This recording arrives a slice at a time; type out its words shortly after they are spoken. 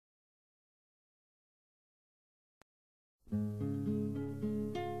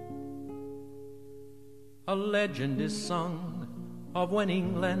A legend is sung of when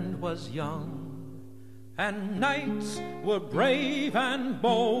England was young, and knights were brave and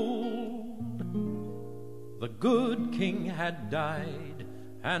bold. The good king had died,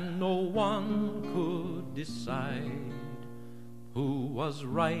 and no one could decide who was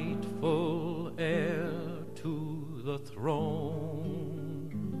rightful heir to the throne.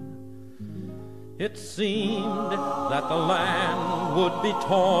 It seemed that the land would be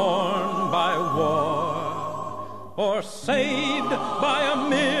torn by war, or saved by a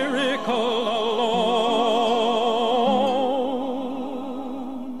miracle alone.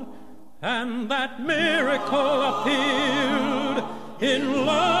 And that miracle appeared in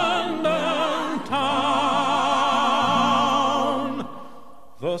London town.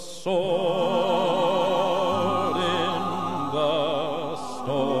 The sword in the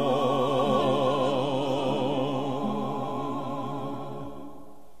stone.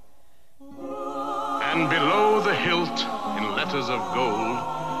 And below the hilt, in letters of gold,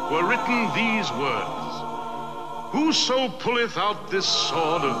 were written these words: Whoso pulleth out this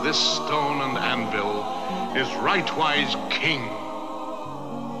sword of this stone and anvil is rightwise king.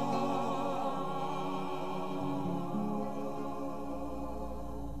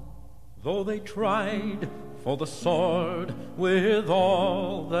 Though they tried for the sword with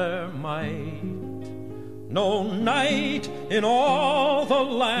all their might, no knight in all the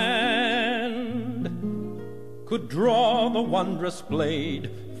land could draw the wondrous blade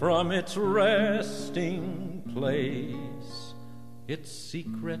from its resting place. Its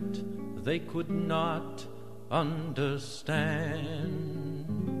secret they could not understand.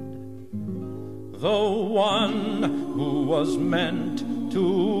 The one who was meant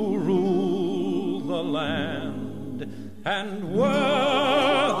to rule the land and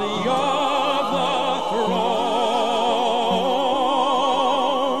worthy of the throne,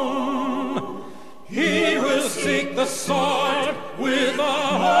 he will seek the sword with a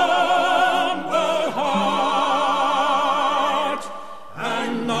humble heart,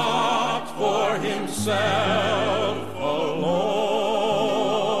 and not for himself alone.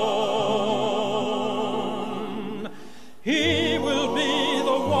 He will be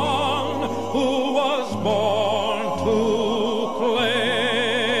the one who was born to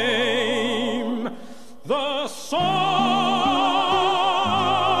claim the sword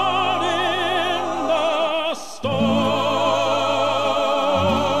in the stone.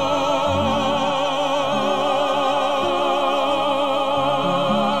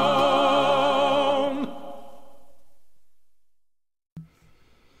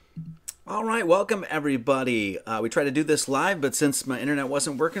 All right, welcome everybody. We tried to do this live, but since my internet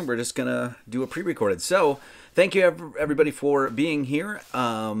wasn't working, we're just gonna do a pre-recorded. So, thank you everybody for being here.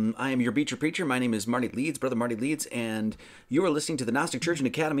 I am your Beecher Preacher. My name is Marty Leeds, Brother Marty Leeds, and you are listening to the Gnostic Church and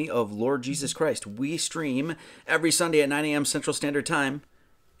Academy of Lord Jesus Christ. We stream every Sunday at 9 a.m. Central Standard Time,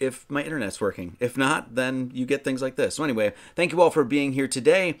 if my internet's working. If not, then you get things like this. So anyway, thank you all for being here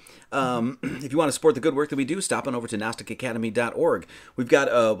today. If you want to support the good work that we do, stop on over to GnosticAcademy.org. We've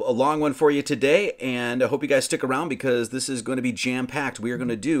got a long one for you today, and I hope you guys stick around because this is going to be jam-packed. We are going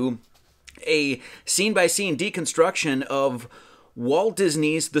to do a scene-by-scene deconstruction of Walt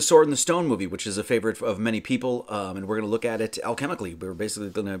Disney's The Sword and the Stone movie, which is a favorite of many people, and we're going to look at it alchemically. We're basically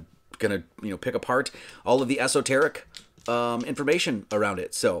going to pick apart all of the esoteric information around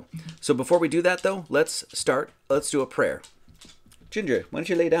it. So before we do that, though, let's do a prayer. Ginger, why don't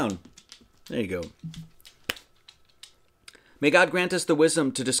you lay down? There you go. May God grant us the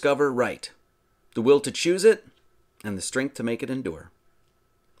wisdom to discover right, the will to choose it, and the strength to make it endure.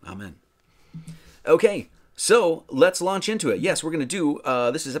 Amen. Okay, so let's launch into it. Yes, we're going to do,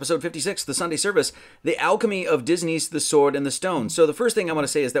 this is episode 56, the Sunday service, the alchemy of Disney's The Sword and the Stone. So the first thing I want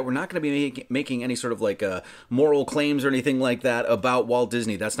to say is that we're not going to be making any sort of like moral claims or anything like that about Walt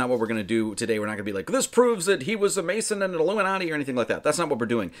Disney. That's not what we're going to do today. We're not going to be like, this proves that he was a Mason and an Illuminati or anything like that. That's not what we're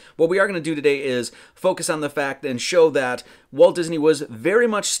doing. What we are going to do today is focus on the fact and show that Walt Disney was very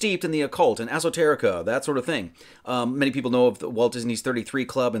much steeped in the occult and esoterica, that sort of thing. Many people know of the Walt Disney's 33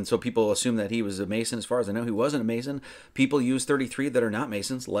 Club, and so people assume that he was a Mason. As far as I know, he wasn't a Mason. People use 33 that are not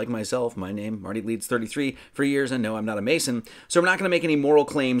Masons, like myself. My name, Marty Leeds 33, for years, and no, I'm not a Mason. So we're not going to make any moral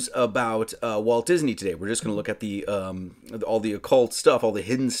claims about Walt Disney today. We're just going to look at the all the occult stuff, all the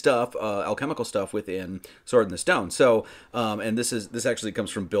hidden stuff, alchemical stuff within Sword and the Stone. So, and this actually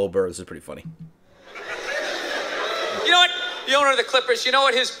comes from Bill Burr. This is pretty funny. You know what? The owner of the Clippers, you know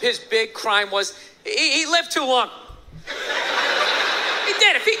what his big crime was? He lived too long. He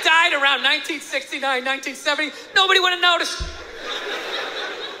did. If he died around 1969, 1970, nobody would have noticed.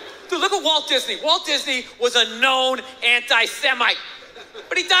 Dude, look at Walt Disney. Walt Disney was a known anti-Semite.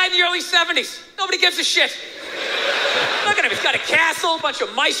 But he died in the early 70s. Nobody gives a shit. Look at him. He's got a castle, a bunch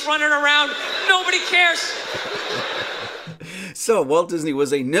of mice running around. Nobody cares. So Walt Disney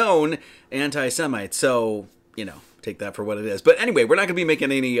was a known anti-Semite. So, take that for what it is. But anyway, we're not going to be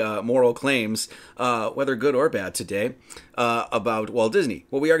making any moral claims, whether good or bad today, about Walt Disney.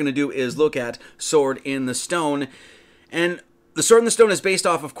 What we are going to do is look at Sword in the Stone. And the Sword in the Stone is based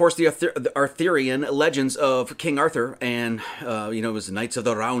off, of course, the Arthurian legends of King Arthur. And, it was Knights of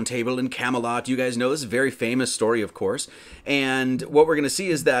the Round Table in Camelot. You guys know this is a very famous story, of course. And what we're going to see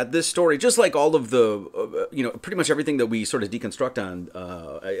is that this story, just like all of the, pretty much everything that we sort of deconstruct on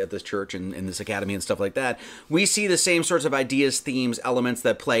at this church and in this academy and stuff like that, we see the same sorts of ideas, themes, elements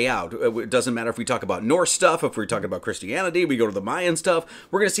that play out. It doesn't matter if we talk about Norse stuff, if we're talking about Christianity, we go to the Mayan stuff,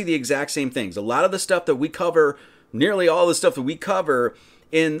 we're going to see the exact same things. A lot of the stuff that we cover, nearly all the stuff that we cover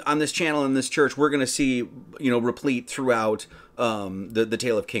on this channel in this church, we're going to see, replete throughout the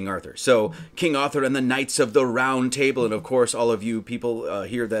tale of King Arthur. So King Arthur and the Knights of the Round Table, and of course, all of you people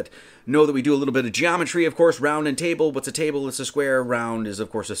here that know that we do a little bit of geometry, of course, round and table. What's a table? It's a square. Round is, of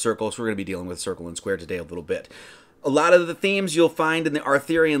course, a circle. So we're going to be dealing with circle and square today a little bit. A lot of the themes you'll find in the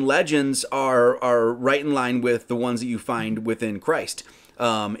Arthurian legends are right in line with the ones that you find within Christ.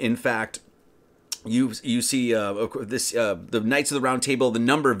 In fact, you see the Knights of the Round Table, the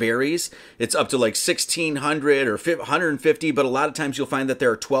number varies. It's up to like 1,600 or 150, but a lot of times you'll find that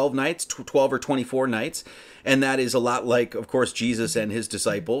there are 12 knights, 12 or 24 knights, and that is a lot like, of course, Jesus and his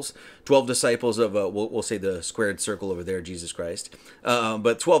disciples. 12 disciples of, we'll say the squared circle over there, Jesus Christ,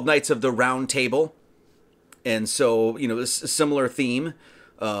 but 12 Knights of the Round Table. And so, this similar theme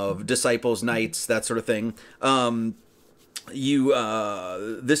of disciples, knights, that sort of thing. Then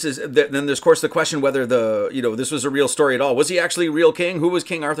there's of course the question whether this was a real story at all. Was he actually a real king? Who was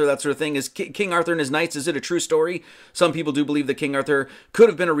King Arthur? That sort of thing. Is King Arthur and his knights, is it a true story? Some people do believe that King Arthur could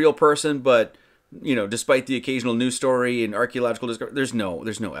have been a real person, but despite the occasional news story and archaeological discovery, there's no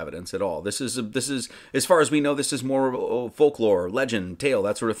evidence at all. This is as far as we know, this is more folklore, legend, tale,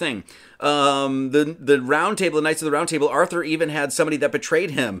 that sort of thing. The Round Table, the Knights of the Round Table, Arthur even had somebody that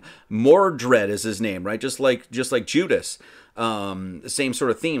betrayed him. Mordred is his name, right? Just like Judas. Same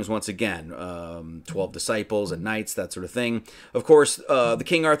sort of themes once again. 12 disciples and knights, that sort of thing. Of course, the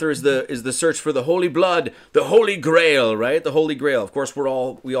King Arthur is the search for the holy blood, the Holy Grail, right? The Holy Grail. Of course,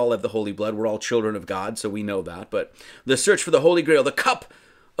 we all have the holy blood. We're all children of God, so we know that. But the search for the Holy Grail, the cup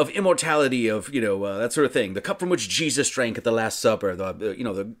of immortality, of that sort of thing, the cup from which Jesus drank at the Last Supper,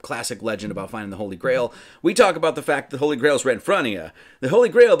 the classic legend about finding the Holy Grail. We talk about the fact that the Holy Grail is right in front of you. The Holy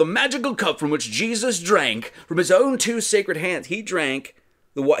Grail, the magical cup from which Jesus drank from his own two sacred hands. He drank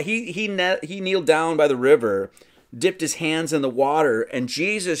he kneeled down by the river, dipped his hands in the water, and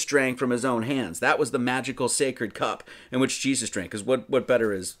Jesus drank from his own hands. That was the magical sacred cup in which Jesus drank. Because what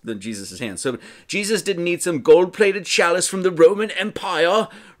better is than Jesus' hands? So Jesus didn't need some gold-plated chalice from the Roman Empire,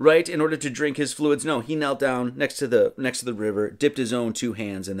 right, in order to drink his fluids. No, he knelt down next to the river, dipped his own two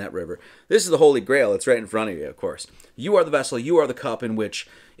hands in that river. This is the Holy Grail. It's right in front of you, of course. You are the vessel. You are the cup in which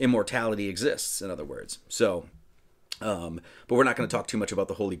immortality exists, in other words. So but we're not going to talk too much about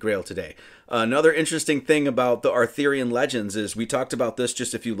the Holy Grail today. Another interesting thing about the Arthurian legends is we talked about this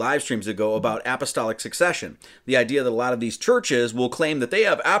just a few live streams ago about apostolic succession. The idea that a lot of these churches will claim that they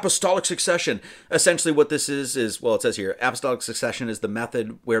have apostolic succession. Essentially what this is, well, it says here, apostolic succession is the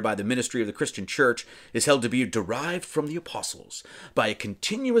method whereby the ministry of the Christian church is held to be derived from the apostles by a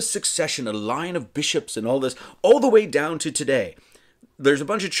continuous succession, a line of bishops and all this, all the way down to today. There's a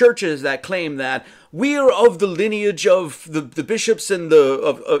bunch of churches that claim that we are of the lineage of the bishops and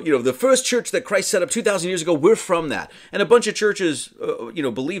the first church that Christ set up 2,000 years ago. We're from that, and a bunch of churches,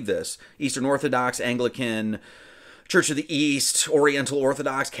 believe this: Eastern Orthodox, Anglican, Church of the East, Oriental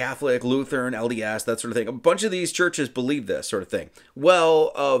Orthodox, Catholic, Lutheran, LDS, that sort of thing. A bunch of these churches believe this sort of thing.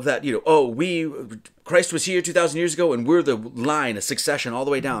 Well, of that, Christ was here 2,000 years ago, and we're the line, a succession all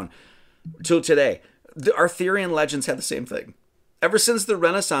the way down till today. The Arthurian legends had the same thing. Ever since the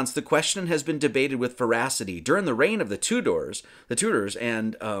Renaissance, the question has been debated with veracity. During the reign of the Tudors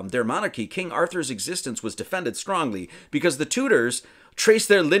and their monarchy, King Arthur's existence was defended strongly because the Tudors traced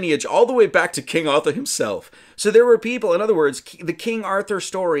their lineage all the way back to King Arthur himself. So there were people, in other words, the King Arthur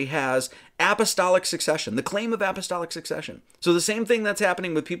story has apostolic succession, the claim of apostolic succession. So the same thing that's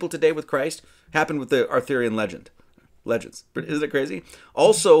happening with people today with Christ happened with the Arthurian legends. Isn't it crazy?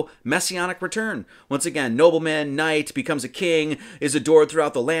 Also, messianic return. Once again, nobleman, knight, becomes a king, is adored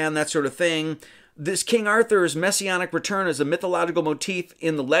throughout the land, that sort of thing. This King Arthur's messianic return is a mythological motif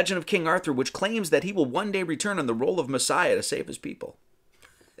in the legend of King Arthur, which claims that he will one day return in the role of Messiah to save his people.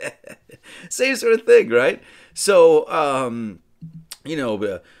 Same sort of thing, right? So,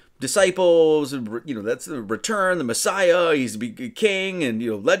 disciples, that's the return, the Messiah, he's to be king,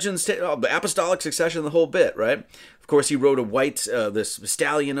 and, legends, the apostolic succession, the whole bit, right? Of course, he rode a white, this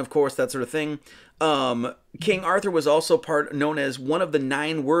stallion, of course, that sort of thing. King Arthur was also known as one of the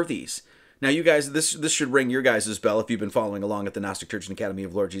 9 worthies. Now, you guys, this should ring your guys' bell if you've been following along at the Gnostic Church and Academy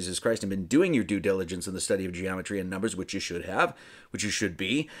of Lord Jesus Christ and been doing your due diligence in the study of geometry and numbers, which you should have, which you should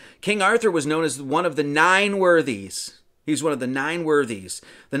be. King Arthur was known as one of the 9 worthies. He's one of the 9 worthies.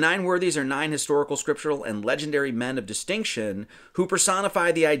 The 9 worthies are 9 historical, scriptural, and legendary men of distinction who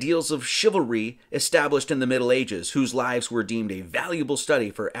personify the ideals of chivalry established in the Middle Ages, whose lives were deemed a valuable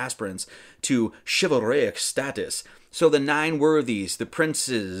study for aspirants to chivalric status. So the 9 worthies, the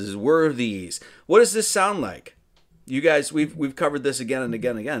princes, worthies. What does this sound like? You guys, we've covered this again and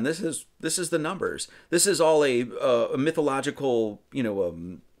again and again. This is the numbers. This is all a mythological,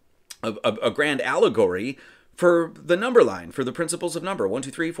 a grand allegory for the number line, for the principles of number. 1,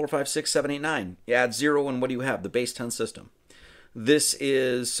 2, 3, 4, 5, 6, 7, 8, 9. You add 0 and what do you have? The base 10 system. This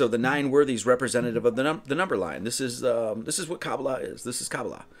is, so the 9 worthies representative of the number line. This is what Kabbalah is. This is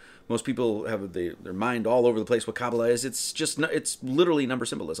Kabbalah. Most people have their mind all over the place what Kabbalah is. It's literally number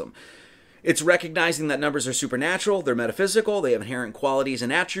symbolism. It's recognizing that numbers are supernatural, they're metaphysical, they have inherent qualities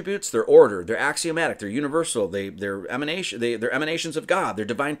and attributes, they're ordered, they're axiomatic, they're universal, they're emanations of God, they're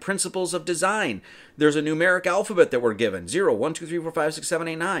divine principles of design. There's a numeric alphabet that we're given. 0, 1, 2, 3, 4, 5, 6, 7,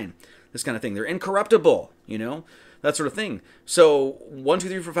 8, 9. This kind of thing. They're incorruptible, that sort of thing. So 1, 2,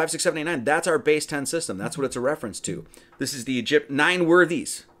 3, 4, 5, 6, 7, 8, 9, that's our base 10 system. That's what it's a reference to. This is the 9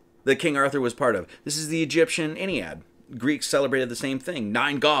 worthies that King Arthur was part of. This is the Egyptian Ennead. Greeks celebrated the same thing.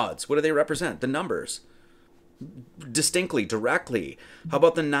 9 gods. What do they represent? The numbers. Distinctly, directly. How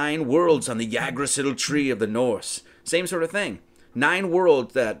about the 9 worlds on the Yggdrasil tree of the Norse? Same sort of thing. 9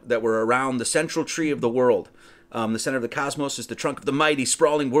 worlds that were around the central tree of the world. The center of the cosmos is the trunk of the mighty,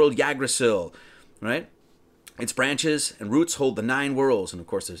 sprawling world Yggdrasil. Right? Its branches and roots hold the 9 worlds. And of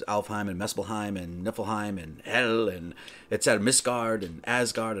course there's Alfheim and Muspelheim and Niflheim and Hel and etc. Misgard and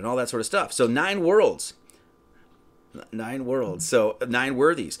Asgard and all that sort of stuff. So 9 worlds. 9 worlds. So 9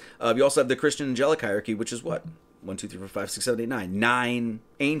 worthies. You also have the Christian angelic hierarchy, which is what? 1, 2, 3, 4, 5, 6, 7, 8, 9. 9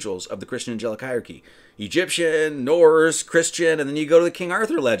 angels of the Christian angelic hierarchy. Egyptian, Norse, Christian, and then you go to the King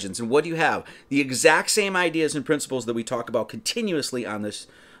Arthur legends. And what do you have? The exact same ideas and principles that we talk about continuously on this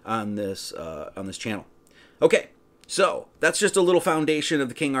channel. Okay. So that's just a little foundation of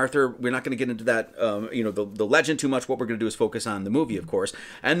the King Arthur. We're not going to get into that, the legend too much. What we're going to do is focus on the movie, of course.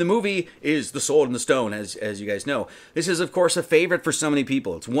 And the movie is The Sword and the Stone, as you guys know. This is, of course, a favorite for so many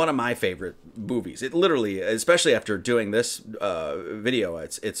people. It's one of my favorite movies. It literally, especially after doing this video,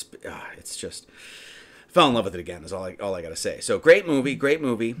 it's just... fell in love with it again is all I got to say. So great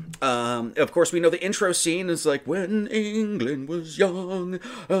movie. Of course, we know the intro scene is like, when England was young.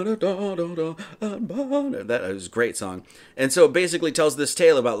 That is a great song. And so it basically tells this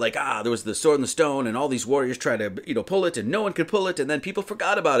tale about there was the sword and the stone and all these warriors tried to, pull it and no one could pull it. And then people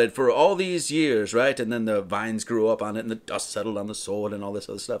forgot about it for all these years, right? And then the vines grew up on it and the dust settled on the sword and all this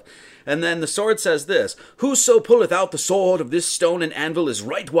other stuff. And then the sword says this, whoso pulleth out the sword of this stone and anvil is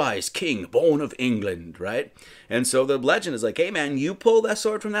rightwise king, born of England. Right? And so the legend is like, hey man, you pull that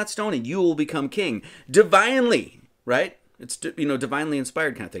sword from that stone and you will become king. Divinely, right? It's, divinely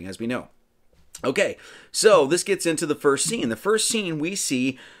inspired kind of thing, as we know. Okay, so this gets into the first scene. The first scene we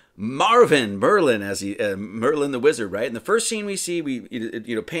see Merlin the wizard, right? And the first scene we see,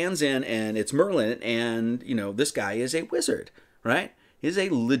 pans in and it's Merlin and, this guy is a wizard, right? He's a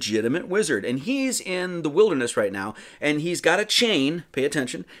legitimate wizard, and he's in the wilderness right now, and he's got a chain, pay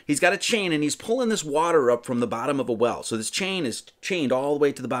attention, he's got a chain, and he's pulling this water up from the bottom of a well. So this chain is chained all the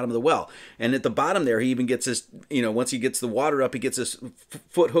way to the bottom of the well, and at the bottom there, he even gets this, once he gets the water up, he gets his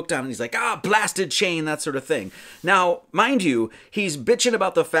foot hooked on, and he's like, blasted chain, that sort of thing. Now, mind you, he's bitching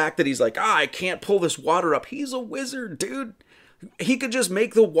about the fact that he's like, I can't pull this water up. He's a wizard, dude. He could just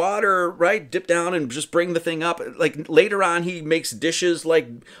make the water, right, dip down and just bring the thing up. Like, later on, he makes dishes,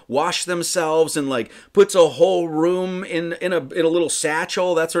 wash themselves and, puts a whole room in a little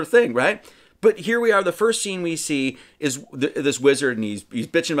satchel, that sort of thing, right? But here we are. The first scene we see is this wizard, and he's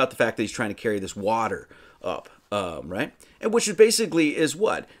bitching about the fact that he's trying to carry this water up, right? And which basically is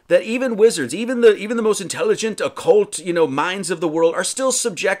what? That even wizards, even the most intelligent occult, minds of the world are still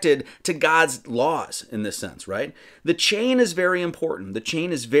subjected to God's laws in this sense, right? The chain is very important. The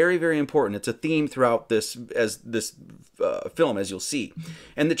chain is very, very important. It's a theme throughout this film, as you'll see.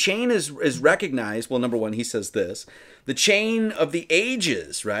 And the chain is recognized. Well, number one, he says this. The chain of the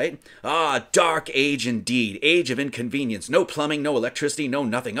ages, right? Ah, dark age indeed. Age of inconvenience. No plumbing, no electricity, no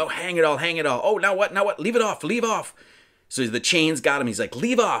nothing. Oh, hang it all, hang it all. Oh, now what, now what? Leave it off, leave off. So the chain's got him. He's like,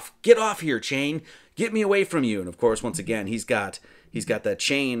 leave off. Get off here, chain. Get me away from you. And of course, once again, he's got that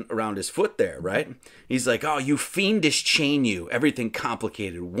chain around his foot there, right? He's like, oh, you fiendish chain, you. Everything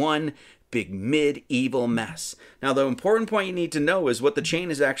complicated. One big medieval mess. Now, the important point you need to know is what the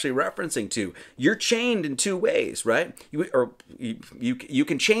chain is actually referencing to. You're chained in two ways, right? You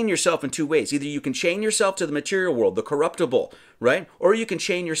can chain yourself in two ways. Either you can chain yourself to the material world, the corruptible, right? Or you can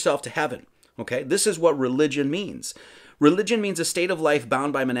chain yourself to heaven, okay? This is what religion means. Religion means a state of life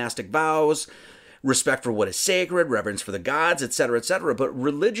bound by monastic vows, respect for what is sacred, reverence for the gods, etc., etc. But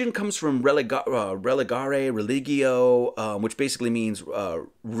religion comes from religio, which basically means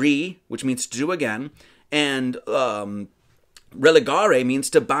which means to do again, and religare means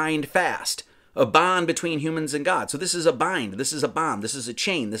to bind fast, a bond between humans and God. So this is a bind, this is a bond, this is a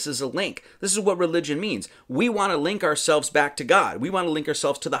chain, this is a link. This is what religion means. We want to link ourselves back to God. We want to link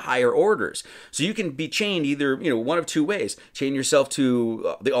ourselves to the higher orders. So you can be chained either, one of two ways. Chain yourself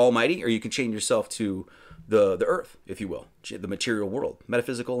to the Almighty, or you can chain yourself to the earth, if you will, the material world,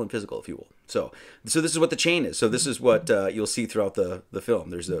 metaphysical and physical, if you will. So this is what the chain is. So this is what you'll see throughout the film.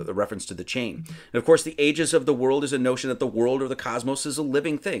 There's the reference to the chain. And of course, the ages of the world is a notion that the world or the cosmos is a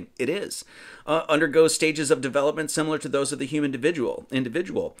living thing. It is. Undergoes stages of development similar to those of the human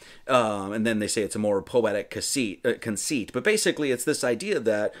individual. And then they say it's a more poetic conceit. But basically, it's this idea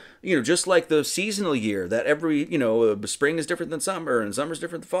that, just like the seasonal year, that every, spring is different than summer, and summer is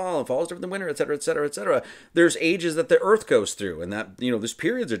different than fall, and fall is different than winter, et cetera, et cetera, et cetera. There's ages that the earth goes through, and that, these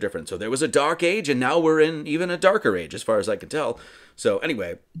periods are different. So there was a dark age, and now we're in even a darker age, as far as I can tell. So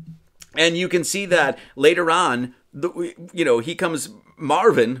anyway, and you can see that later on,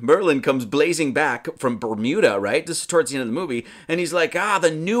 Merlin comes blazing back from Bermuda, right? This is towards the end of the movie, and he's like,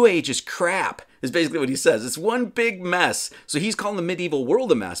 the new age is crap, is basically what he says. It's one big mess. So he's calling the medieval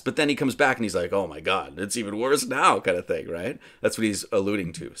world a mess, but then he comes back and he's like, oh my God, it's even worse now, kind of thing, right? That's what he's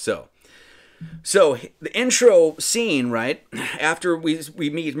alluding to. So the intro scene, right, after we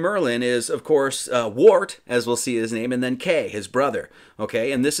meet Merlin is, of course, Wart, as we'll see his name, and then Kay, his brother,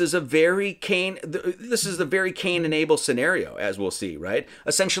 okay? And this is a very Cain and Abel scenario, as we'll see, right?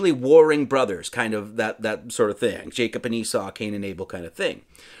 Essentially warring brothers, kind of that sort of thing. Jacob and Esau, Cain and Abel kind of thing,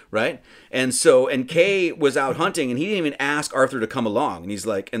 right? And Kay was out hunting, and he didn't even ask Arthur to come along. And he's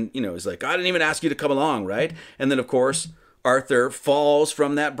like, I didn't even ask you to come along, right? And then, of course, Arthur falls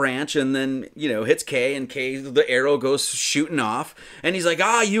from that branch and then, hits Kay, and Kay, the arrow goes shooting off. And he's like,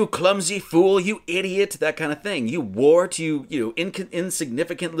 you clumsy fool, you idiot, that kind of thing. You wart, you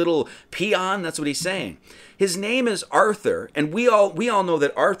insignificant little peon. That's what he's saying. His name is Arthur, and we all know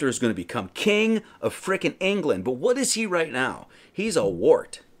that Arthur is going to become king of frickin' England. But what is he right now? He's a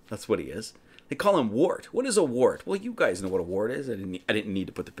wart. That's what he is. They call him Wart. What is a wart? Well, you guys know what a wart is. I didn't need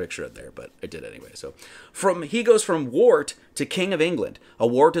to put the picture in there, but I did anyway. So he goes from wart to king of England. A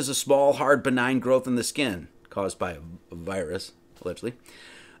wart is a small, hard, benign growth in the skin caused by a virus, allegedly.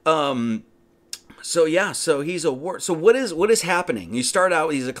 So he's a wart. So what is happening? You start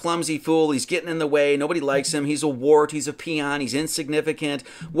out, he's a clumsy fool. He's getting in the way. Nobody likes him. He's a wart. He's a peon. He's insignificant.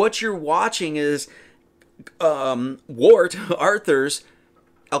 What you're watching is Wart, Arthur's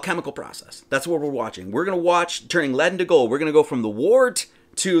alchemical process. That's what we're watching. We're going to watch turning lead into gold. We're going to go from the wart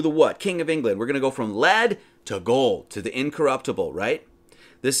to the what? King of England. We're going to go from lead to gold, to the incorruptible, right?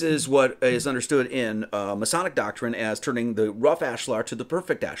 This is what is understood in Masonic doctrine as turning the rough ashlar to the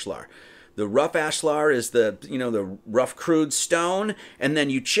perfect ashlar. The rough ashlar is the rough crude stone, and then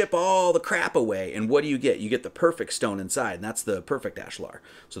you chip all the crap away, and what do you get? You get the perfect stone inside, and that's the perfect ashlar.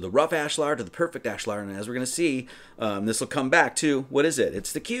 So the rough ashlar to the perfect ashlar, and as we're going to see, this will come back to, what is it?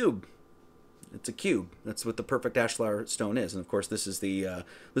 It's the cube. It's a cube. That's what the perfect ashlar stone is, and of course this is the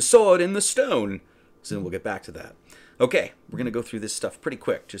sword in the stone. So we'll get back to that. Okay, we're going to go through this stuff pretty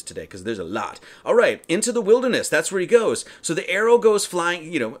quick just today because there's a lot. All right, into the wilderness. That's where he goes. So the arrow goes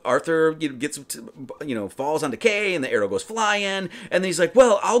flying. Arthur gets, falls onto Kay, and the arrow goes flying. And then he's like,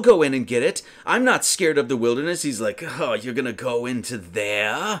 well, I'll go in and get it. I'm not scared of the wilderness. He's like, oh, you're going to go into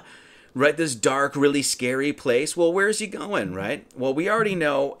there? Right, this dark, really scary place. Well, where's he going, right? Well, we already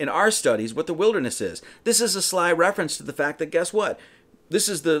know in our studies what the wilderness is. This is a sly reference to the fact that, guess what? This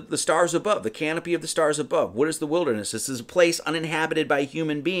is the stars above, the canopy of the stars above. What is the wilderness? This is a place uninhabited by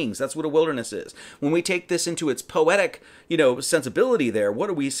human beings. That's what a wilderness is. When we take this into its poetic, sensibility there, what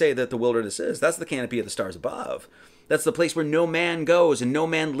do we say that the wilderness is? That's the canopy of the stars above. That's the place where no man goes and no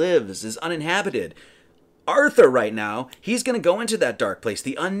man lives, is uninhabited. Arthur right now, he's going to go into that dark place,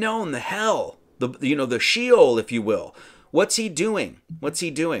 the unknown, the hell, the Sheol, if you will. What's he doing?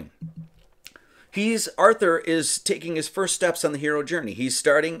 Arthur is taking his first steps on the hero journey. He's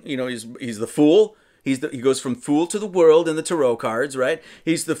starting, he's the fool. He goes from fool to the world in the tarot cards, right?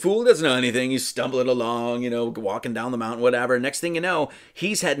 He's the fool, doesn't know anything. He's stumbling along, walking down the mountain, whatever. Next thing you know,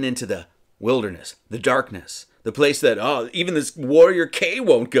 he's heading into the wilderness, the darkness, the place that, even this warrior Kay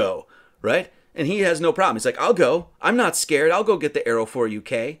won't go, right? And he has no problem. He's like, I'll go. I'm not scared. I'll go get the arrow for you,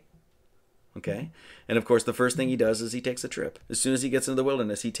 Kay. Okay? And of course, the first thing he does is he takes a trip. As soon as he gets into the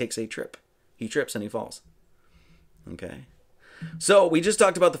wilderness, he takes a trip. He trips and he falls. Okay? So we just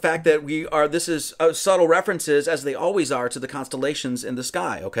talked about the fact that this is subtle references, as they always are, to the constellations in the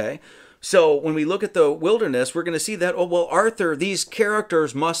sky, okay? So when we look at the wilderness, we're going to see that, Arthur, these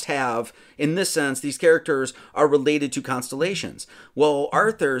characters must have, in this sense, these characters are related to constellations. Well,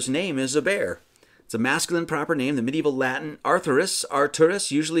 Arthur's name is a bear. It's a masculine proper name, the medieval Latin Arturus,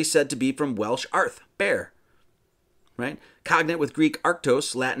 usually said to be from Welsh arth, bear. Right? Cognate with Greek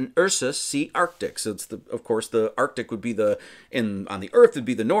Arctos, Latin Ursus, see Arctic. So it's of course the Arctic would be on the Earth would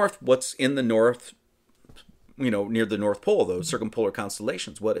be the north. What's in the north, near the North Pole, those circumpolar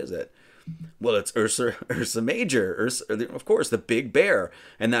constellations? What is it? Well, it's Ursa Major, of course, the big bear.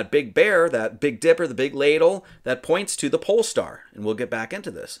 And that big bear, that Big Dipper, the big ladle, that points to the pole star. And we'll get back into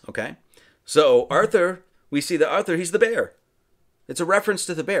this, okay? So Arthur, we see that Arthur, he's the bear. It's a reference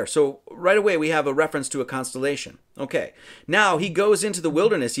to the bear. So right away we have a reference to a constellation. Okay. Now he goes into the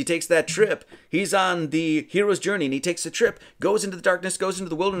wilderness. He takes that trip. He's on the hero's journey and he takes a trip, goes into the darkness, goes into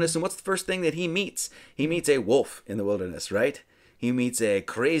the wilderness. And what's the first thing that he meets? He meets a wolf in the wilderness, right? He meets a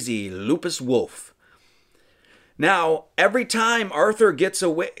crazy lupus wolf. Now, every time Arthur gets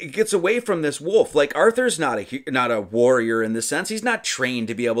away from this wolf, like Arthur's not a warrior in this sense. He's not trained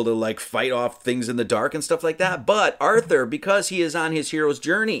to be able to fight off things in the dark and stuff like that. But Arthur, because he is on his hero's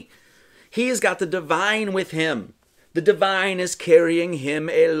journey, he has got the divine with him. The divine is carrying him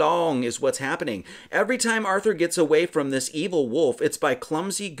along, is what's happening. Every time Arthur gets away from this evil wolf, it's by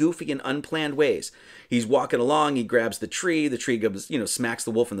clumsy, goofy, and unplanned ways. He's walking along, he grabs the tree goes, smacks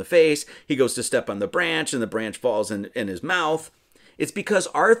the wolf in the face, he goes to step on the branch, and the branch falls in his mouth. It's because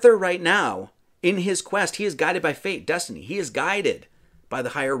Arthur right now, in his quest, he is guided by fate, destiny. He is guided by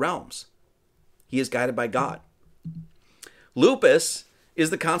the higher realms. He is guided by God. Lupus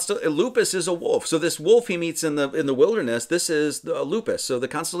is a wolf. So this wolf he meets in the wilderness, this is the Lupus. So the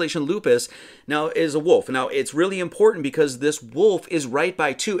constellation Lupus now is a wolf. Now it's really important because this wolf is right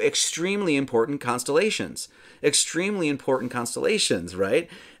by two extremely important constellations. Right?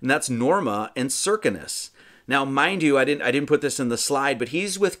 And that's Norma and Circinus. Now, mind you, I didn't put this in the slide, but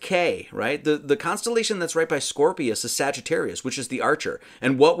he's with K, right? The constellation that's right by Scorpius is Sagittarius, which is the archer.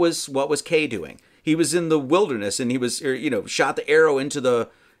 And what was K doing? He was in the wilderness, and he was, shot the arrow into the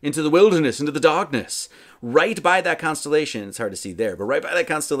wilderness, into the darkness. Right by that constellation, it's hard to see there, but right by that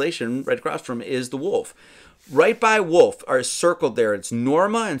constellation, right across from, is the wolf. Right by wolf are circled there. It's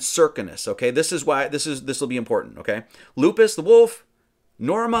Norma and Circinus. Okay, this is why this will be important. Okay, Lupus, the wolf,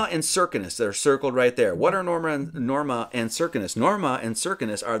 Norma and Circinus. They're circled right there. What are Norma and Circinus? Norma and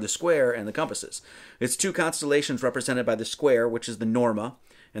Circinus are the square and the compasses. It's two constellations represented by the square, which is the Norma.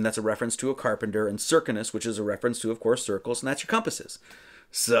 And that's a reference to a carpenter, and Circinus, which is a reference to, of course, circles, and that's your compasses.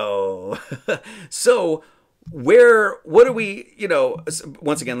 So what do we,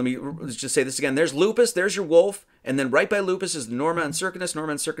 once again, let's just say this again. There's Lupus, there's your wolf, and then right by Lupus is the Norma and Circinus.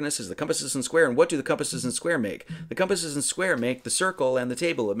 Norma and Circinus is the compasses and square. And what do the compasses and square make? The compasses and square make the circle and the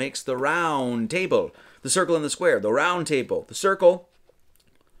table. It makes the round table. The circle and the square, the round table. The circle,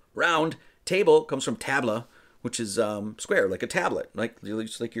 round, table comes from tabla, which is square, like a tablet, like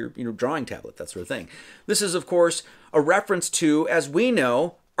your drawing tablet, that sort of thing. This is, of course, a reference to, as we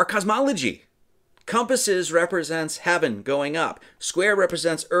know, our cosmology. Compasses represents heaven going up. Square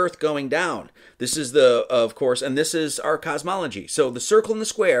represents earth going down. This is of course, and this is our cosmology. So the circle and the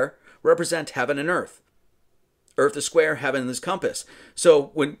square represent heaven and earth. Earth is square, heaven is compass.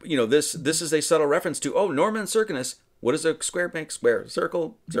 So when, this is a subtle reference to, Norma and Circinus, what does a square make? Square,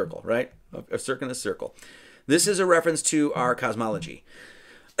 circle, right? A Circinus, circle. This is a reference to our cosmology.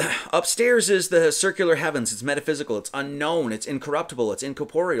 Upstairs is the circular heavens. It's metaphysical. It's unknown. It's incorruptible. It's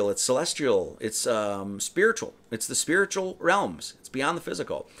incorporeal. It's celestial. It's spiritual. It's the spiritual realms. It's beyond the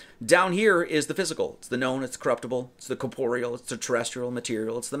physical. Down here is the physical. It's the known. It's corruptible. It's the corporeal. It's the terrestrial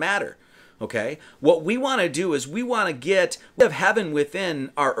material. It's the matter. Okay? What we want to do is we have heaven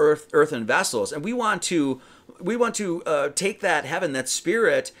within our earthen vessels, and we want to take that heaven, that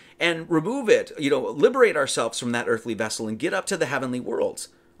spirit, and remove it, liberate ourselves from that earthly vessel and get up to the heavenly worlds.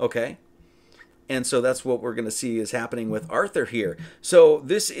 Okay? And so that's what we're going to see is happening with Arthur here. So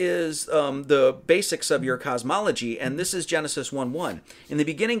this is the basics of your cosmology, and this is Genesis 1:1. In the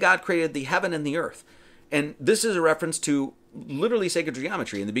beginning, God created the heaven and the earth. And this is a reference to literally sacred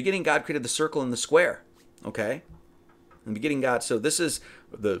geometry. In the beginning, God created the circle and the square. Okay? In the beginning, God. So this is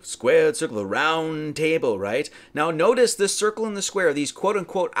the squared circle, the round table, right? Now notice this circle and the square, these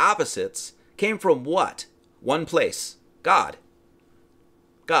quote-unquote opposites, came from what? One place. God.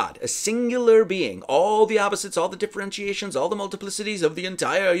 God, a singular being. All the opposites, all the differentiations, all the multiplicities of the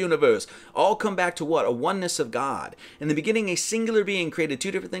entire universe all come back to what? A oneness of God. In the beginning, a singular being created two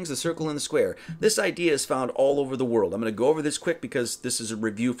different things, the circle and the square. This idea is found all over the world. I'm going to go over this quick because this is a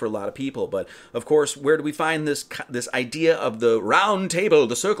review for a lot of people. But, of course, where do we find this idea of the round table,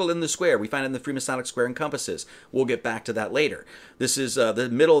 the circle and the square? We find it in the Freemasonic square and compasses. We'll get back to that later. This is the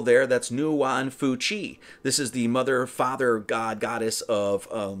middle there. That's Nu Wan Fu Chi. This is the mother, father, god, goddess of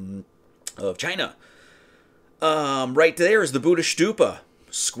China. Right there is the Buddha stupa.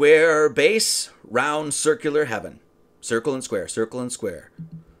 Square base, round circular heaven. Circle and square.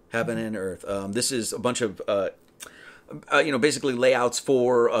 Heaven and earth. This is a bunch of, basically layouts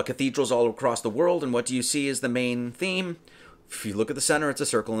for cathedrals all across the world. And what do you see is the main theme? If you look at the center, it's a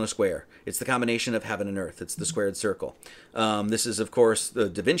circle and a square. It's the combination of heaven and earth. It's the squared circle. This is, of course, the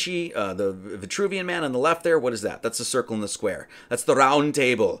Da Vinci, the Vitruvian man on the left there. What is that? That's the circle and the square. That's the round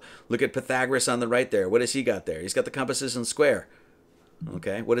table. Look at Pythagoras on the right there. What has he got there? He's got the compasses and square.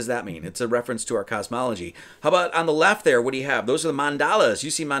 Okay, what does that mean? It's a reference to our cosmology. How about on the left there, what do you have? Those are the mandalas. You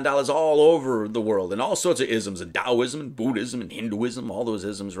see mandalas all over the world and all sorts of isms, and Taoism and Buddhism and Hinduism, all those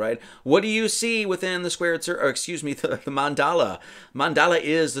isms, right? What do you see within the squared circle, the mandala? Mandala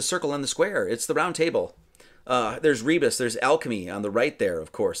is the circle and the square. It's the round table. There's Rebus, there's Alchemy on the right there,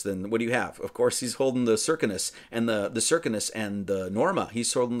 of course. Then what do you have? Of course, he's holding the circinus and the circinus and the norma.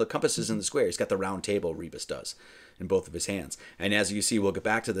 He's holding the compasses and the square. He's got the round table, Rebus does, in both of his hands. And as you see, we'll get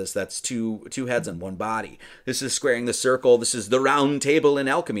back to this, that's two heads and one body. This is squaring the circle. This is the round table in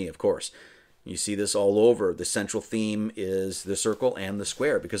Alchemy, of course. You see this all over. The central theme is the circle and the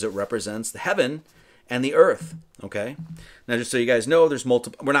square because it represents the heaven and the earth. Okay? Now, just so you guys know, there's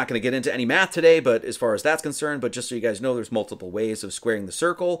multiple. We're not going to get into any math today, but as far as that's concerned, but just so you guys know, there's multiple ways of squaring the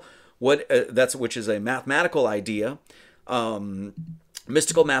circle. Which is a mathematical idea.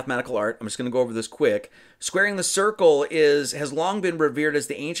 Mystical mathematical art. I'm just going to go over this quick. Squaring the circle has long been revered as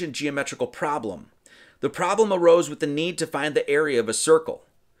the ancient geometrical problem. The problem arose with the need to find the area of a circle.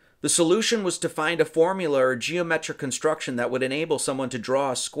 The solution was to find a formula or geometric construction that would enable someone to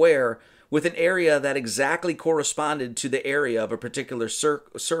draw a square with an area that exactly corresponded to the area of a particular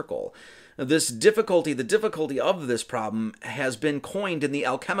circle. The difficulty of this problem has been coined in the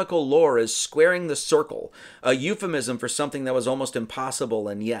alchemical lore as squaring the circle, a euphemism for something that was almost impossible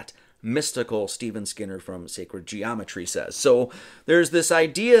and yet mystical, Stephen Skinner from Sacred Geometry says. So there's this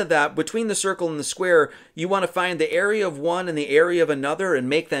idea that between the circle and the square, you want to find the area of one and the area of another and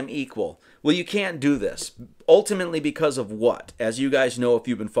make them equal. Well, you can't do this. Ultimately because of what? As you guys know if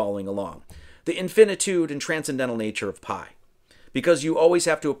you've been following along. The infinitude and transcendental nature of pi. Because you always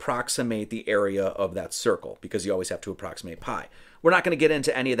have to approximate the area of that circle, because you always have to approximate pi. We're not going to get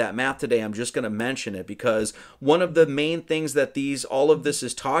into any of that math today. I'm just going to mention it because one of the main things that all of this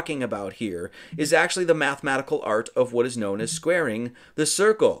is talking about here is actually the mathematical art of what is known as squaring the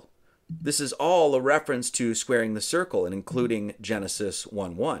circle. This is all a reference to squaring the circle and including Genesis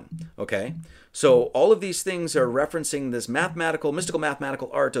 1:1. Okay? So all of these things are referencing this mystical mathematical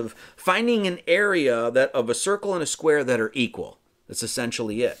art of finding an area of a circle and a square that are equal. That's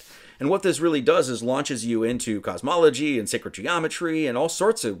essentially it. And what this really does is launches you into cosmology and sacred geometry and all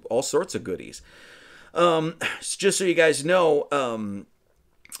sorts of goodies. Just so you guys know,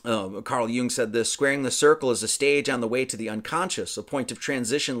 Carl Jung said this: squaring the circle is a stage on the way to the unconscious, a point of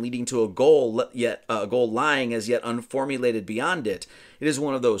transition leading to a goal lying as yet unformulated beyond it. It is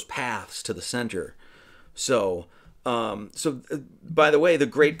one of those paths to the center. So by the way, the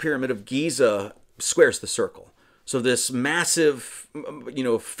Great Pyramid of Giza squares the circle. So this massive,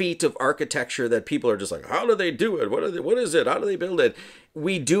 feat of architecture that people are just like, how do they do it? What is it? How do they build it?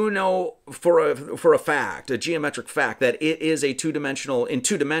 We do know for a fact, a geometric fact, that it is in 2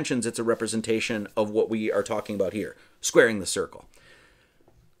 dimensions, it's a representation of what we are talking about here, squaring the circle.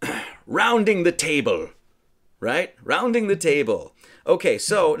 Rounding the table, right? Rounding the table. Okay,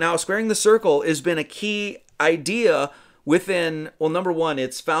 so now squaring the circle has been a key idea within, well, number one,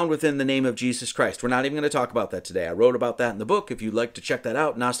 it's found within the name of Jesus Christ. We're not even going to talk about that today. I wrote about that in the book. If you'd like to check that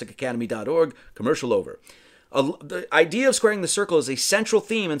out, GnosticAcademy.org, commercial over. The idea of squaring the circle is a central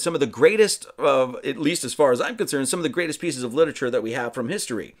theme in some of the greatest, at least as far as I'm concerned, some of the greatest pieces of literature that we have from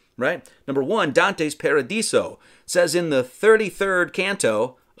history, right? Number one, Dante's Paradiso says in the 33rd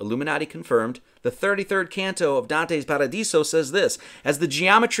canto, Illuminati confirmed, the 33rd canto of Dante's Paradiso says this: as the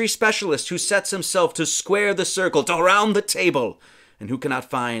geometry specialist who sets himself to square the circle, to round the table, and who cannot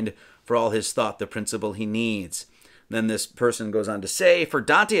find for all his thought the principle he needs. Then this person goes on to say, for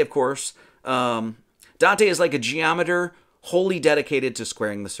Dante, of course, Dante is like a geometer wholly dedicated to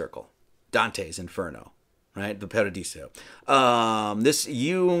squaring the circle. Dante's Inferno, right? The Paradiso. This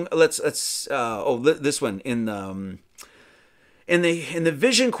one in the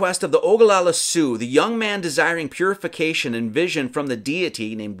vision quest of the Ogallala Sioux, the young man desiring purification and vision from the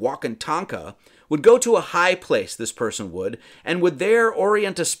deity named Wakantanka would go to a high place, this person would, and would there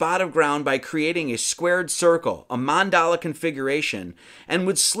orient a spot of ground by creating a squared circle, a mandala configuration, and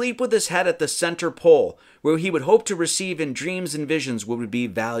would sleep with his head at the center pole, where he would hope to receive in dreams and visions what would be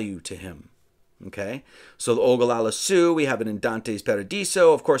value to him. Okay, so the Ogallala Sioux, we have it in Dante's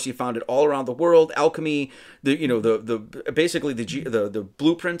Paradiso. Of course, you found it all around the world. Alchemy, basically the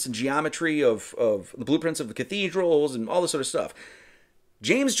blueprints and geometry of the blueprints of the cathedrals and all this sort of stuff.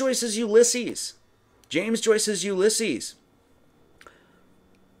 James Joyce's Ulysses.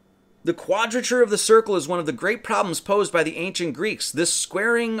 The quadrature of the circle is one of the great problems posed by the ancient Greeks. This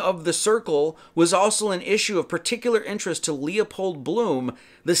squaring of the circle was also an issue of particular interest to Leopold Bloom,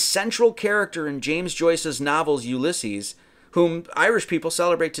 the central character in James Joyce's novels Ulysses, whom Irish people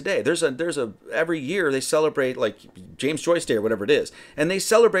celebrate today. Every year they celebrate like James Joyce Day or whatever it is, and they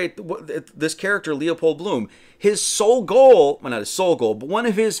celebrate this character Leopold Bloom. His sole goal, well, not his sole goal, but one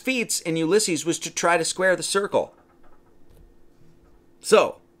of his feats in Ulysses was to try to square the circle.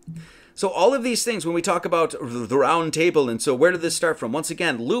 So all of these things, when we talk about the round table, and so where did this start from? Once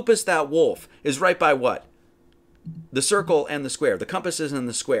again, Lupus, that wolf, is right by what? The circle and the square. The compass is in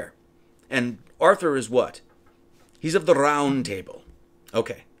the square. And Arthur is what? He's of the round table.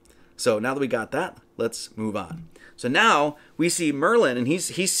 Okay, so now that we got that, let's move on. So now we see Merlin, and he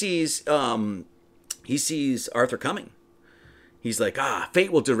sees Arthur coming. He's like,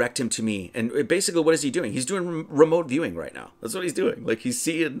 fate will direct him to me. And basically, what is he doing? He's doing remote viewing right now. That's what he's doing. Like, he's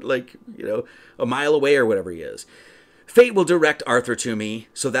seeing, a mile away or whatever he is. Fate will direct Arthur to me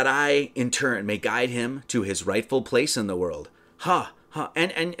so that I, in turn, may guide him to his rightful place in the world.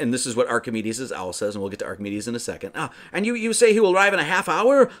 And this is what Archimedes' owl says, and we'll get to Archimedes in a second. And you say he will arrive in a half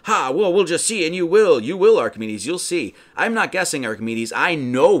hour? Well, we'll just see, and you will, Archimedes, you'll see. I'm not guessing, Archimedes. I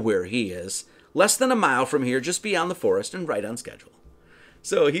know where he is. Less than a mile from here, just beyond the forest, and right on schedule.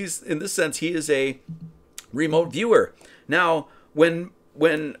 So he's, in this sense, he is a remote viewer. Now, when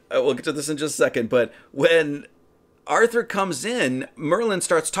we'll get to this in just a second, but when Arthur comes in, Merlin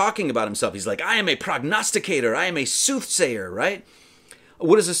starts talking about himself. He's like, I am a prognosticator. I am a soothsayer, right?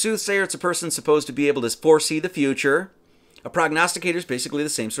 What is a soothsayer? It's a person supposed to be able to foresee the future. A prognosticator is basically the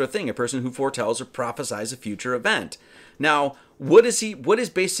same sort of thing, a person who foretells or prophesies a future event. Now, what is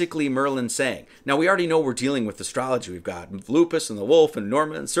basically Merlin saying? Now, we already know we're dealing with astrology. We've got Lupus and the wolf and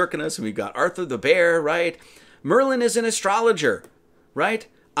Norman and Circinus, and we've got Arthur the bear, right? Merlin is an astrologer, right?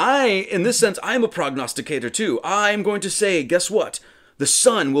 In this sense, I'm a prognosticator too. I'm going to say, guess what? The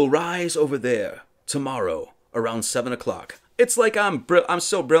sun will rise over there tomorrow around 7 o'clock. It's like I'm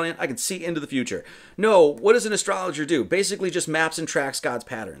so brilliant, I can see into the future. No, what does an astrologer do? Basically just maps and tracks God's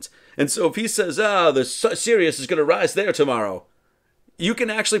patterns. And so if he says, the Sirius is going to rise there tomorrow, you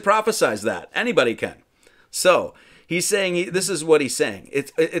can actually prophesize that. Anybody can. So he's saying, this is what he's saying.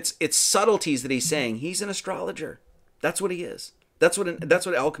 It's subtleties that he's saying. He's an astrologer. That's what he is. That's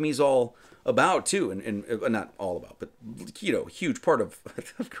what alchemy is all about too, and not all about, but huge part of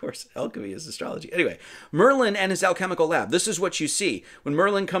course, alchemy is astrology. Anyway, Merlin and his alchemical lab. This is what you see when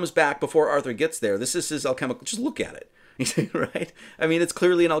Merlin comes back before Arthur gets there. This is his alchemical. Just look at it, right? I mean, it's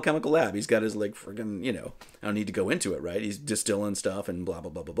clearly an alchemical lab. He's got his friggin', I don't need to go into it, right? He's distilling stuff and blah blah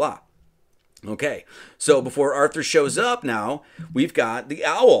blah blah blah. Okay, so before Arthur shows up, now we've got the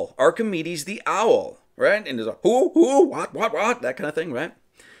owl, Archimedes the owl, right? And there's a who, what, that kind of thing, right?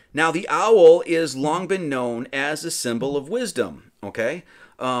 Now, the owl is long been known as a symbol of wisdom, okay?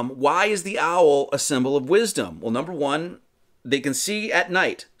 Why is the owl a symbol of wisdom? Well, number one, they can see at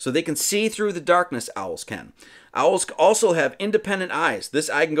night. So they can see through the darkness, owls can. Owls also have independent eyes. This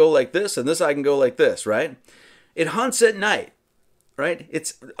eye can go like this, and this eye can go like this, right? It hunts at night, right?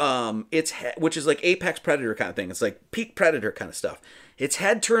 It's which is like apex predator kind of thing. It's like peak predator kind of stuff. Its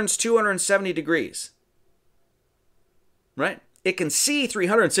head turns 270 degrees, right? It can see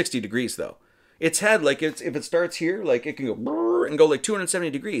 360 degrees, though. Its head, like if it starts here, like it can go brrr and go like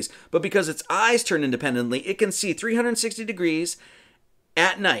 270 degrees. But because its eyes turn independently, it can see 360 degrees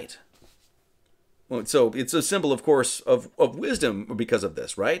at night. Well, so it's a symbol, of course, of wisdom because of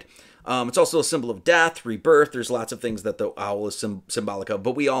this, right? It's also a symbol of death, rebirth. There's lots of things that the owl is symbolic of,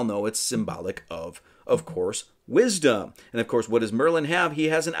 but we all know it's symbolic of course, wisdom. And of course, what does Merlin have? He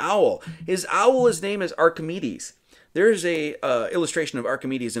has an owl. His owl, his name is Archimedes. There's a illustration of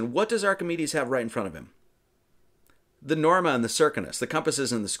Archimedes, and what does Archimedes have right in front of him? The Norma and the Circinus, the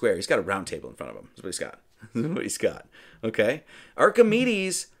compasses and the square. He's got a round table in front of him. That's what he's got. That's what he's got. Okay?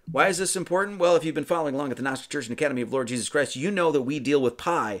 Archimedes, why is this important? Well, if you've been following along at the Gnostic Church and Academy of Lord Jesus Christ, you know that we deal with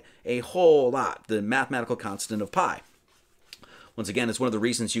pi a whole lot, the mathematical constant of pi. Once again, it's one of the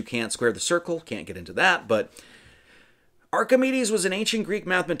reasons you can't square the circle. Can't get into that, but Archimedes was an ancient Greek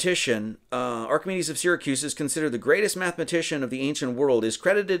mathematician. Archimedes of Syracuse is considered the greatest mathematician of the ancient world, is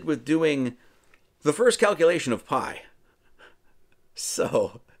credited with doing the first calculation of pi.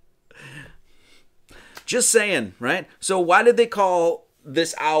 So, just saying, right? So why did they call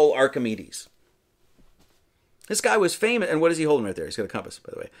this owl Archimedes? This guy was famous, and what is he holding right there? He's got a compass,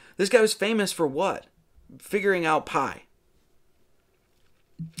 by the way. This guy was famous for what? Figuring out pi.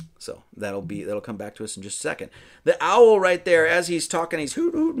 So that'll come back to us in just a second. The owl right there, as he's talking, he's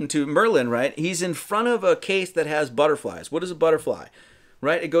hooting to Merlin, right? He's in front of a case that has butterflies. What is a butterfly?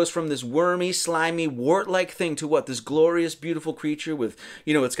 Right? It goes from this wormy, slimy, wart-like thing to what? This glorious, beautiful creature with,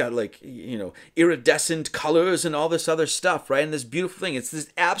 it's got like, iridescent colors and all this other stuff, right? And this beautiful thing. It's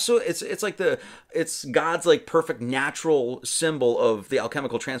this absolute, it's God's like perfect natural symbol of the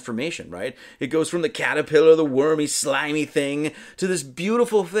alchemical transformation, right? It goes from the caterpillar, the wormy, slimy thing, to this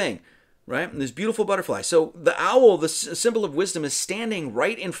beautiful thing, right? And this beautiful butterfly. So the owl, the symbol of wisdom, is standing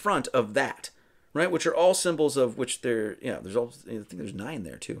right in front of that. Right, which are all symbols of which there's all, I think there's 9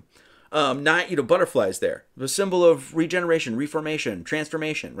 there too. 9, butterflies there. The symbol of regeneration, reformation,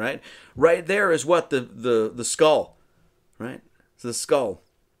 transformation, right? Right there is what? The skull, right? It's the skull.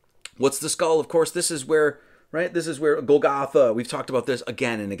 What's the skull? Of course, this is where Golgotha, we've talked about this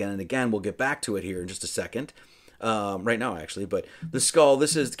again and again and again. We'll get back to it here in just a second. Right now, actually. But the skull,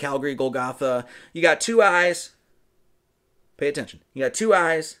 this is Calgary, Golgotha. You got 2 eyes. Pay attention. You got 2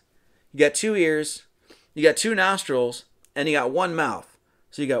 eyes. You got 2 ears, you got 2 nostrils, and you got 1 mouth.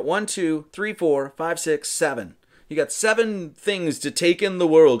 So you got 1, 2, 3, 4, 5, 6, 7. You got 7 things to take in the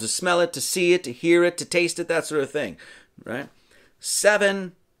world, to smell it, to see it, to hear it, to taste it, that sort of thing, right?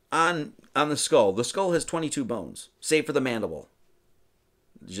 7 on the skull. The skull has 22 bones, save for the mandible.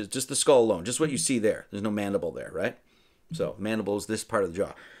 Just the skull alone, just what you see there. There's no mandible there, right? So mandible is this part of the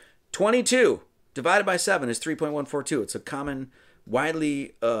jaw. 22 divided by 7 is 3.142. It's a common,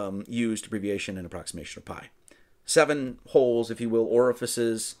 widely used abbreviation and approximation of pi. 7 holes, if you will,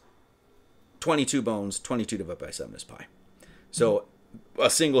 orifices, 22 bones, 22 divided by 7 is pi. So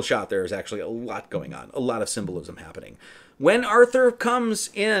a single shot there is actually a lot going on, a lot of symbolism happening. When Arthur comes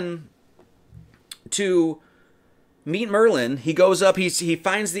in to meet Merlin, he goes up, he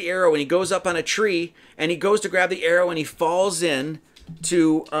finds the arrow, and he goes up on a tree, and he goes to grab the arrow, and he falls in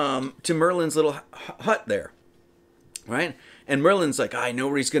to Merlin's little hut there, right? And Merlin's like, I know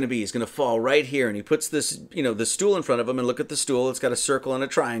where he's going to be. He's going to fall right here. And he puts this, the stool in front of him, and look at the stool. It's got a circle and a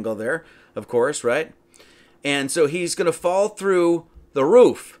triangle there, of course, right? And so he's going to fall through the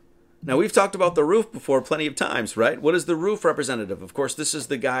roof. Now, we've talked about the roof before plenty of times, right? What is the roof representative? Of course, this is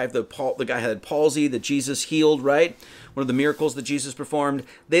the guy, the guy had palsy that Jesus healed, right? One of the miracles that Jesus performed.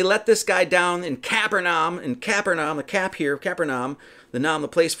 They let this guy down in Capernaum, the cap here, Capernaum, the Nam, the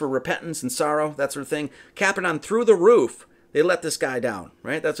place for repentance and sorrow, that sort of thing. Capernaum, through the roof. They let this guy down,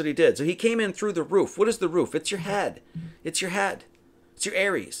 right? That's what he did. So he came in through the roof. What is the roof? It's your head. It's your head. It's your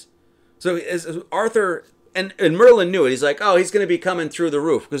Aries. So as Arthur and Merlin knew it. He's like, oh, he's going to be coming through the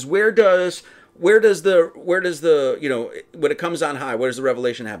roof, because where does the when it comes on high, where does the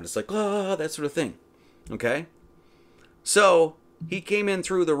revelation happen? It's like, oh, that sort of thing. Okay? So he came in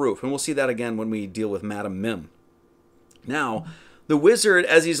through the roof, and we'll see that again when we deal with Madam Mim. Now, the wizard,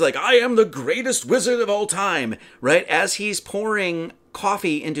 as he's like, I am the greatest wizard of all time, right? As he's pouring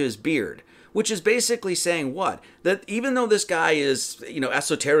coffee into his beard. which is basically saying what? That even though this guy is,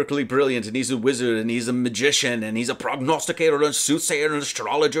 esoterically brilliant, and he's a wizard, and he's a magician, and he's a prognosticator, and a soothsayer, and an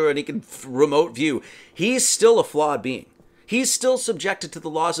astrologer, and he can remote view, he's still a flawed being. He's still subjected to the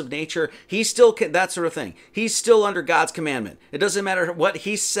laws of nature. He's still that sort of thing. He's still under God's commandment. It doesn't matter what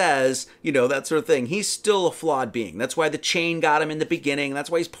he says, that sort of thing. He's still a flawed being. That's why the chain got him in the beginning. That's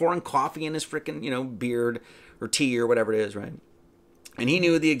why he's pouring coffee in his freaking, beard or tea or whatever it is, right? And he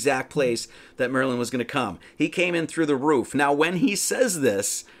knew the exact place that Merlin was going to come. He came in through the roof. Now, when he says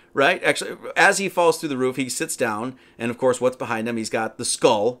this, right, actually, as he falls through the roof, he sits down. And, of course, what's behind him? He's got the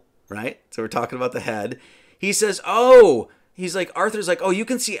skull, right? So we're talking about the head. He says, he's like, Arthur's like, you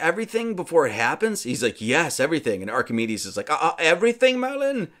can see everything before it happens? He's like, yes, everything. And Archimedes is like, everything,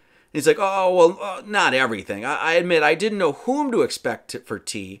 Merlin? And he's like, not everything. I admit I didn't know whom to expect for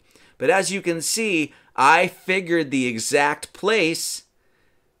tea. But as you can see, I figured the exact place.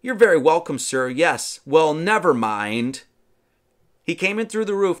 You're very welcome, sir. Yes. Well, never mind. He came in through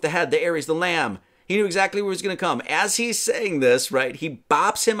the roof, the head, the Aries, the lamb. He knew exactly where he was going to come. As he's saying this, right, he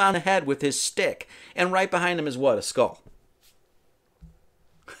bops him on the head with his stick. And right behind him is what? A skull.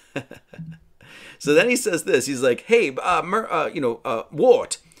 So then he says this. He's like, hey,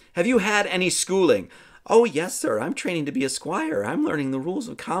 Wart, have you had any schooling? Oh, yes, sir. I'm training to be a squire. I'm learning the rules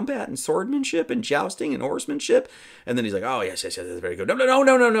of combat and swordmanship and jousting and horsemanship. And then he's like, oh, yes, that's very good.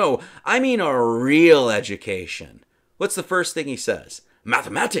 No. I mean a real education. What's the first thing he says?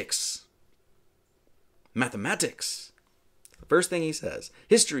 Mathematics. The first thing he says.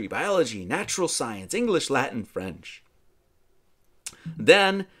 History, biology, natural science, English, Latin, French.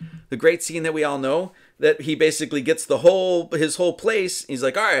 Then the great scene that we all know, that he basically gets his whole place. He's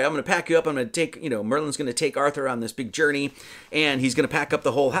like, all right, I'm going to pack you up. I'm going to take, Merlin's going to take Arthur on this big journey, and he's going to pack up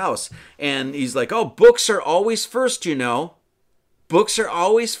the whole house. And he's like, books are always first, Books are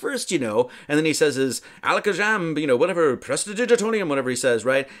always first, And then he says his alakazam, whatever, prestidigitonium, whatever he says,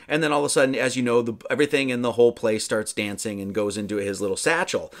 right? And then all of a sudden, as you know, everything in the whole place starts dancing and goes into his little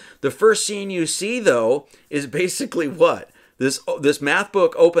satchel. The first scene you see, though, is basically what? This math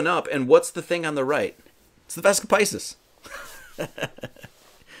book open up, and what's the thing on the right? It's the Vescopices.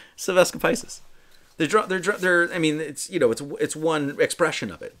 It's the Vescopices. It's one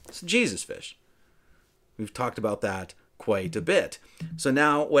expression of it. It's a Jesus fish. We've talked about that quite a bit. So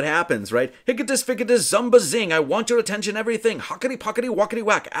now what happens, right? Hickatus, fickatus, zumba, zing. I want your attention, everything. Hockety, pockety, walkety,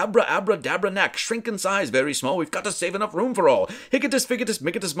 whack. Abra, abra, dabra, knack. Shrink in size, very small. We've got to save enough room for all. Hickatus, fickatus,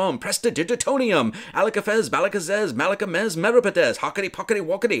 mickatus, mum. Prestidigitonium. Alakafez, balakazez, malakamez, meropetes. Hockety, pockety,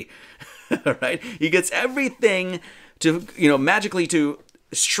 walkety. Right? He gets everything to, magically to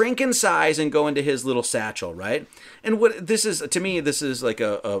shrink in size and go into his little satchel, right? And what this is, to me, this is like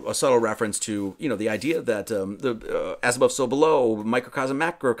a subtle reference to, the idea that as above, so below, microcosm,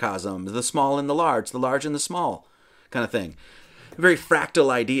 macrocosm, the small and the large and the small kind of thing. A very fractal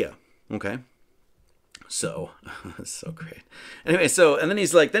idea, okay? So, it's so great. Anyway, and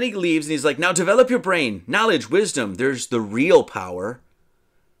then then he leaves and he's like, now develop your brain, knowledge, wisdom. There's the real power,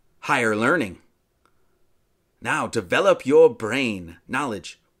 higher learning. Now, develop your brain,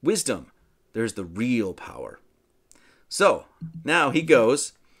 knowledge, wisdom. There's the real power. So, now he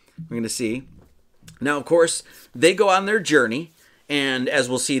goes. We're going to see. Now, of course, they go on their journey. And as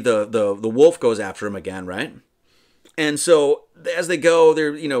we'll see, the wolf goes after him again, right? And so, as they go,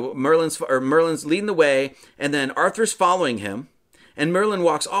 they're, Merlin's leading the way. And then Arthur's following him. And Merlin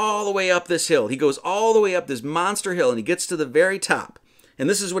walks all the way up this hill. He goes all the way up this monster hill. And he gets to the very top. And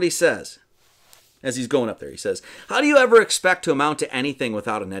this is what he says. As he's going up there, he says, how do you ever expect to amount to anything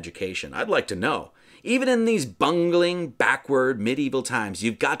without an education? I'd like to know. Even in these bungling, backward, medieval times,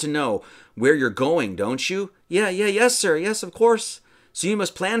 you've got to know where you're going, don't you? Yes, sir. Yes, of course. So you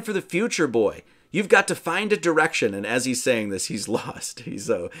must plan for the future, boy. You've got to find a direction. And as he's saying this, he's lost.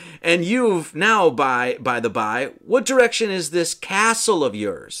 And you've now, by the by, what direction is this castle of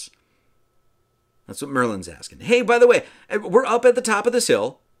yours? That's what Merlin's asking. Hey, by the way, we're up at the top of this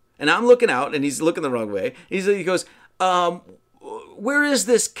hill. And I'm looking out, and he's looking the wrong way. He goes, where is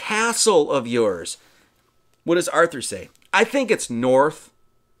this castle of yours? What does Arthur say? I think it's north.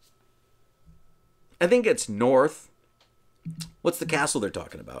 What's the castle they're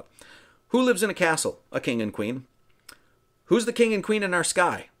talking about? Who lives in a castle? A king and queen. Who's the king and queen in our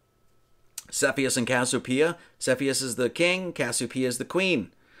sky? Cepheus and Cassiopeia. Cepheus is the king. Cassiopeia is the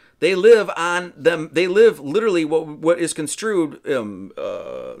queen. They live on them. They live literally what is construed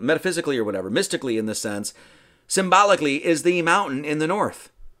metaphysically or whatever, mystically in this sense, symbolically is the mountain in the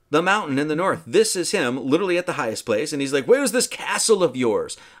north. The mountain in the north. This is him literally at the highest place. And he's like, where's this castle of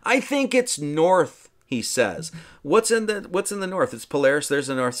yours? I think it's north, he says. What's in the north? It's Polaris. There's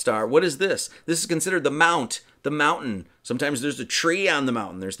the North Star. What is this? This is considered the mountain. Sometimes there's a tree on the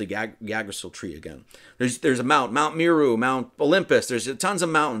mountain. There's the Yggdrasil tree again. There's a Mount Meru, Mount Olympus. There's tons of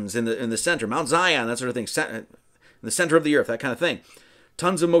mountains in the center. Mount Zion, that sort of thing. In the center of the earth, that kind of thing.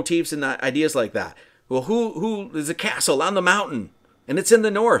 Tons of motifs and ideas like that. Well, who is a castle on the mountain? And it's in the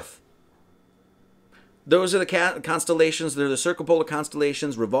north. Those are the constellations. They're the circumpolar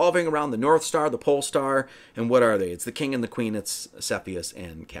constellations revolving around the North Star, the Pole Star. And what are they? It's the king and the queen. It's Cepheus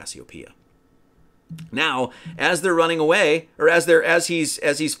and Cassiopeia. Now, as they're running away, or as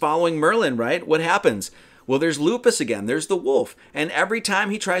he's following Merlin, right? What happens? Well, there's Lupus again. There's the wolf. And every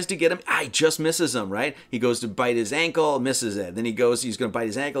time he tries to get him, he just misses him, right? He goes to bite his ankle, misses it. Then he's going to bite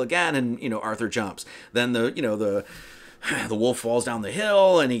his ankle again, and, Arthur jumps. Then the wolf falls down the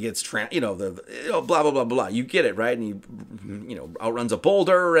hill and he gets, blah, blah, blah, blah. You get it, right? And he, outruns a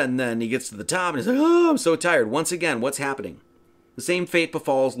boulder and then he gets to the top and he's like, oh, I'm so tired. Once again, what's happening? The same fate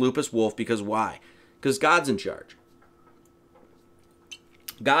befalls Lupus Wolf because why? Because God's in charge.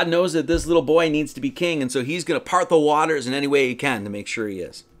 God knows that this little boy needs to be king, and so he's going to part the waters in any way he can to make sure he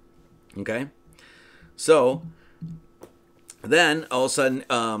is. Okay? So then all of a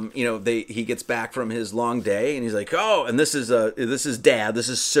sudden, he gets back from his long day, and he's like, "Oh!" And this is Dad, this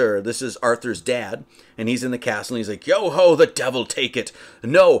is Sir, this is Arthur's dad, and he's in the castle, and he's like, "Yo ho, the devil take it!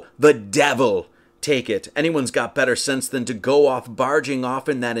 No, the devil take it! Anyone's got better sense than to go off barging off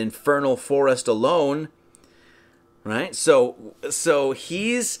in that infernal forest alone." Right? So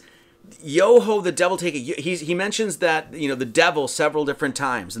he's, yo ho, the devil take it. He mentions that, the devil several different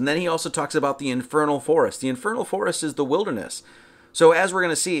times. And then he also talks about the infernal forest. The infernal forest is the wilderness. So as we're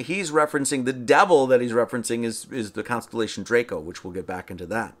going to see, he's referencing, the devil that he's referencing is the constellation Draco, which we'll get back into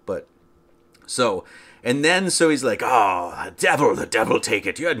that. So he's like, "Oh, the devil take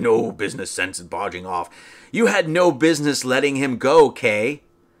it. You had no business sense in barging off. You had no business letting him go, Kay."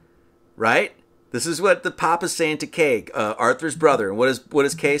 Right? This is what the Papa's saying to Kay, Arthur's brother. And what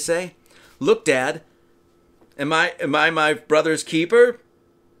does Kay say? "Look, Dad, am I my brother's keeper?"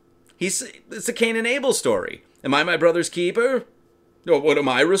 It's a Cain and Abel story. Am I my brother's keeper? No, what, am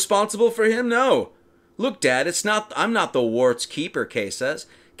I responsible for him? No. "Look, Dad, I'm not the wart's keeper," Kay says.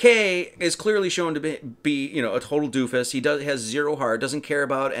 Kay is clearly shown to be a total doofus. He has zero heart, doesn't care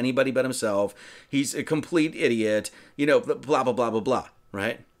about anybody but himself. He's a complete idiot. Blah blah blah blah blah.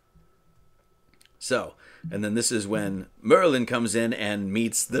 Right? So, and then this is when Merlin comes in and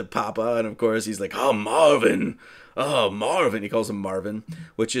meets the Papa, and of course he's like, "Oh, Marvin. He calls him Marvin,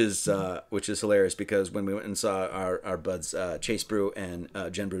 which is hilarious because when we went and saw our buds Chase Brew and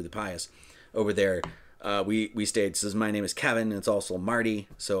Jen Brew the Pious over there, we stayed. Says, "My name is Kevin, and it's also Marty,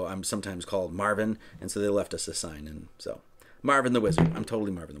 so I'm sometimes called Marvin," and so they left us a sign, and so Marvin the Wizard. I'm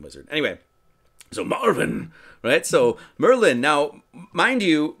totally Marvin the Wizard. Anyway. So Marvin, right? So Merlin. Now, mind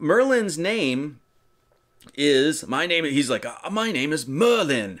you, Merlin's name is he's like, "My name is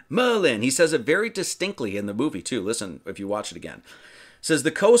Merlin." He says it very distinctly in the movie too. Listen, if you watch it again. It says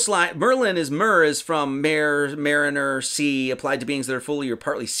the coastline, Merlin is from mare, mariner, sea, applied to beings that are fully or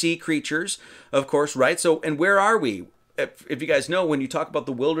partly sea creatures, of course, right? So, and where are we? If you guys know, when you talk about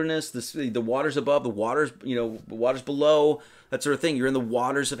the wilderness, the waters above, the waters, waters below, that sort of thing, you're in the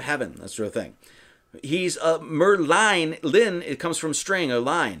waters of heaven, that sort of thing. He's Merlin, it comes from string, a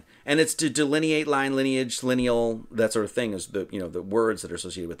line. And it's to delineate line, lineage, lineal, that sort of thing is the words that are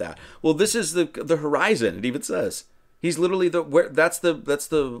associated with that. Well, this is the horizon. It even says he's literally that's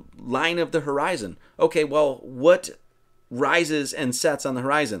the line of the horizon. Okay, well, what rises and sets on the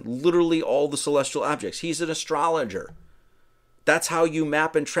horizon? Literally all the celestial objects. He's an astrologer. That's how you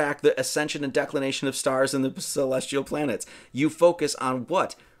map and track the ascension and declination of stars and the celestial planets. You focus on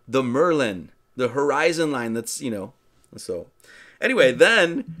what? The Merlin, the horizon line. That's so. Anyway,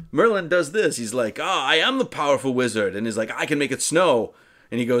 then Merlin does this. He's like, I am the powerful wizard. And he's like, I can make it snow.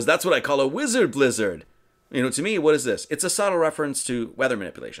 And he goes, that's what I call a wizard blizzard. To me, what is this? It's a subtle reference to weather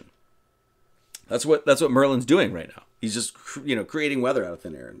manipulation. That's what Merlin's doing right now. He's just, creating weather out of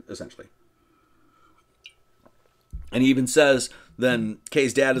thin air, essentially. And he even says, then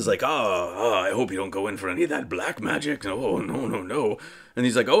Kay's dad is like, I hope you don't go in for any of that black magic. No. And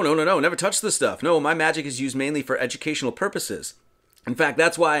he's like, oh, no, never touch this stuff. No, my magic is used mainly for educational purposes. In fact,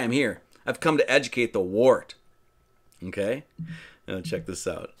 that's why I'm here. I've come to educate the wart. Okay? Now check this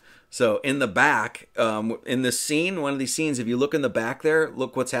out. So in the back, in this scene, one of these scenes, if you look in the back there,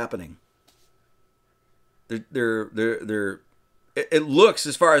 look what's happening. It looks,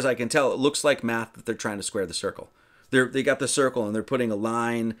 as far as I can tell, it looks like math that they're trying to square the circle. They got the circle and they're putting a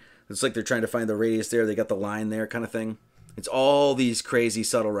line. It's like they're trying to find the radius there. They got the line there kind of thing. It's all these crazy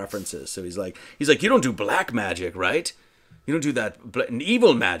subtle references. So he's like, you don't do black magic, right? You don't do that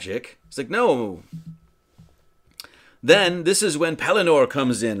evil magic. It's like, no. Then this is when Pellinor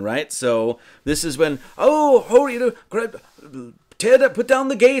comes in, right? So this is when, put down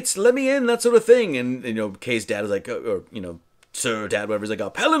the gates, let me in, that sort of thing. And Kay's dad is like, Sir, Dad, whatever, is like,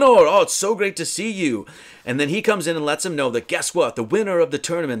 Pellinor, it's so great to see you. And then he comes in and lets him know that, guess what? The winner of the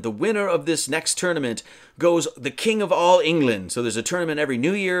tournament, the winner of this next tournament goes the king of all England. So there's a tournament every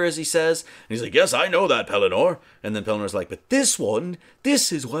New Year, as he says. And he's like, yes, I know that, Pellinor. And then Pellinor's like, but this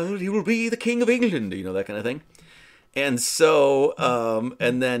is why he will be the king of England, that kind of thing. And so,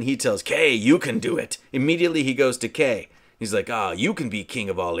 and then he tells Kay, you can do it. Immediately he goes to Kay. He's like, you can be king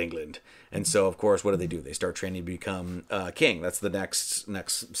of all England. And so, of course, what do? They start training to become king. That's the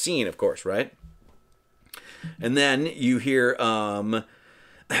next scene, of course, right? And then you hear,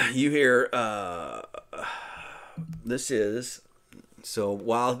 this is, so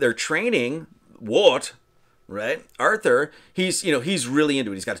while they're training, Wart, right? Arthur, he's really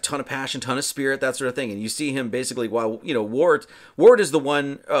into it. He's got a ton of passion, ton of spirit, that sort of thing. And you see him basically while, Wart is the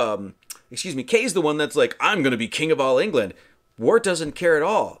one, Kay's the one that's like, I'm going to be king of all England. Wart doesn't care at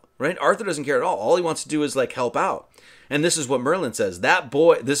all. Right? Arthur doesn't care at all. All he wants to do is like help out. And this is what Merlin says. That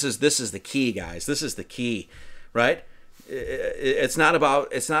boy, this is the key, guys. This is the key, right? It's not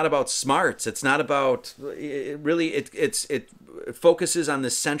about smarts. It's not about it focuses on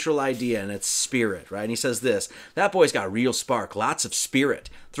this central idea, and it's spirit, right? And he says this, that boy's got real spark, lots of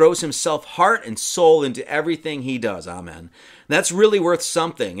spirit, throws himself heart and soul into everything he does. Amen. That's really worth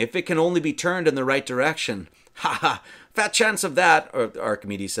something if it can only be turned in the right direction. Ha ha. Fat chance of that,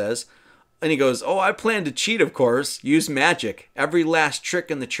 Archimedes says. And he goes, I plan to cheat, of course. Use magic. Every last trick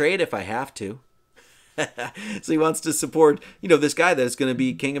in the trade if I have to. So he wants to support, this guy that is going to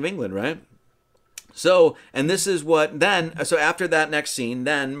be king of England, right? So, and this is what then, so after that next scene,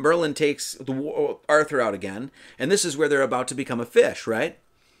 then Merlin takes Arthur out again. And this is where they're about to become a fish, right?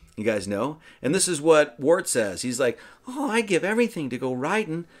 You guys know? And this is what Wart says. He's like, I give everything to go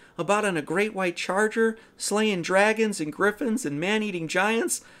riding about on a great white charger, slaying dragons and griffins and man-eating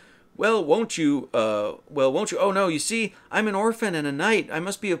giants. Well, won't you? Oh, no, you see, I'm an orphan and a knight. I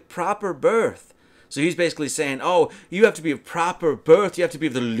must be of proper birth. So he's basically saying, you have to be of proper birth. You have to be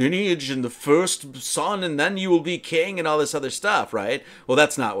of the lineage and the first son, and then you will be king and all this other stuff, right? Well,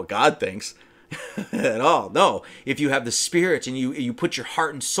 that's not what God thinks. At all. No, if you have the spirit and you put your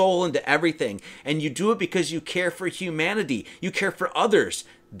heart and soul into everything, and you do it because you care for humanity, you care for others,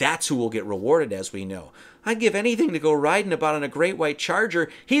 that's who will get rewarded, as we know. I'd give anything to go riding about on a great white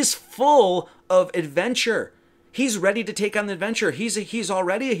charger. He's full of adventure. He's ready to take on the adventure. He's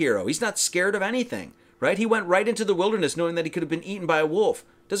already a hero. He's not scared of anything, right? He went right into the wilderness knowing that he could have been eaten by a wolf.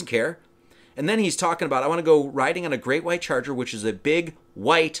 Doesn't care. And then he's talking about, I want to go riding on a great white charger, which is a big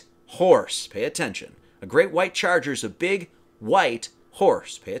white horse. Pay attention. A great white charger is a big white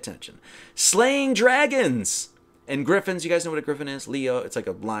horse. Pay attention. Slaying dragons and griffins. You guys know what a griffin is? Leo. It's like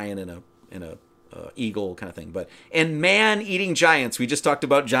a lion and a eagle kind of thing. And man-eating giants. We just talked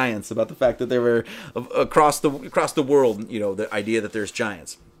about giants, about the fact that they were across the world. The idea that there's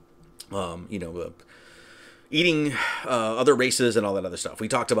giants. Eating other races and all that other stuff. We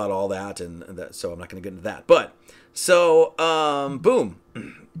talked about all that, so I'm not going to get into that. But so boom.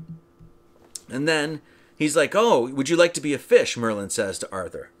 And then he's like, would you like to be a fish? Merlin says to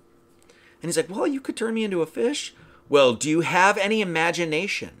Arthur. And he's like, well, you could turn me into a fish. Well, do you have any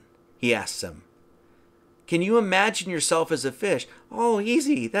imagination? He asks him. Can you imagine yourself as a fish? Oh,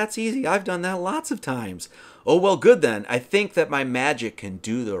 easy. That's easy. I've done that lots of times. Oh, well, good then. I think that my magic can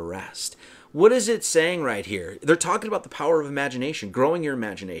do the rest. What is it saying right here? They're talking about the power of imagination, growing your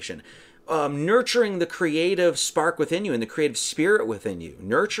imagination, nurturing the creative spark within you and the creative spirit within you,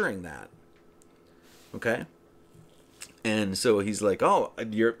 nurturing that. Okay? And so he's like,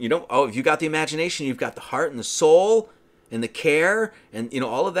 if you got the imagination, you've got the heart and the soul and the care and,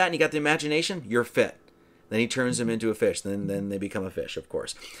 all of that, and you got the imagination, you're fit. Then he turns them into a fish. Then they become a fish, of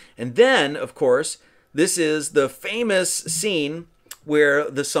course. And then, of course, this is the famous scene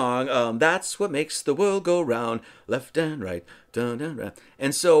where the song, that's what makes the world go round, left and right, dun, dun, dun.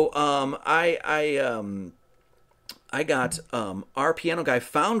 And so I got our piano guy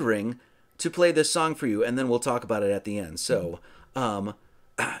Foundering to play this song for you, and then we'll talk about it at the end. So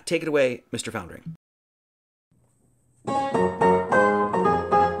take it away, Mr. Foundering.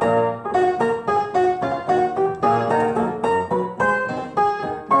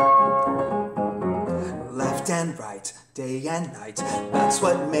 Left and right, day and night. That's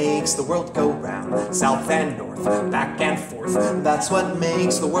what makes the world go round. South and north, back and forth. That's what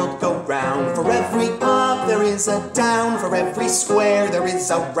makes the world go round. For every up there is a down. For every square there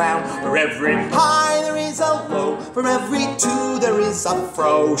is a round. For every high there is a low. For every two there is a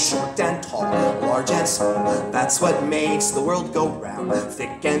fro. Short and tall, large and small. That's what makes the world go round.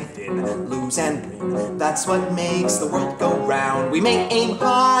 Thick and thin, lose and win. That's what makes the world go round. We may aim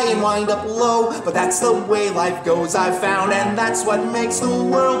high and wind up low, but that's the way life goes, I've found, and that's what makes the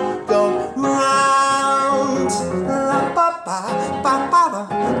world go round. La ba ba ba ba ba,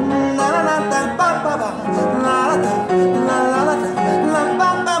 la la la la ba ba ba, la la la la la la ba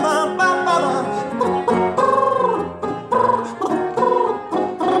ba ba ba ba.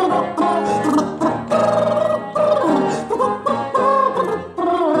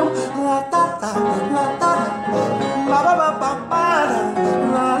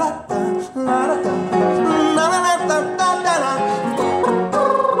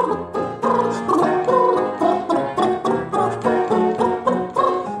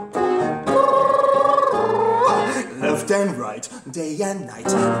 And right, day and night.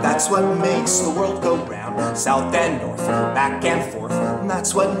 That's what makes the world go round. South and north, back and forth.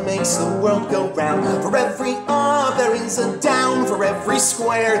 That's what makes the world go round. For every up there is a down. For every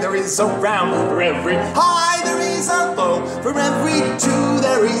square there is a round. For every high there is a low. For every two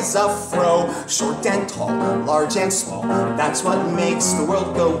there is a fro. Short and tall, large and small. That's what makes the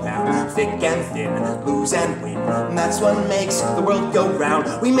world go round. Thick and thin, lose and win. That's what makes the world go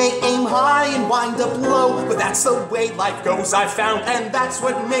round. We may aim high and wind up low, but that's the way life goes, I've found, and that's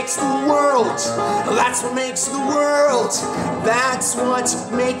what makes the world. That's what makes the world. That's what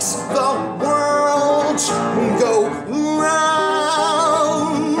makes the world go round.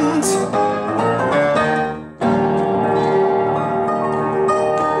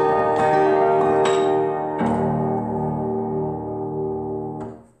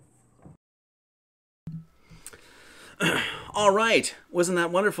 All right, wasn't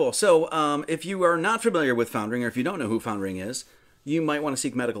that wonderful? So if you are not familiar with foundering, or if you don't know who foundering is, you might want to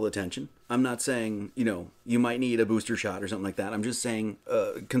seek medical attention. I'm not saying, you might need a booster shot or something like that. I'm just saying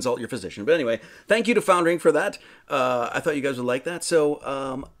consult your physician. But anyway, thank you to Foundering for that. I thought you guys would like that.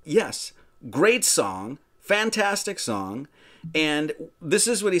 So yes, great song, fantastic song. And this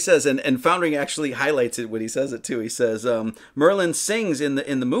is what he says, and Foundering actually highlights it when he says it too. He says, Merlin sings in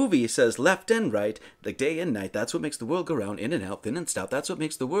the movie, he says, left and right, like day and night, that's what makes the world go round, in and out, thin and stout, that's what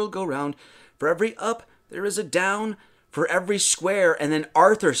makes the world go round. For every up, there is a down, for every square, and then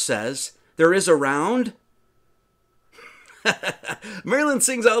Arthur says, there is a round. Merlin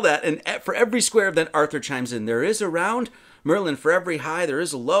sings all that, and for every square, then Arthur chimes in, there is a round. Merlin, for every high, there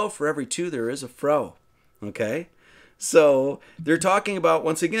is a low, for every two, there is a fro. Okay? So they're talking about,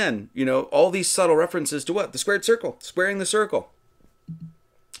 once again, all these subtle references to what? The squared circle, squaring the circle.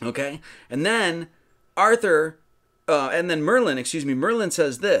 Okay? And then Merlin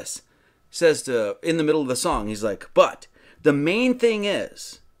says this, in the middle of the song, he's like, but the main thing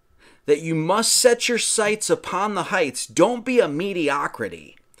is that you must set your sights upon the heights. Don't be a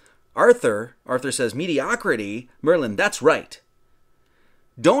mediocrity. Arthur says, mediocrity? Merlin, that's right.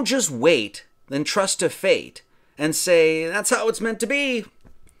 Don't just wait, then trust to fate. And say, that's how it's meant to be.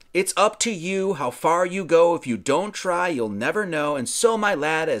 It's up to you how far you go. If you don't try, you'll never know. And so, my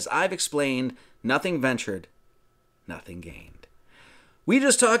lad, as I've explained, nothing ventured, nothing gained. We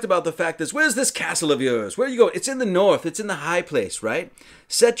just talked about the fact that, where's this castle of yours? Where are you going? It's in the north. It's in the high place, right?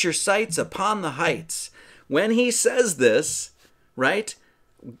 Set your sights upon the heights. When he says this, right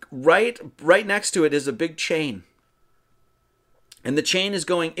next to it is a big chain. And the chain is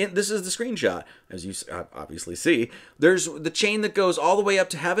going in. This is the screenshot, as you obviously see. There's the chain that goes all the way up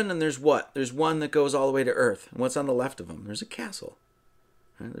to heaven, and there's what? There's one that goes all the way to earth. And what's on the left of them? There's a castle.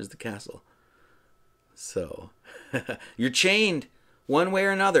 Right? There's the castle. So, you're chained one way or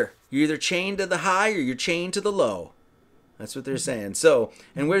another. You're either chained to the high or you're chained to the low. That's what they're saying. So,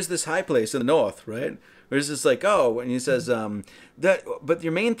 and where's this high place in the north, right? Where's this and he says, but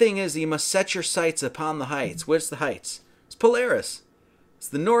your main thing is that you must set your sights upon the heights. What's the heights? It's Polaris. It's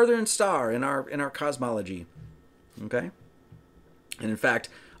the northern star in our cosmology. Okay? And in fact,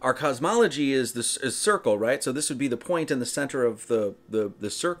 our cosmology is circle, right? So this would be the point in the center of the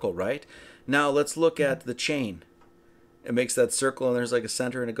circle, right? Now let's look at the chain. It makes that circle and there's like a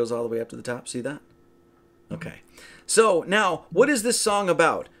center and it goes all the way up to the top. See that? Okay. So now, what is this song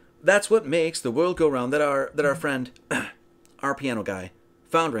about? That's what makes the world go round that our friend, our piano guy,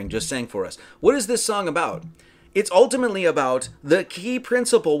 Foundering, just sang for us. What is this song about? It's ultimately about the key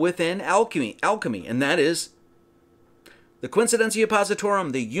principle within alchemy, and that is The coincidentia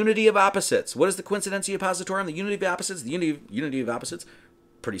oppositorum, the unity of opposites. What is the coincidentia oppositorum? The unity of opposites. The unity of opposites,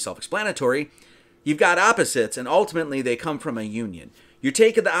 pretty self-explanatory. You've got opposites, and ultimately they come from a union. You're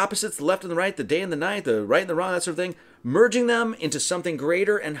taking the opposites, the left and the right, the day and the night, the right and the wrong, that sort of thing, merging them into something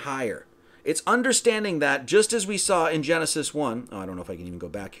greater and higher. It's understanding that, just as we saw in Genesis 1, I don't know if I can even go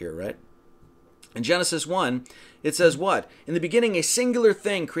back here, right? In Genesis 1, it says what? In the beginning, a singular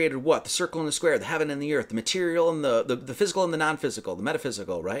thing created what? The circle and the square, the heaven and the earth, the material and the physical and the non-physical, the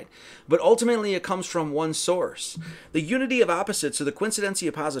metaphysical, right? But ultimately, it comes from one source. The unity of opposites, or the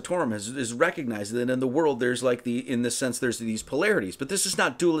coincidentia oppositorum, is recognized that in the world, there's like in this sense, there's these polarities. But this is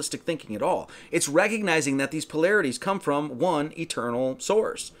not dualistic thinking at all. It's recognizing that these polarities come from one eternal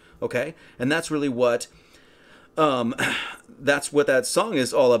source, okay? And that's really what... that's what that song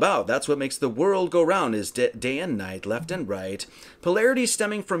is all about. That's what makes the world go round, is day and night, left and right. Polarities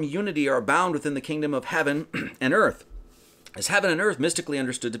stemming from unity are bound within the kingdom of heaven and earth. As heaven and earth, mystically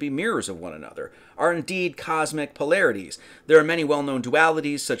understood to be mirrors of one another, are indeed cosmic polarities. There are many well-known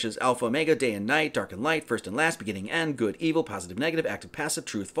dualities, such as alpha, omega, day and night, dark and light, first and last, beginning, end, good, evil, positive, negative, active, passive,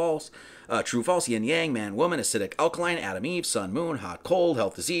 truth, false, yin, yang, man, woman, acidic, alkaline, Adam, Eve, sun, moon, hot, cold,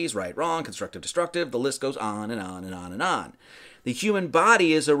 health, disease, right, wrong, constructive, destructive. The list goes on and on and on and on. The human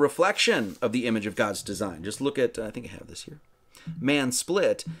body is a reflection of the image of God's design. Just look at, I think I have this here, man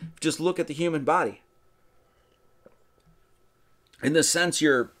split. Just look at the human body. In this sense,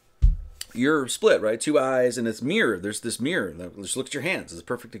 you're split, right? Two eyes and it's mirror. There's this mirror. Just look at your hands. It's a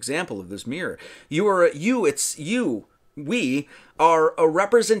perfect example of this mirror. We are a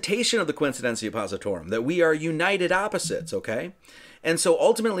representation of the coincidentia oppositorum, that we are united opposites, okay? And so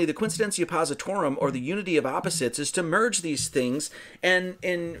ultimately the coincidentia oppositorum, or the unity of opposites, is to merge these things. And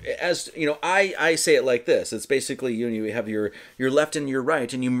as you know, I say it like this. It's basically you have your left and your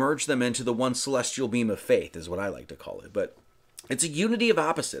right, and you merge them into the one celestial beam of faith, is what I like to call it. But it's a unity of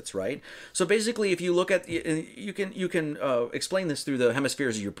opposites, right? So basically, if you look at, you can explain this through the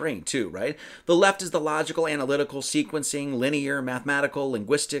hemispheres of your brain too, right? The left is the logical, analytical, sequencing, linear, mathematical,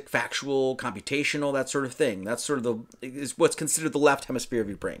 linguistic, factual, computational, that sort of thing. That's sort of is what's considered the left hemisphere of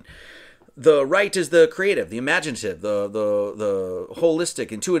your brain. The right is the creative, the imaginative, the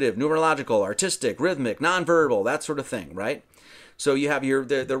holistic, intuitive, numerological, artistic, rhythmic, nonverbal, that sort of thing, right? So you have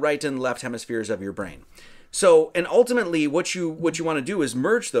the right and left hemispheres of your brain. So, and ultimately, what you want to do is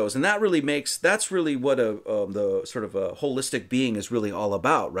merge those, and that's really what the sort of a holistic being is really all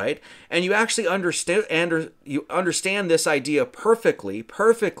about, right? And you actually understand this idea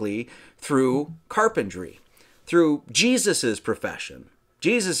perfectly through carpentry, through Jesus's profession.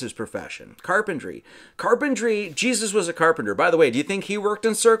 Carpentry. Jesus was a carpenter. By the way, do you think he worked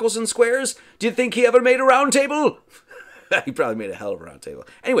in circles and squares? Do you think he ever made a round table? He probably made a hell of a round table.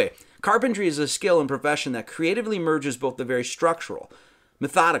 Anyway, carpentry is a skill and profession that creatively merges both the very structural,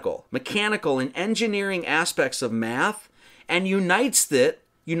 methodical, mechanical, and engineering aspects of math and unites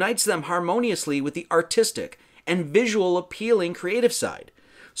them harmoniously with the artistic and visual appealing creative side.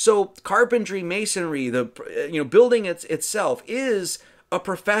 So carpentry, masonry, building itself is a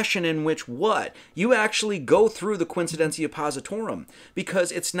profession in which what? You actually go through the coincidentia oppositorum,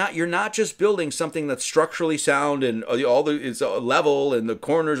 because you're not just building something that's structurally sound and it's level and the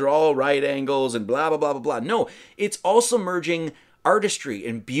corners are all right angles and blah, blah, blah, blah, blah. No, it's also merging artistry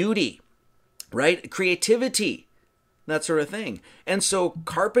and beauty, right? Creativity, that sort of thing. And so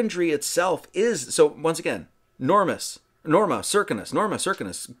carpentry itself is, so once again, norma, circinus,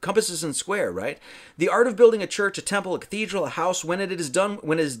 compasses and square, right? The art of building a church, a temple, a cathedral, a house, when it is done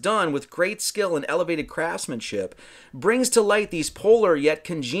with great skill and elevated craftsmanship, brings to light these polar yet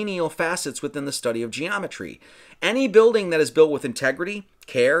congenial facets within the study of geometry. Any building that is built with integrity,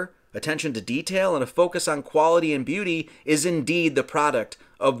 care, attention to detail, and a focus on quality and beauty is indeed the product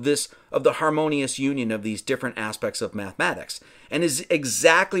of the harmonious union of these different aspects of mathematics, and is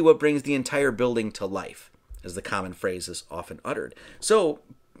exactly what brings the entire building to life, as the common phrase is often uttered. So,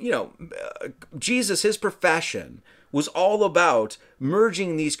 Jesus, his profession was all about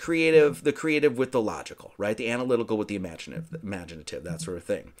merging the creative with the logical, right? The analytical with the imaginative, that sort of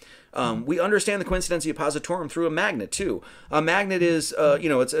thing. We understand the coincidentia oppositorum through a magnet too. A magnet is,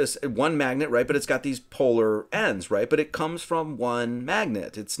 it's one magnet, right? But it's got these polar ends, right? But it comes from one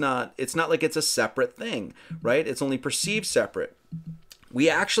magnet. It's not like it's a separate thing, right? It's only perceived separate. We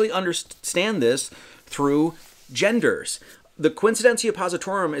actually understand this through genders. The coincidentia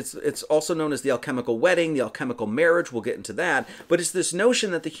oppositorum, it's also known as the alchemical wedding, the alchemical marriage. We'll get into that. But it's this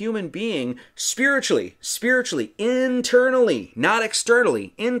notion that the human being spiritually, internally, not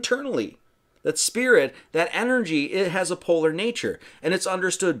externally, internally, that spirit, that energy, it has a polar nature. And it's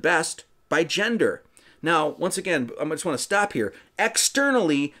understood best by gender. Now, once again, I just want to stop here.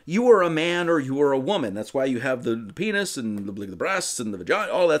 Externally, you are a man or you are a woman. That's why you have the penis and the breasts and the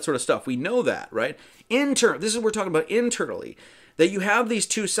vagina, all that sort of stuff. We know that, right? This is what we're talking about internally. That you have these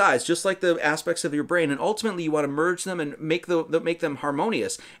two sides, just like the aspects of your brain, and ultimately you want to merge them and make them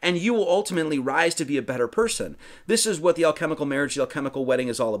harmonious, and you will ultimately rise to be a better person. This is what the alchemical marriage, the alchemical wedding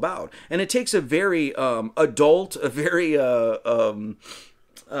is all about. And it takes a very adult, a very... I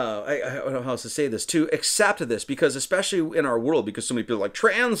don't know how else to say this, to accept this, because especially in our world, because so many people are like,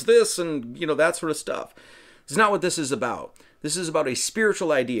 trans this and, that sort of stuff. It's not what this is about. This is about a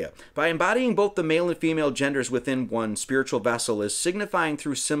spiritual idea. By embodying both the male and female genders within one spiritual vessel is signifying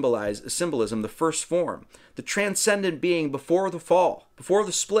through symbolism the first form, the transcendent being before the fall, before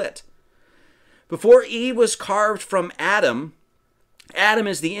the split. Before Eve was carved from Adam, Adam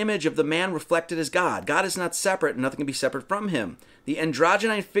is the image of the man reflected as God. God is not separate, and nothing can be separate from him. The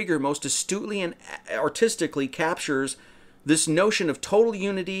androgynine figure most astutely and artistically captures this notion of total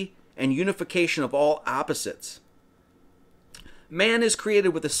unity and unification of all opposites. Man is created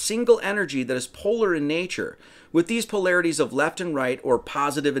with a single energy that is polar in nature, with these polarities of left and right, or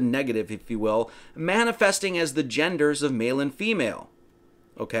positive and negative, if you will, manifesting as the genders of male and female.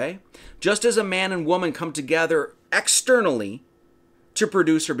 Okay? Just as a man and woman come together externally to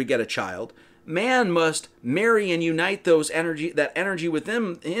produce or beget a child, man must marry and unite that energy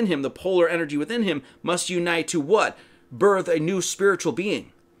within him, the polar energy within him, must unite to what? Birth a new spiritual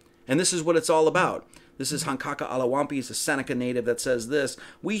being. And this is what it's all about. This is Hankaka Alawampi, a Seneca native, that says this: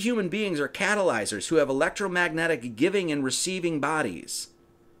 we human beings are catalyzers who have electromagnetic giving and receiving bodies.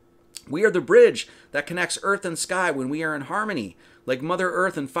 We are the bridge that connects earth and sky when we are in harmony. Like Mother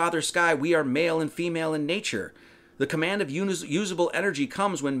Earth and Father Sky, we are male and female in nature. The command of usable energy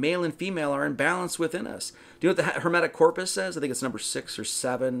comes when male and female are in balance within us. Do you know what the Hermetic Corpus says? I think it's number 6 or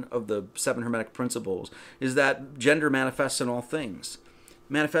 7 of the 7 Hermetic Principles, is that gender manifests in all things.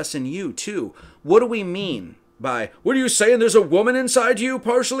 Manifests in you, too. What do we mean by, what are you saying, there's a woman inside you,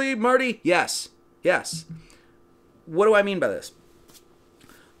 partially, Marty? Yes. What do I mean by this?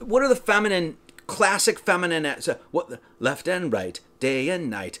 What are the classic feminine, left and right, day and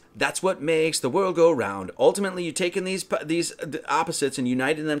night, that's what makes the world go round. Ultimately, you take in these opposites and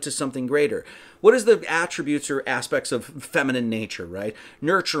uniting them to something greater. What is the attributes or aspects of feminine nature, right?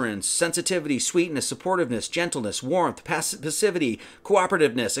 Nurturance, sensitivity, sweetness, supportiveness, gentleness, warmth, passivity,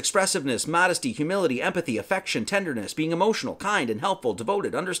 cooperativeness, expressiveness, modesty, humility, empathy, affection, tenderness, being emotional, kind and helpful,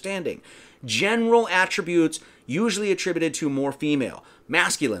 devoted, understanding. General attributes usually attributed to more female.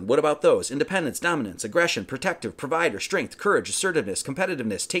 Masculine, what about those? Independence, dominance, aggression, protective, provider, strength, courage, assertiveness,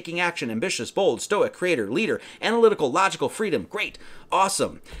 competitiveness, taking action, ambitious, bold, stoic, creator, leader, analytical, logical, freedom. Great.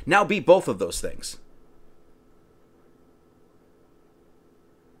 Awesome. Now be both of those things.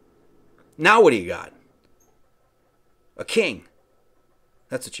 Now what do you got? A king.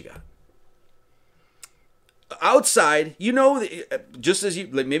 That's what you got. Outside, just as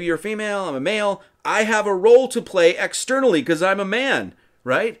maybe you're a female, I'm a male, I have a role to play externally because I'm a man,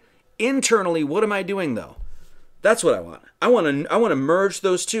 right? Internally, what am I doing though? That's what I want. I want to merge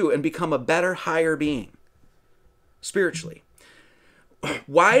those two and become a better, higher being spiritually.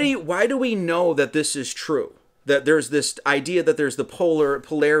 Why do we know that this is true? That there's this idea that there's the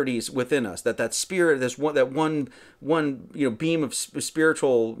polarities within us, that spirit, that one beam of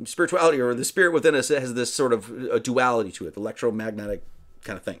spirituality, or the spirit within us has this sort of a duality to it, electromagnetic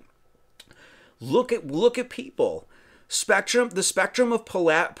kind of thing. Look at people. The spectrum of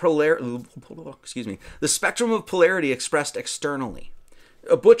polarity expressed externally.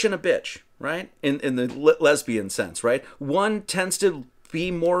 A butch and a bitch, right? In the lesbian sense, right? One tends to be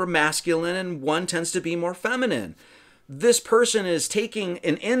more masculine and one tends to be more feminine. This person is taking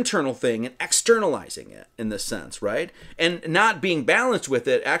an internal thing and externalizing it in this sense, right? And not being balanced with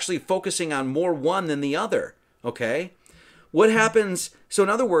it, actually focusing on more one than the other, okay? What happens, so in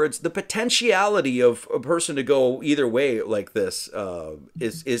other words, the potentiality of a person to go either way like this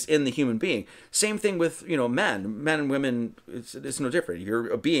is in the human being. Same thing with, men and women, it's no different. You're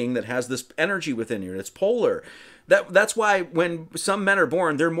a being that has this energy within you, and it's polar. That's why when some men are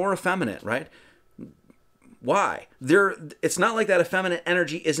born, they're more effeminate, right? Why? It's not like that effeminate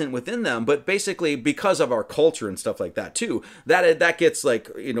energy isn't within them, but basically because of our culture and stuff like that too, that gets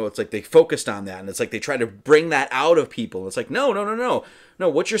it's like they focused on that, and it's like they try to bring that out of people. It's like, no.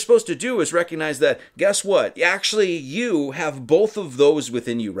 What you're supposed to do is recognize that, guess what? Actually, you have both of those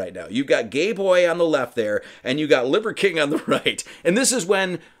within you right now. You've got gay boy on the left there, and you got liber king on the right. And this is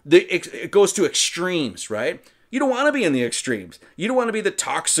when it goes to extremes, right? You don't want to be in the extremes. You don't want to be the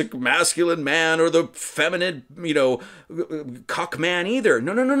toxic masculine man or the feminine, cuck man either.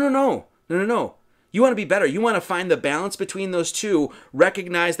 No. You want to be better. You want to find the balance between those two,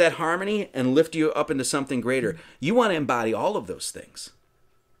 recognize that harmony, and lift you up into something greater. You want to embody all of those things.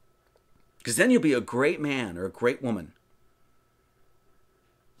 Because then you'll be a great man or a great woman.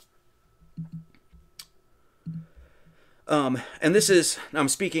 And this is, I'm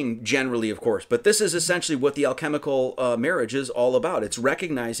speaking generally, of course, but this is essentially what the alchemical marriage is all about. It's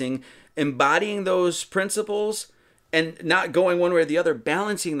recognizing, embodying those principles, and not going one way or the other,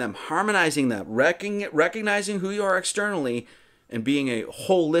 balancing them, harmonizing them, recognizing who you are externally, and being a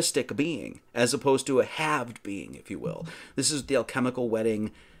holistic being, as opposed to a halved being, if you will. This is the alchemical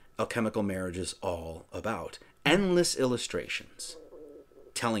wedding, alchemical marriage is all about. Endless illustrations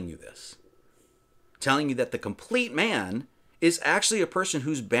telling you this. Telling you that the complete man is actually a person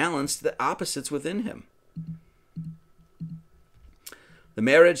who's balanced the opposites within him. The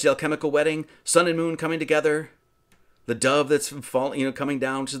marriage, the alchemical wedding, sun and moon coming together, the dove that's falling, coming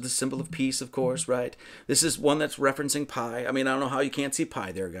down, which is the symbol of peace, of course, right? This is one that's referencing pi. I mean, I don't know how you can't see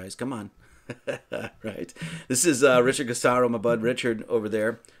pi there, guys. Come on. Right. This is Richard Gassaro, my bud Richard over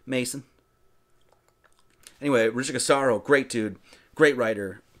there. Mason. Anyway, Richard Gassaro, great dude, great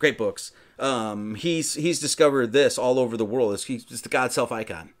writer, great books. He's discovered this all over the world. He's the God self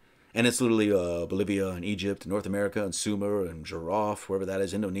icon. And it's literally Bolivia and Egypt, North America and Sumer and Giraffe, wherever that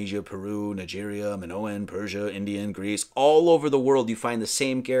is, Indonesia, Peru, Nigeria, Minoan, Persia, India, and Greece. All over the world you find the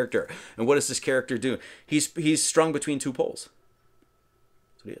same character. And what does this character do? He's strung between two poles.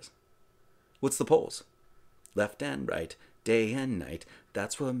 That's what he is. What's the poles? Left and right, day and night.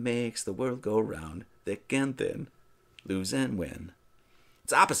 That's what makes the world go round. Thick and thin, lose and win.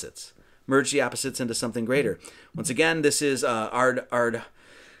 It's opposites. Merge the opposites into something greater. Once again, this is Ardhanasrava,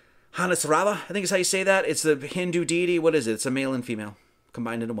 I think is how you say that. It's the Hindu deity. What is it? It's a male and female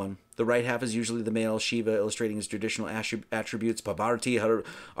combined into one. The right half is usually the male, Shiva, illustrating his traditional attributes. Pavarti,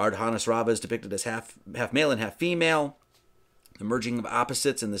 Ardhanasrava, is depicted as half male and half female. The merging of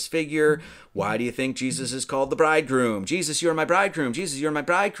opposites in this figure. Why do you think Jesus is called the bridegroom? Jesus, you're my bridegroom. Jesus, you're my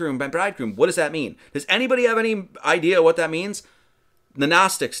bridegroom, my bridegroom. What does that mean? Does anybody have any idea what that means? The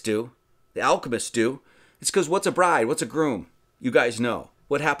Gnostics do. The alchemists do. It's because what's a bride? What's a groom? You guys know.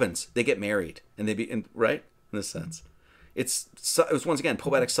 What happens? They get married. And right? In this sense. It was, once again,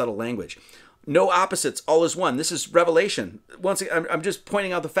 poetic, subtle language. No opposites, all is one. This is Revelation. Once again, I'm just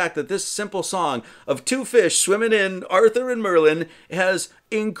pointing out the fact that this simple song of two fish swimming in Arthur and Merlin has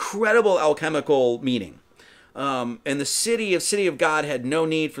incredible alchemical meaning. And the city of God had no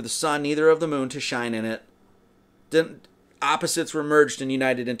need for the sun, neither of the moon, to shine in it. Opposites were merged and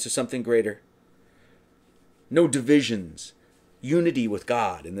united into something greater. No divisions. Unity with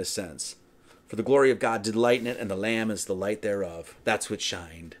God in this sense. For the glory of God did lighten it, and the Lamb is the light thereof. That's what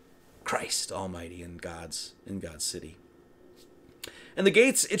shined. Christ Almighty in God's city. And the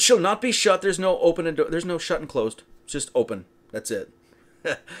gates, it shall not be shut. There's no open and there's no shut and closed. It's just open. That's it.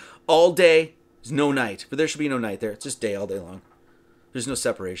 All day. There's no night. For there should be no night there. It's just day all day long. There's no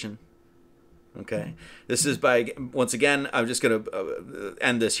separation. Okay. This is once again, I'm just going to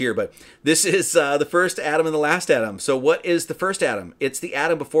end this here, but this is the first Adam and the last Adam. So what is the first Adam? It's the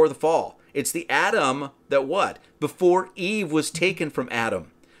Adam before the fall. It's the Adam that what? Before Eve was taken from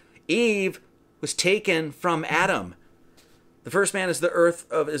Adam. Eve was taken from Adam. The first man is of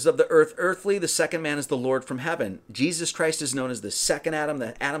the earth earthly. The second man is the Lord from heaven. Jesus Christ is known as the second Adam,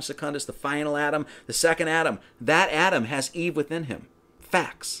 the Adam Secundus, the final Adam, the second Adam. That Adam has Eve within him.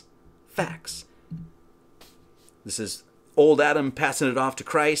 Facts. This is old Adam passing it off to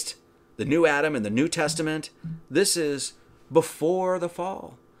Christ, the new Adam in the New Testament. This is before the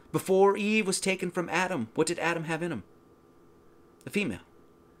fall. Before Eve was taken from Adam, what did Adam have in him? The female.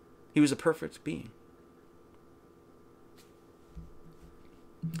 He was a perfect being.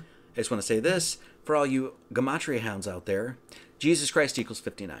 I just want to say this, for all you gematria hounds out there, Jesus Christ equals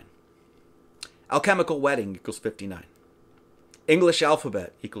 59. Alchemical wedding equals 59. English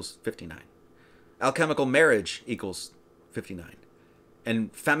alphabet equals 59. Alchemical marriage equals 59.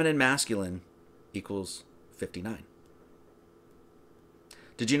 And feminine masculine equals 59.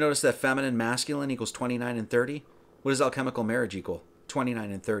 Did you notice that feminine masculine equals 29 and 30? What does alchemical marriage equal?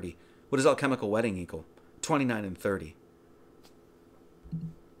 29 and 30. What does alchemical wedding equal? 29 and 30.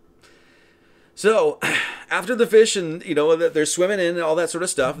 So, after the fish and, they're swimming in and all that sort of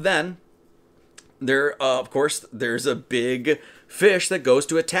stuff, then of course, there's a big fish that goes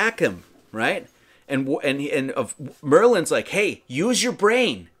to attack him, right? And Merlin's like, hey, use your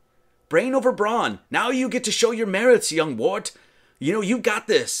brain. Brain over brawn. Now you get to show your merits, young wart. You got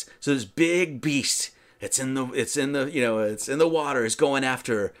this. So this big beast, it's in the water, is going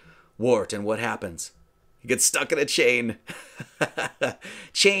after Wart, and what happens? He gets stuck in a chain.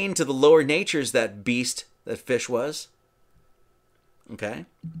 chained to the lower natures, that beast, that fish was. Okay?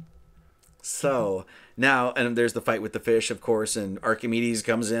 So, now, and there's the fight with the fish, of course, and Archimedes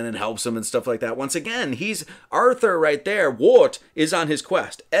comes in and helps him and stuff like that. Once again, he's Arthur right there. Wart is on his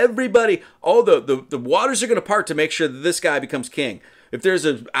quest. Everybody, all the waters are going to part to make sure that this guy becomes king. If there's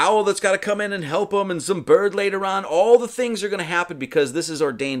an owl that's got to come in and help him and some bird later on, all the things are going to happen because this is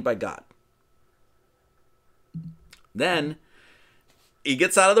ordained by God. Then he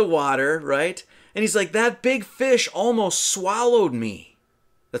gets out of the water, right? And he's like, that big fish almost swallowed me.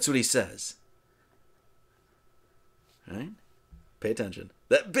 That's what he says. Right? Pay attention.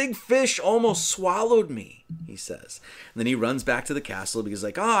 That big fish almost swallowed me, he says. And then he runs back to the castle because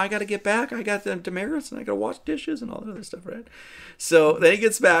like, I got to get back. I got the demerits and I got to wash dishes and all that other stuff, right? So then he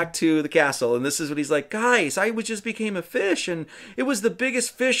gets back to the castle and this is what he's like, guys, I just became a fish and it was the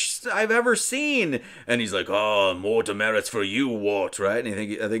biggest fish I've ever seen. And he's like, more demerits for you, Wart, right? And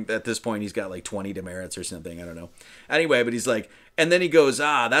I think at this point he's got like 20 demerits or something. I don't know. Anyway, but he's like, and then he goes,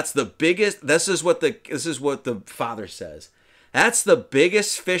 that's the biggest. This is what the father says. That's the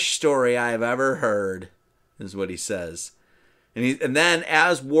biggest fish story I've ever heard, is what he says. And then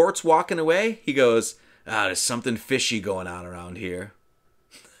as Wart's walking away, he goes, there's something fishy going on around here.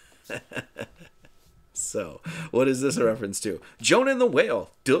 So, what is this a reference to? Jonah and the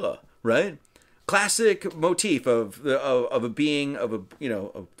whale, duh, right? Classic motif of a being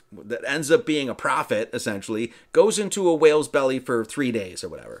that ends up being a prophet, essentially, goes into a whale's belly for 3 days or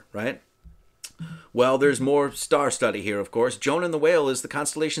whatever, right? Well, there's more star study here, of course. Jonah and the whale is the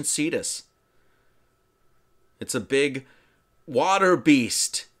constellation Cetus. It's a big water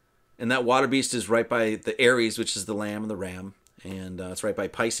beast. And that water beast is right by the Aries, which is the lamb and the ram. And it's right by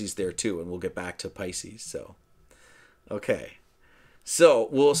Pisces there, too. And we'll get back to Pisces. So, okay. So,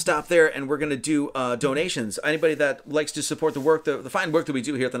 we'll stop there, and we're going to do donations. Anybody that likes to support the work, the fine work that we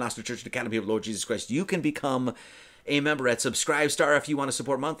do here at the Gnostic Church and Academy of the Lord Jesus Christ, you can become a member at Subscribestar if you want to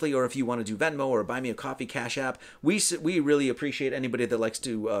support monthly, or if you want to do Venmo or Buy Me a Coffee Cash App. We really appreciate anybody that likes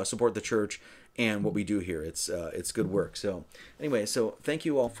to support the church and what we do here. It's good work. So anyway, so thank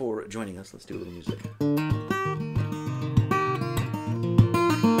you all for joining us. Let's do a little music.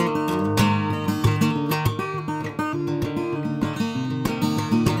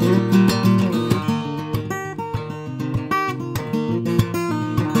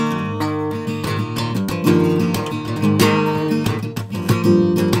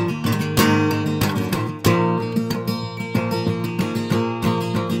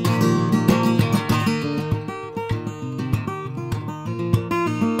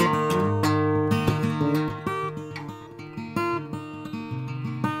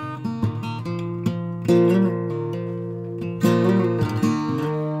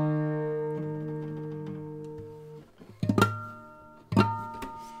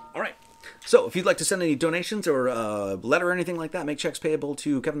 So, if you'd like to send any donations or a letter or anything like that, make checks payable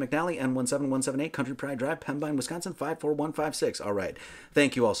to Kevin McNally, N17178, Country Pride Drive, Pembine, Wisconsin, 54156. All right.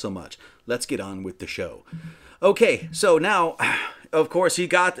 Thank you all so much. Let's get on with the show. Okay, so now, of course,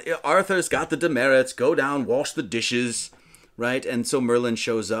 Arthur's got the demerits, go down, wash the dishes, right? And so Merlin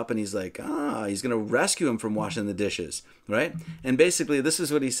shows up and he's like, he's going to rescue him from washing the dishes, right? And basically, this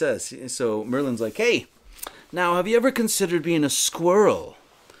is what he says. So Merlin's like, hey, now, have you ever considered being a squirrel?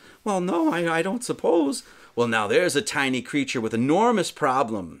 Well, no, I don't suppose. Well, now there's a tiny creature with enormous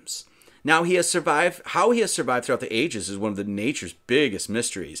problems. Now how he has survived throughout the ages is one of nature's biggest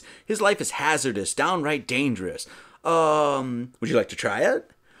mysteries. His life is hazardous, downright dangerous. Would you like to try it?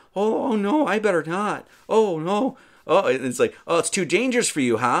 Oh, no, I better not. Oh, no. Oh, it's like, it's too dangerous for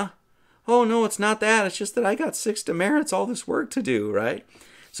you, huh? Oh, no, it's not that. It's just that I got 6 demerits, all this work to do, right?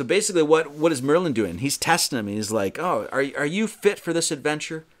 So basically, what is Merlin doing? He's testing him. He's like, are you fit for this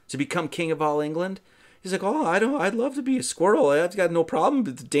adventure? To become king of all England? He's like, I'd love to be a squirrel. I've got no problem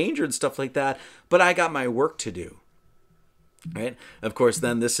with the danger and stuff like that, but I got my work to do. Right? Of course,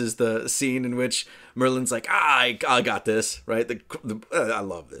 then this is the scene in which Merlin's like, I got this, right? I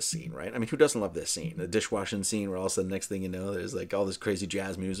love this scene, right? I mean, who doesn't love this scene? The dishwashing scene where all of a sudden, next thing you know, there's like all this crazy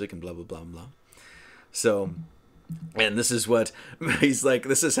jazz music and blah, blah, blah, blah. So, and this is what he's like,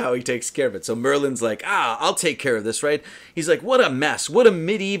 this is how he takes care of it. So Merlin's like, I'll take care of this, right? He's like, what a mess. What a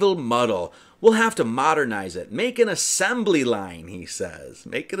medieval muddle. We'll have to modernize it. Make an assembly line, he says.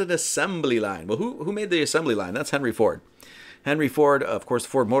 Make it an assembly line. Well, who made the assembly line? That's Henry Ford. Henry Ford, of course, the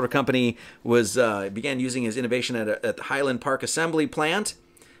Ford Motor Company began using his innovation at the Highland Park Assembly Plant.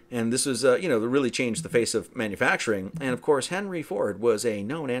 And this was, really changed the face of manufacturing. And of course, Henry Ford was a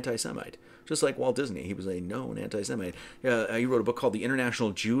known anti-Semite. Just like Walt Disney, he was a known anti-Semite. He wrote a book called The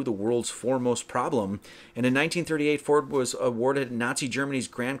International Jew, the World's Foremost Problem. And in 1938, Ford was awarded Nazi Germany's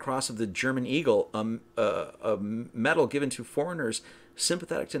Grand Cross of the German Eagle, a medal given to foreigners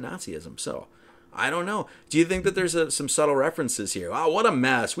sympathetic to Nazism. So, I don't know. Do you think that there's some subtle references here? Wow, what a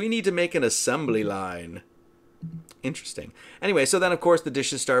mess. We need to make an assembly line. Interesting. Anyway, so then of course the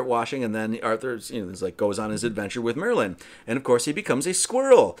dishes start washing, and then Arthur's, goes on his adventure with Merlin, and of course he becomes a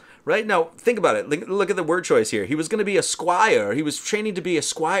squirrel. Right now, think about it. Look at the word choice here. He was going to be a squire. He was training to be a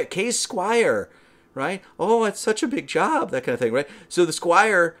squire, case squire, right? Oh, it's such a big job, that kind of thing, right? So the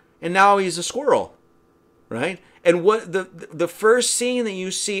squire, and now he's a squirrel, right? And what the first scene that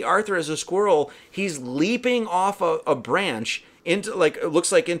you see Arthur as a squirrel, he's leaping off a branch into, it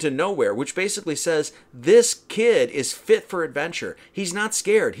looks like into nowhere, which basically says this kid is fit for adventure. He's not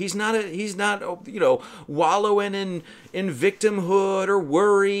scared. He's not wallowing in victimhood or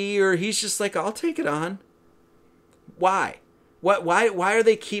worry, or he's just like, I'll take it on. Why? Why are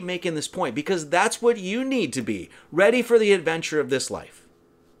they keep making this point? Because that's what you need to be, ready for the adventure of this life.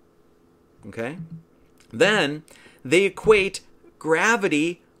 Okay? Then they equate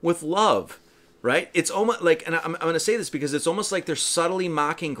gravity with love. Right? It's almost like, and I'm going to say this because it's almost like they're subtly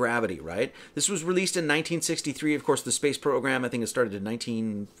mocking gravity, right? This was released in 1963. Of course, the space program, I think it started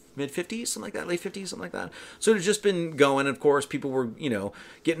in mid-50s, something like that, late 50s, something like that. So it had just been going. Of course, people were,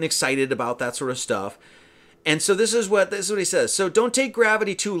 getting excited about that sort of stuff. And so this is what he says. So don't take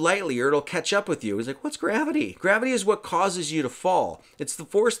gravity too lightly or it'll catch up with you. He's like, what's gravity? Gravity is what causes you to fall. It's the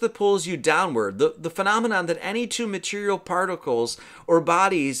force that pulls you downward. The phenomenon that any two material particles or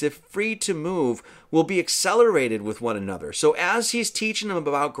bodies, if free to move, will be accelerated with one another. So as he's teaching them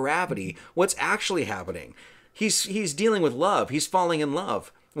about gravity, what's actually happening? He's dealing with love. He's falling in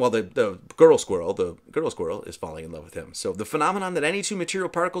love. Well, the girl squirrel is falling in love with him. So the phenomenon that any two material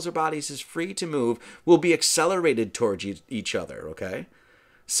particles or bodies is free to move will be accelerated towards each other. Okay,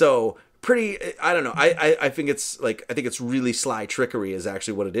 so I don't know. I think it's really sly trickery is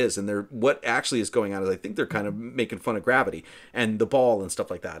actually what it is, and what actually is going on is I think they're kind of making fun of gravity and the ball and stuff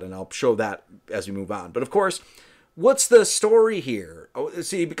like that, and I'll show that as we move on. But of course, what's the story here?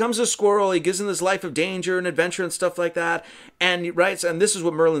 See, he becomes a squirrel. He gives him this life of danger and adventure and stuff like that. And he writes, and this is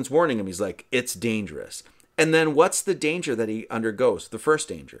what Merlin's warning him. He's like, it's dangerous. And then what's the danger that he undergoes? The first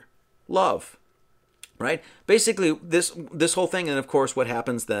danger, love, right? Basically, this whole thing. And of course, what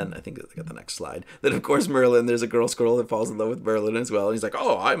happens then? I think I got the next slide. That of course, Merlin. There's a girl squirrel that falls in love with Merlin as well. And he's like,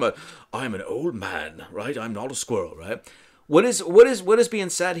 oh, I'm an old man, right? I'm not a squirrel, right? What is being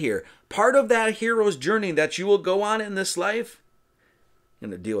said here? Part of that hero's journey that you will go on in this life, you're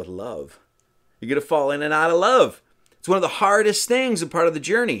going to deal with love. You're going to fall in and out of love. It's one of the hardest things and part of the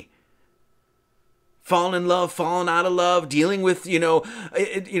journey. Falling in love, falling out of love, dealing with,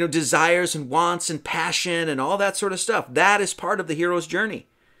 desires and wants and passion and all that sort of stuff. That is part of the hero's journey.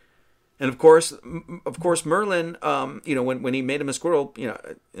 And of course, Merlin, when he made him a squirrel,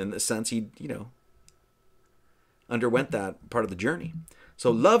 in a sense, he, underwent that part of the journey.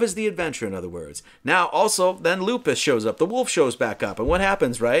 So love is the adventure, in other words. Now, also, then Lupus shows up. The wolf shows back up. And what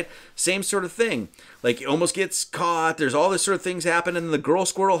happens, right? Same sort of thing. Like, he almost gets caught. There's all this sort of things happen. And the girl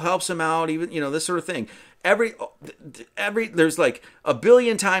squirrel helps him out. Even, this sort of thing. There's like a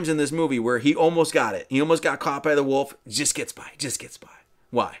billion times in this movie where he almost got it. He almost got caught by the wolf. Just gets by.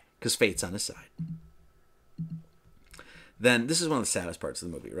 Why? Because fate's on his side. Then this is one of the saddest parts of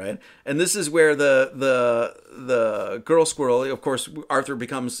the movie, right? And this is where the girl squirrel, of course, Arthur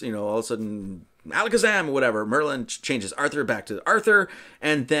becomes, all of a sudden Alakazam or whatever. Merlin changes Arthur back to Arthur,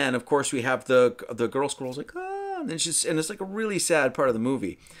 and then of course we have the girl squirrel's like, and it's like a really sad part of the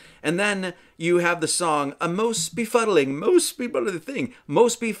movie. And then you have the song, a most befuddling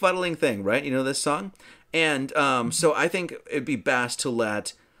thing, right? You know this song? And so I think it'd be best to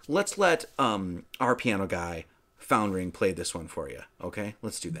let's let our piano guy Foundering play this one for you. Okay,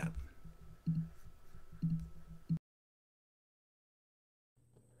 let's do that.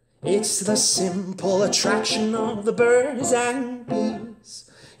 It's the simple attraction of the birds and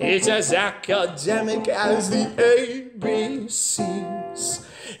bees. It's as academic as the ABCs.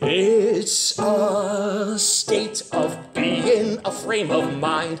 It's a state of being, a frame of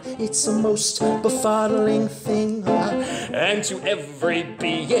mind. It's a most befuddling thing. And to every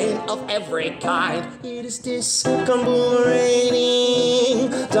being of every kind, it is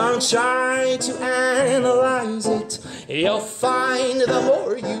discombobulating. Don't try to analyze it. You'll find the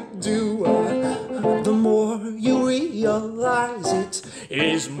more you do, the more you realize it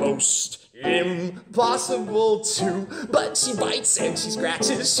is most impossible to. But she bites and she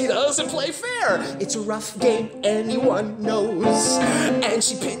scratches, she doesn't play fair. It's a rough game, anyone knows. And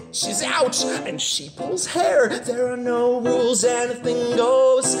she pinches out and she pulls hair. There are no rules, anything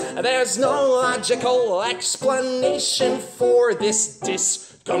goes. There's no logical explanation for this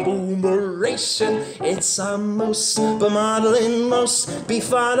discombomeration. It's a most bemodeling, most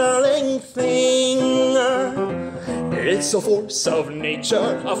befuddling thing. It's a force of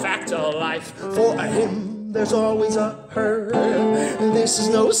nature, a fact of life. For a him, there's always a her. This is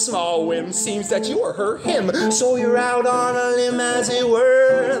no small whim, seems that you are her him. So you're out on a limb, as it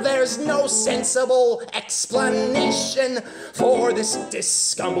were. There's no sensible explanation for this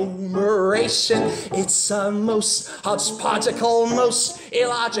discombomeration. It's a most hodgepodgeical, most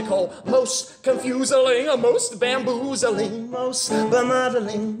illogical, most confusing, a most bamboozling, most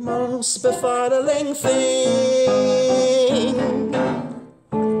bemuddling, most befuddling thing.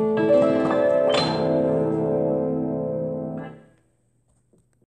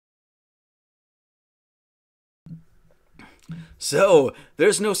 So,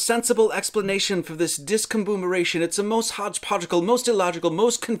 there's no sensible explanation for this discombomeration. It's a most hodgepodgeical, most illogical,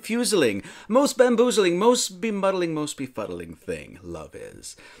 most confusing, most bamboozling, most bemuddling, most befuddling thing. Love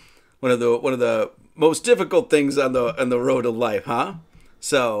is one of the most difficult things on the road of life, huh?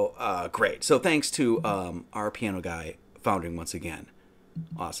 So, great. So, thanks to our piano guy founding once again.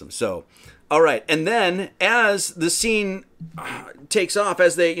 Awesome. So, all right. And then as the scene takes off,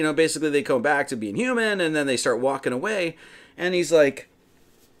 as they, basically they come back to being human, and then they start walking away. And he's like,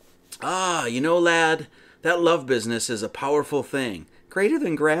 lad, that love business is a powerful thing. Greater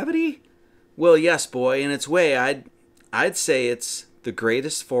than gravity? Well, yes, boy, in its way, I'd say it's the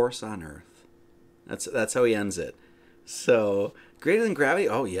greatest force on Earth. That's how he ends it. So, greater than gravity?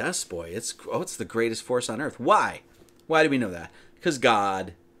 Oh, yes, boy, it's the greatest force on Earth. Why? Why do we know that? Because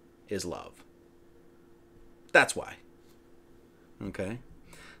God is love. That's why. Okay?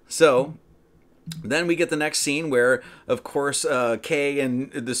 So, then we get the next scene where, of course, Kay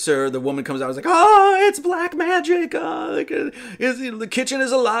and the woman comes out and is like, oh, it's black magic. The kitchen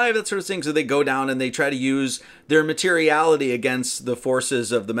is alive, that sort of thing. So they go down and they try to use their materiality against the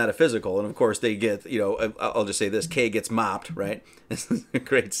forces of the metaphysical. And, of course, they get, I'll just say this, Kay gets mopped, right? This is a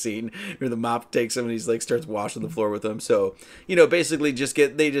great scene where the mop takes him and he's like starts washing the floor with them. So, basically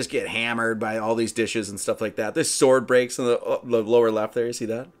they just get hammered by all these dishes and stuff like that. This sword breaks in the lower left there. You see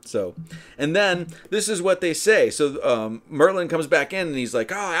that? So, and then this is what they say. So Merlin comes back in and he's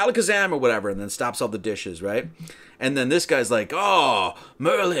like, oh, Alakazam or whatever, and then stops all the dishes, right? And then this guy's like, oh,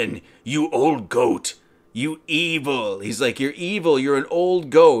 Merlin, you old goat. You evil. He's like, you're evil. You're an old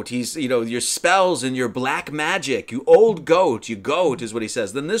goat. He's, your spells and your black magic. You old goat. You goat is what he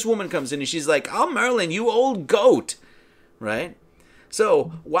says. Then this woman comes in and she's like, oh, Merlin, you old goat. Right?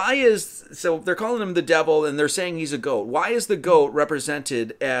 So they're calling him the devil and they're saying he's a goat. Why is the goat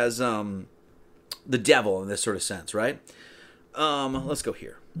represented as the devil in this sort of sense, right? Let's go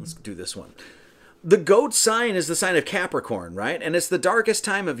here. Let's do this one. The goat sign is the sign of Capricorn, right? And it's the darkest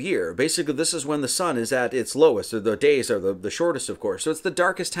time of year. Basically, this is when the sun is at its lowest, or the days are the shortest, of course. So it's the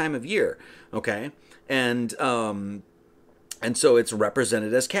darkest time of year, okay? And so it's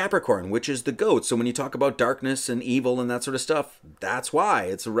represented as Capricorn, which is the goat. So when you talk about darkness and evil and that sort of stuff, that's why.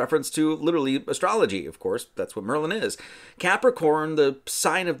 It's a reference to literally astrology, of course. That's what Merlin is. Capricorn, the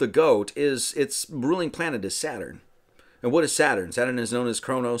sign of the goat, its ruling planet is Saturn. And what is Saturn? Saturn is known as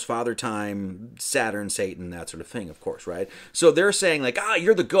Kronos, Father Time, Saturn, Satan, that sort of thing, of course, right? So they're saying like,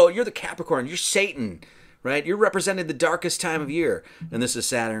 you're the goat, you're the Capricorn, you're Satan, right? You're representing the darkest time of year. And this is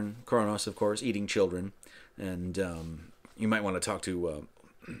Saturn, Kronos, of course, eating children. And you might want to talk to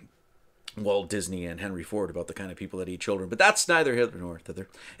Walt Disney and Henry Ford about the kind of people that eat children, but that's neither here nor thither.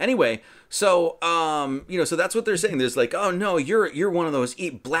 Anyway, so so that's what they're saying. There's like, oh no, you're one of those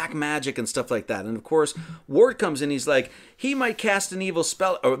eat black magic and stuff like that. And of course, Ward comes in. He's like, he might cast an evil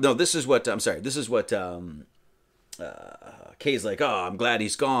spell. Oh no, this is what Kay's like, oh, I'm glad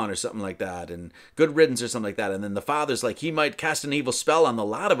he's gone or something like that, and good riddance or something like that. And then the father's like, he might cast an evil spell on the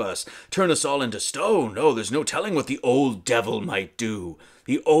lot of us, turn us all into stone. Oh, there's no telling what the old devil might do.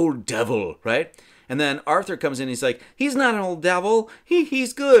 The old devil, right? And then Arthur comes in, he's like, he's not an old devil.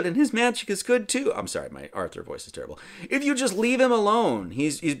 He's good, and his magic is good too. I'm sorry, my Arthur voice is terrible. If you just leave him alone,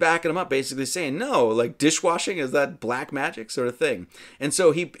 he's backing him up, basically saying, no, like dishwashing is that black magic sort of thing. And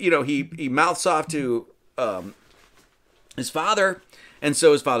so he mouths off to his father, and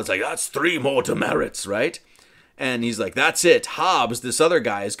so his father's like, that's 3 more demerits, right? And he's like, that's it. Hobbs, this other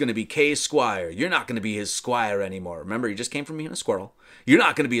guy, is going to be Kay's squire. You're not going to be his squire anymore. Remember, he just came from being a squirrel. You're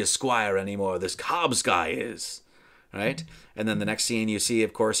not going to be a squire anymore. This Hobbs guy is. right? And then the next scene you see,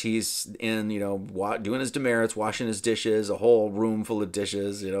 of course, he's in, doing his demerits, washing his dishes, a whole room full of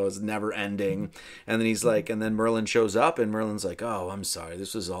dishes, it's never ending. And then he's like, and then Merlin shows up, and Merlin's like, oh, I'm sorry,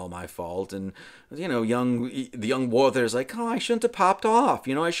 this was all my fault. And, the young Werther's like, oh, I shouldn't have popped off.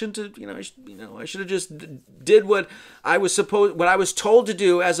 I shouldn't have, I should have just did what I was told to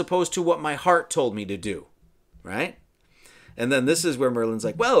do as opposed to what my heart told me to do, right? And then this is where Merlin's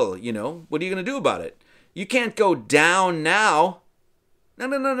like, well, what are you going to do about it? You can't go down now.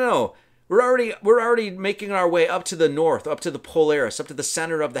 No. We're already making our way up to the north, up to the Polaris, up to the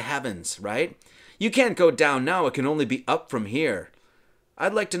center of the heavens, right? You can't go down now. It can only be up from here.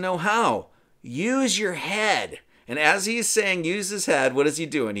 I'd like to know how. Use your head. And as he's saying use his head, what is he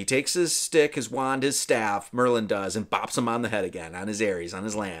doing? He takes his stick, his wand, his staff, Merlin does, and bops him on the head again, on his Aries, on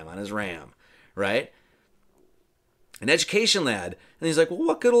his lamb, on his ram, right? An education lad. And he's like, well,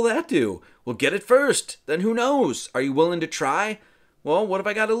 what good will that do? Well, get it first. Then who knows? Are you willing to try? Well, what have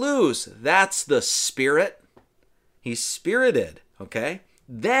I got to lose? That's the spirit. He's spirited, okay?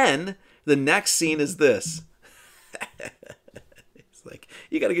 Then the next scene is this. It's like,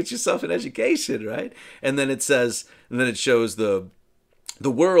 you got to get yourself an education, right? And then it says, and then it shows the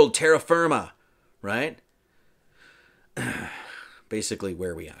world terra firma, right? Basically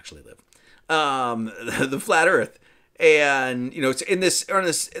where we actually live. The flat earth. And, it's in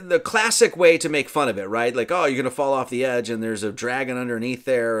the classic way to make fun of it, right? Like, oh, you're going to fall off the edge and there's a dragon underneath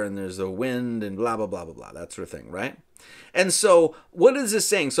there and there's a wind and blah, blah, blah, blah, blah, that sort of thing, right? And so what is this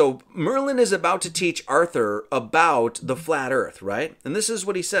saying? So Merlin is about to teach Arthur about the flat earth, right? And this is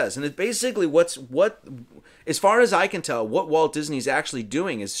what he says. And it's basically as far as I can tell, what Walt Disney's actually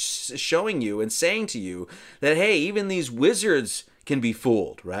doing is showing you and saying to you that, hey, even these wizards can be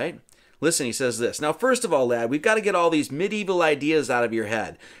fooled, right? Listen, he says this. Now, first of all, lad, we've got to get all these medieval ideas out of your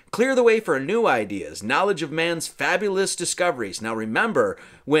head. Clear the way for new ideas, knowledge of man's fabulous discoveries. Now, remember,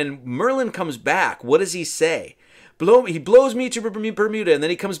 when Merlin comes back, what does he say? He blows me to Bermuda, and then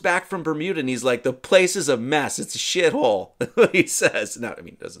he comes back from Bermuda, and he's like, the place is a mess. It's a shithole, he says. No,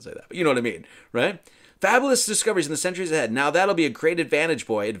 he doesn't say that, but you know what I mean, right? Fabulous discoveries in the centuries ahead. Now, that'll be a great advantage,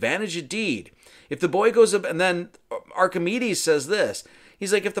 boy. Advantage indeed. If the boy goes up, and then Archimedes says this.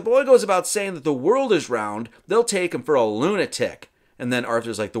 He's like, if the boy goes about saying that the world is round, they'll take him for a lunatic. And then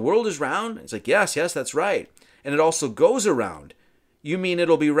Arthur's like, the world is round? He's like, yes, that's right. And it also goes around. You mean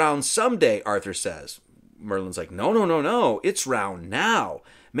it'll be round someday, Arthur says. Merlin's like, no. It's round now.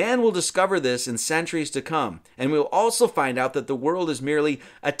 Man will discover this in centuries to come. And we'll also find out that the world is merely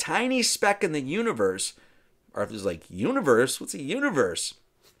a tiny speck in the universe. Arthur's like, universe? What's a universe?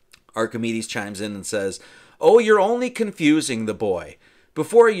 Archimedes chimes in and says, oh, you're only confusing the boy.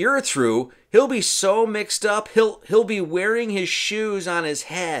 Before you're through, he'll be so mixed up, he'll be wearing his shoes on his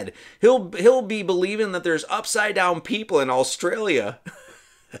head. He'll be believing that there's upside down people in Australia.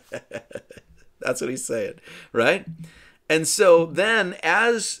 That's what he's saying, right? And so then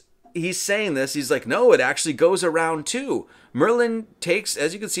as he's saying this, he's like, no, it actually goes around too. Merlin takes,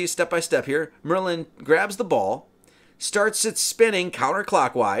 as you can see step by step here, Merlin grabs the ball, starts it spinning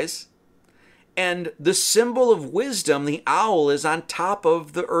counterclockwise, and the symbol of wisdom, the owl, is on top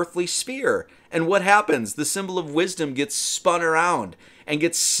of the earthly sphere. And what happens? The symbol of wisdom gets spun around and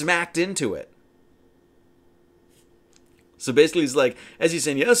gets smacked into it. So basically he's like, as he's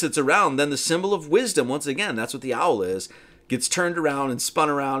saying, yes, it's around, then the symbol of wisdom, once again, that's what the owl is, gets turned around and spun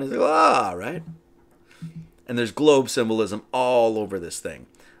around. He's like, right? And there's globe symbolism all over this thing.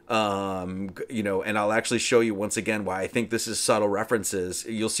 And I'll actually show you once again why I think this is subtle references.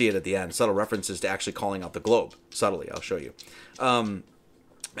 You'll see it at the end. Subtle references to actually calling out the globe. Subtly, I'll show you.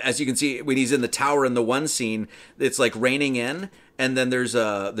 As you can see, when he's in the tower in the one scene, it's like raining in, and then there's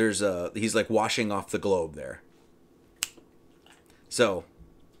he's like washing off the globe there. So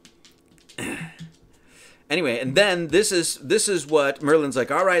anyway, and then this is what Merlin's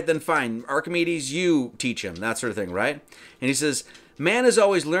like, all right, then fine. Archimedes, you teach him, that sort of thing, right? And he says, man has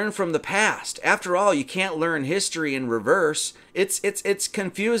always learned from the past. After all, you can't learn history in reverse. It's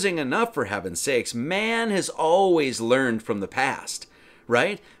confusing enough, for heaven's sakes. Man has always learned from the past,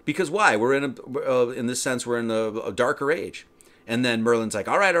 right? Because why? We're in this sense, we're in a darker age. And then Merlin's like,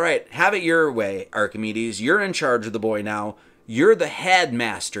 all right, have it your way, Archimedes. You're in charge of the boy now. You're the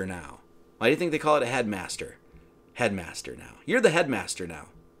headmaster now. Why do you think they call it a headmaster? Headmaster now. You're the headmaster now.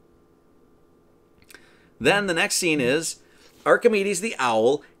 Then the next scene is Archimedes the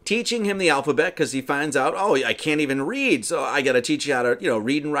owl teaching him the alphabet because he finds out, oh, I can't even read, so I got to teach you how to,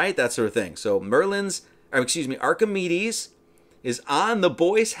 read and write, that sort of thing. So Archimedes is on the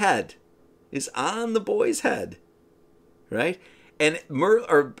boy's head.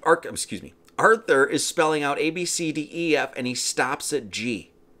 Arthur is spelling out A, B, C, D, E, F, and he stops at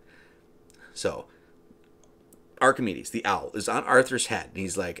G. So, Archimedes, the owl, is on Arthur's head. And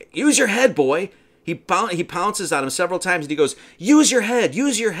he's like, use your head, boy. He pounces on him several times, and he goes, use your head,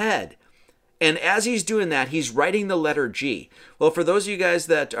 use your head. And as he's doing that, he's writing the letter G. Well, for those of you guys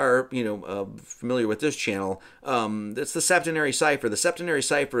that are, familiar with this channel, it's the septenary cipher. The septenary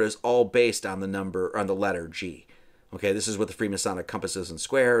cipher is all based on the letter G. Okay, this is what the Freemasonic compasses and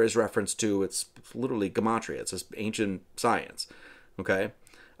square is referenced to. It's literally gematria. It's this ancient science. Okay,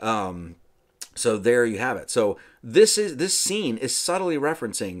 so there you have it. So this scene is subtly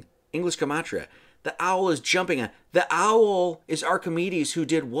referencing English gematria. The owl is jumping on. The owl is Archimedes, who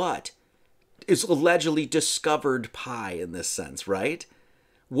did what? Is allegedly discovered pi in this sense, right?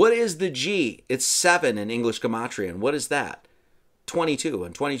 What is the G? It's 7 in English gematria. And what is that? 22.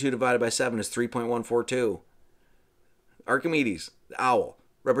 And 22 divided by 7 is 3.142. Archimedes, the owl,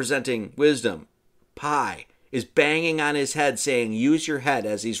 representing wisdom, pi, is banging on his head saying, use your head,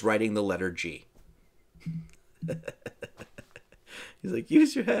 as he's writing the letter G. He's like,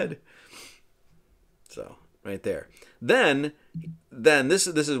 use your head. So, right there. Then this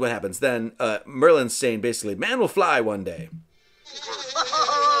is what happens. Then Merlin's saying basically, man will fly one day.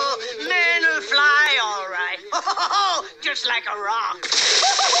 Oh, man will fly, all right. Oh, just like a rock.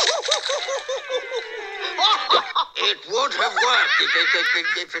 It would have worked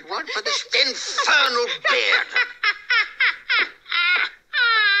if it weren't for this infernal beard.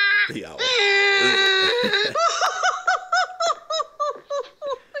 The owl.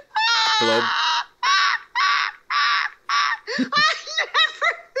 Globe. I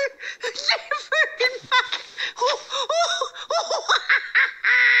never in my...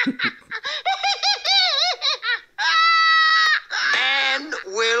 Man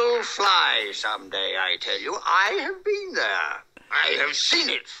will fly someday, I tell you. I have been there. I have seen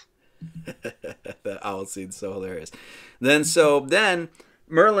it. The owl scene's so hilarious. Then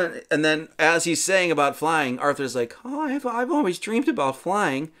Merlin, and then as he's saying about flying, Arthur's like, oh, I've always dreamed about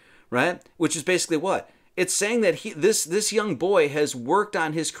flying, right? Which is basically what? It's saying that this young boy has worked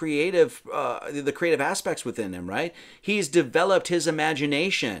on his the creative aspects within him, right? He's developed his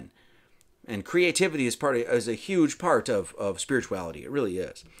imagination, and creativity is a huge part of spirituality. It really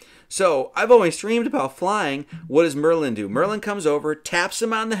is. So I've always dreamed about flying. What does Merlin do? Merlin comes over, taps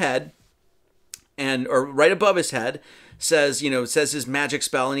him on the head, or right above his head, says his magic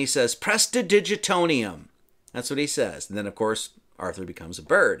spell, and he says, "Prestidigitonium." That's what he says. And then, of course, Arthur becomes a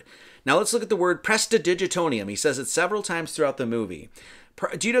bird. Now let's look at the word prestidigitonium. He says it several times throughout the movie.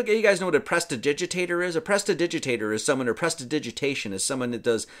 Do you guys know what a prestidigitator is? A prestidigitator is someone, or prestidigitation is someone that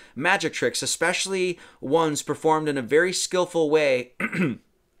does magic tricks, especially ones performed in a very skillful way,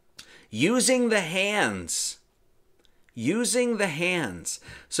 using the hands. Using the hands.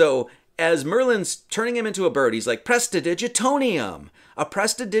 So as Merlin's turning him into a bird, he's like, prestidigitonium. A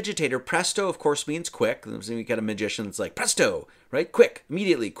prestidigitator, presto, of course, means quick. So you got a magician that's like, presto, right? Quick,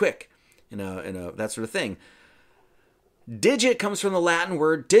 immediately, quick, that sort of thing. Digit comes from the Latin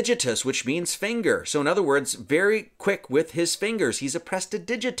word digitus, which means finger. So in other words, very quick with his fingers. He's a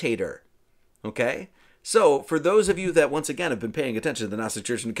prestidigitator, okay? So for those of you that, once again, have been paying attention to the Gnostic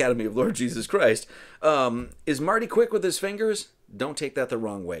Church and Academy of Lord Jesus Christ, is Marty quick with his fingers? Don't take that the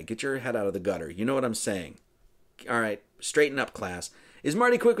wrong way. Get your head out of the gutter. You know what I'm saying. All right, straighten up, class. Is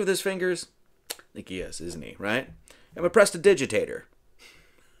Marty quick with his fingers? I think he is, isn't he, right? I'm a prestidigitator.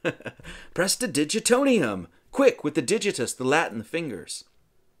 Prestidigitonium. Quick with the digitus, the Latin, the fingers.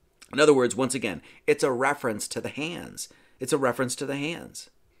 In other words, once again, it's a reference to the hands. It's a reference to the hands.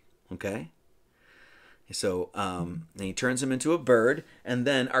 Okay? So then he turns him into a bird, and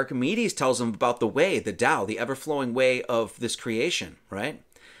then Archimedes tells him about the way, the Tao, the ever-flowing way of this creation, right?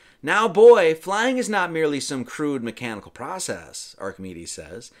 Now, boy, flying is not merely some crude mechanical process, Archimedes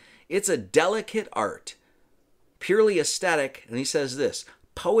says. It's a delicate art, purely aesthetic, and he says this,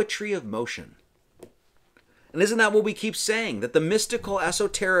 poetry of motion. And isn't that what we keep saying? That the mystical,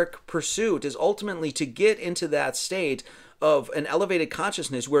 esoteric pursuit is ultimately to get into that state of an elevated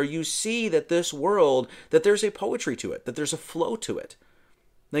consciousness where you see that this world, that there's a poetry to it, that there's a flow to it.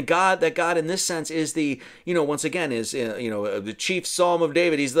 That God in this sense is the, once again, is, the chief psalm of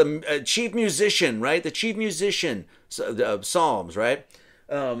David. He's the chief musician, right? The chief musician of Psalms, right?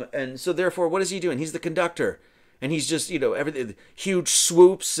 And so therefore, what is he doing? He's the conductor. And he's just, everything, huge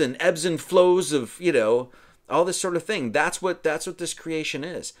swoops and ebbs and flows of, all this sort of thing. That's what this creation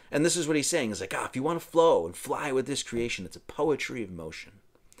is. And this is what he's saying. It's like, if you want to flow and fly with this creation, it's a poetry of motion.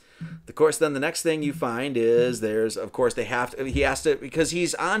 Of course, then the next thing you find is he has to, because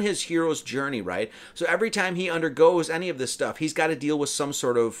he's on his hero's journey, right? So every time he undergoes any of this stuff, he's got to deal with some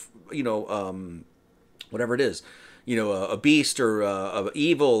sort of, whatever it is, a beast or a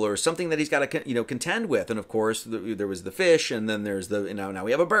evil or something that he's got to, contend with. And of course, there was the fish, and then there's now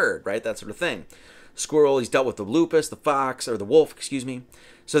we have a bird, right? That sort of thing. Squirrel, he's dealt with the lupus, the fox, or the wolf, excuse me.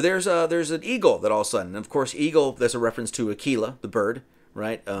 So there's an eagle that all of a sudden, and of course, eagle, there's a reference to Aquila, the bird,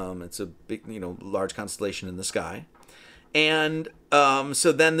 right? It's a big, large constellation in the sky. And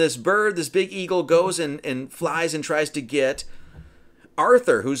so then this bird, this big eagle, goes and flies and tries to get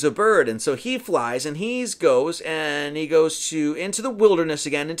Arthur, who's a bird. And so he flies and he goes into the wilderness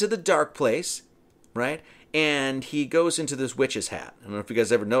again, into the dark place, right? And he goes into this witch's hat. I don't know if you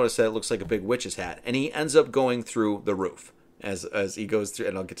guys ever noticed that. It looks like a big witch's hat. And he ends up going through the roof as he goes through,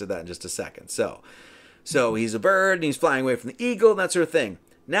 and I'll get to that in just a second. So he's a bird, and he's flying away from the eagle, and that sort of thing.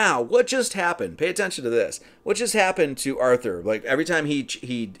 Now, what just happened? Pay attention to this. What just happened to Arthur? Like, every time he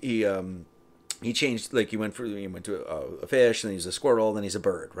changed, like, he went to a fish, then he's a squirrel, then he's a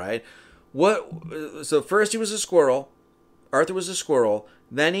bird, right? So first he was a squirrel. Arthur was a squirrel.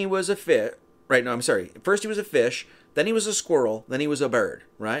 Then he was a fish. Right, no, I'm sorry. First he was a fish, then he was a squirrel, then he was a bird,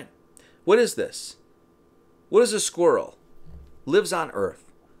 right? What is this? What is a squirrel? Lives on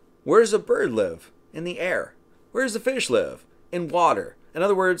earth. Where does a bird live? In the air. Where does the fish live? In water. In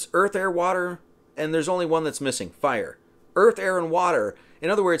other words, earth, air, water, and there's only one that's missing, fire. Earth, air, and water. In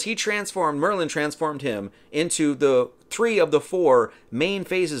other words, Merlin transformed him into the 3 of the 4 main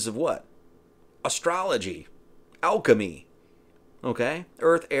phases of what? Astrology. Alchemy. Okay?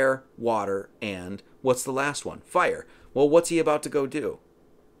 Earth, air, water, and what's the last one? Fire. Well, what's he about to go do?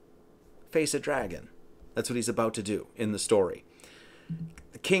 Face a dragon. That's what he's about to do in the story.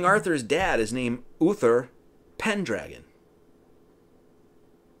 King Arthur's dad is named Uther Pendragon.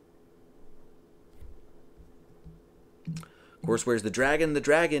 Of course, where's the dragon? The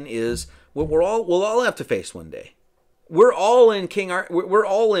dragon is what we'll all have to face one day. We're all in we're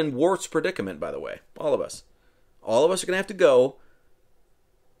all in Wart's predicament, by the way. All of us. All of us are going to have to go,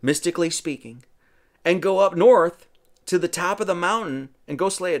 mystically speaking, and go up north to the top of the mountain and go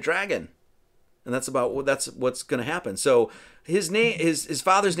slay a dragon. And that's what's going to happen. So his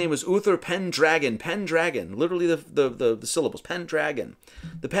father's name was Uther Pendragon. Pendragon, literally the syllables. Pendragon.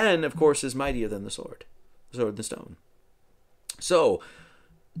 The pen, of course, is mightier than the sword and the stone. So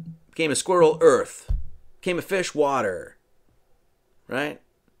became a squirrel, earth. Became a fish, water. Right?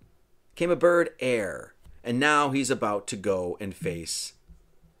 Became a bird, air. And now he's about to go and face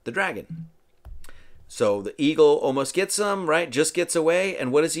the dragon. So the eagle almost gets him, right? Just gets away.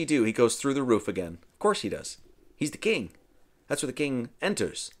 And what does he do? He goes through the roof again. Of course he does. He's the king. That's where the king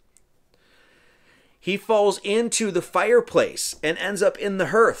enters. He falls into the fireplace and ends up in the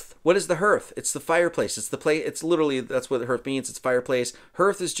hearth. What is the hearth? It's the fireplace. It's the place. It's literally, that's what the hearth means. It's fireplace.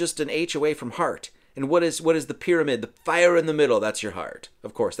 Hearth is just an H away from heart. And what is the pyramid? The fire in the middle. That's your heart.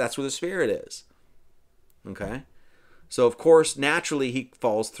 Of course, that's where the spirit is. Okay? So, of course, naturally, he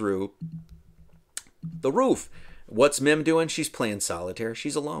falls through the roof. What's Mim doing? She's playing solitaire.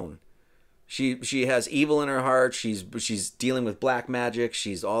 She's alone. She has evil in her heart. She's dealing with black magic.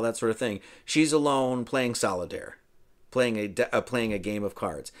 She's all that sort of thing. She's alone playing solitaire, playing a game of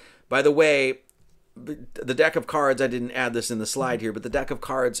cards. By the way, the deck of cards, I didn't add this in the slide here, but the deck of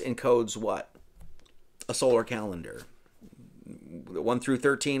cards encodes what? A solar calendar. 1 through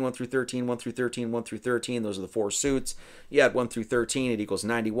 13, 1 through 13, 1 through 13, 1 through 13. Those are the 4 suits. You add 1 through 13, it equals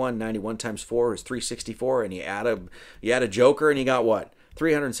 91. 91 times 4 is 364. And you add a joker, and you got what?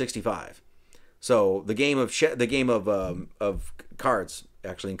 365. So the game of cards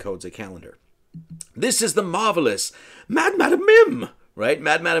actually encodes a calendar. This is the marvelous Mad Madam Mim, right?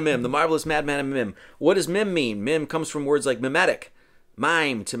 Mad Madam Mim, the marvelous Mad Madam Mim. What does mim mean? Mim comes from words like mimetic,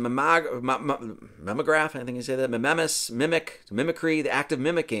 mime, to mimograph, I think you say that, mimesis, mimic, to mimicry, the act of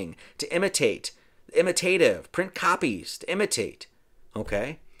mimicking, to imitate, imitative, print copies, to imitate.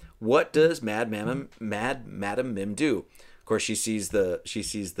 Okay? What does Mad Madam Mim do? Of course, she sees the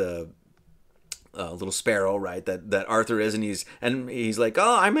little sparrow, right? That Arthur is, and he's like,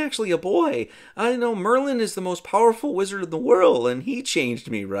 oh, I'm actually a boy. I know Merlin is the most powerful wizard in the world, and he changed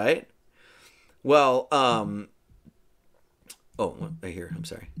me, right? Well, right here. I'm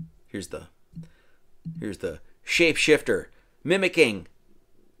sorry. Here's the shapeshifter, mimicking.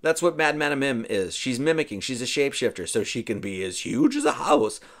 That's what Mad Madam Mim is. She's mimicking. She's a shapeshifter, so she can be as huge as a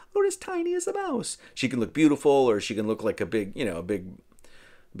house or as tiny as a mouse. She can look beautiful, or she can look like a big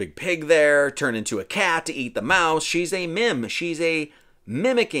pig there, turn into a cat to eat the mouse. She's a mim. She's a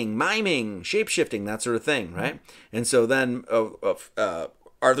mimicking, miming, shape-shifting, that sort of thing, right? And so then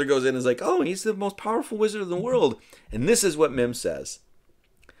Arthur goes in and is like, oh, he's the most powerful wizard in the world. And this is what Mim says.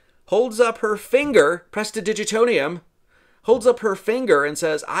 Holds up her finger, prestidigitonium, holds up her finger and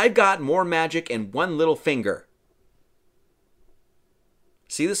says, I've got more magic in one little finger.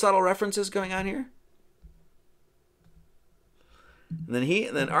 See the subtle references going on here?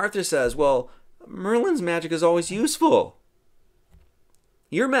 And then Arthur says, well, Merlin's magic is always useful.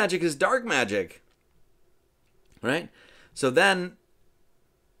 Your magic is dark magic. Right? So then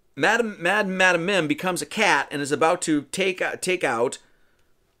Madam Mim becomes a cat and is about to take out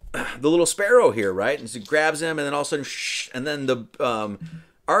the little sparrow here, right? And so he grabs him, and then all of a sudden, and then the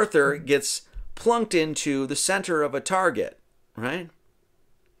Arthur gets plunked into the center of a target, right?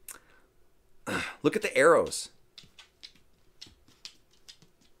 Look at the arrows.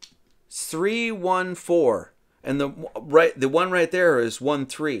 3-1-4, and the one right there is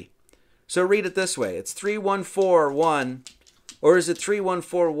 1-3. So read it this way: it's 3-1-4-1, or is it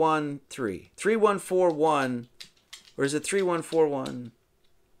 3-1-4-1-3? 3-1-4-1, or is it 3-1-4-1?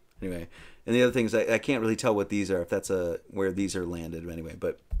 Anyway, and the other things I can't really tell what these are, if that's where these are landed anyway,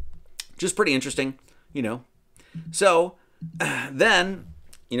 but just pretty interesting, you know. So then,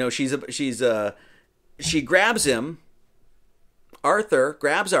 you know, she grabs him. Arthur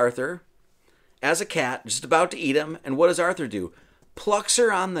grabs Arthur as a cat, just about to eat him, and what does Arthur do? Plucks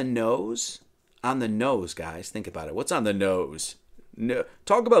her on the nose. On the nose, guys. Think about it. What's on the nose? No,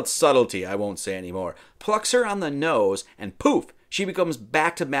 talk about subtlety. I won't say anymore. Plucks her on the nose, and poof, she becomes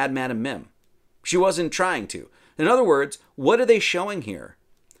back to Madam Mim. She wasn't trying to. In other words, what are they showing here?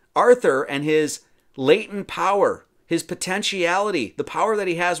 Arthur and his latent power, his potentiality, the power that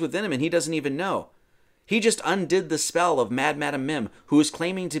he has within him, and he doesn't even know. He just undid the spell of Madam Mim, who is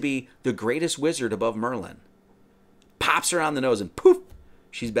claiming to be the greatest wizard above Merlin. Pops her on the nose, and poof,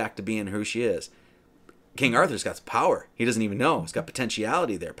 she's back to being who she is. King Arthur's got power. He doesn't even know. He's got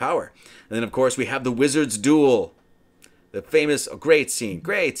potentiality there, power. And then, of course, we have the wizard's duel. The famous, great scene.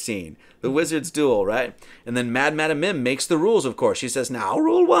 The wizard's duel, right? And then Madam Mim makes the rules, of course. She says, now,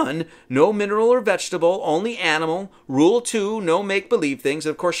 rule 1, no mineral or vegetable, only animal. Rule 2, no make-believe things.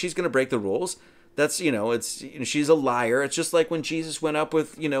 And of course, she's going to break the rules. That's, she's a liar. It's just like when Jesus went up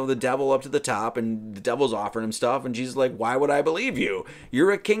with, the devil up to the top, and the devil's offering him stuff, and Jesus is like, why would I believe you?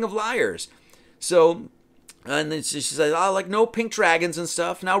 You're a king of liars. So, and then she says, like no pink dragons and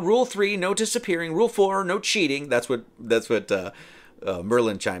stuff. Now, rule 3, no disappearing. Rule 4, no cheating. That's what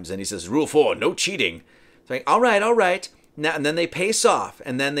Merlin chimes in. He says, rule 4, no cheating. It's like, all right. Now, and then they pace off,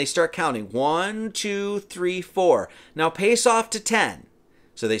 and then they start counting. 1, 2, 3, 4. Now, pace off to 10.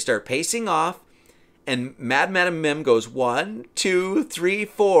 So they start pacing off. And Madam Mim goes 1, 2, 3,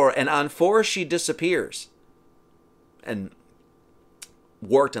 4, and on 4 she disappears. And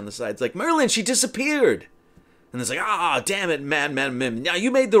Wart on the side's like, Merlin, she disappeared. And it's like, damn it, Madam Mim. Now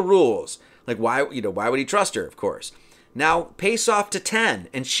you made the rules. Like, why would he trust her? Of course. Now pace off to 10,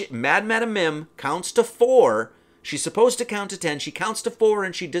 and Madam Mim counts to 4. She's supposed to count to 10. She counts to 4,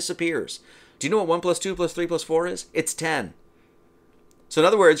 and she disappears. Do you know what 1 plus 2 plus 3 plus 4 is? It's 10. So in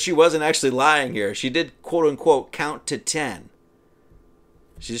other words, she wasn't actually lying here. She did, quote unquote, count to 10.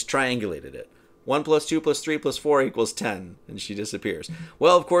 She just triangulated it. 1 plus 2 plus 3 plus 4 equals 10. And she disappears.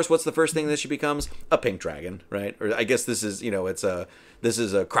 Well, of course, what's the first thing that she becomes? A pink dragon, right? Or I guess this is, this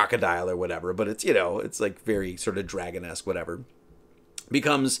is a crocodile or whatever. But it's, it's like very sort of dragon-esque, whatever.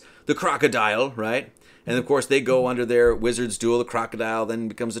 Becomes the crocodile, right? And of course, they go under their wizard's duel. The crocodile then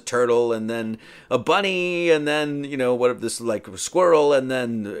becomes a turtle, and then a bunny, and then, like a squirrel, and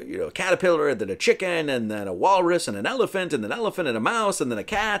then, a caterpillar, and then a chicken, and then a walrus, and an elephant, and a mouse, and then a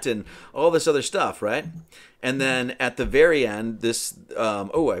cat, and all this other stuff, right? And then at the very end, this,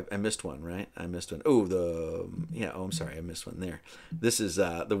 I missed one, right? I missed one. I'm sorry, I missed one there. This is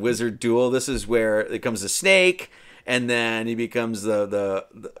the wizard duel. This is where it comes a snake. And then he becomes a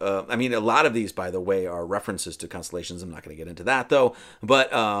lot of these, by the way, are references to constellations. I'm not going to get into that, though. But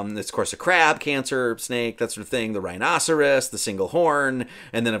it's, of course, a crab, cancer, snake, that sort of thing. The rhinoceros, the single horn.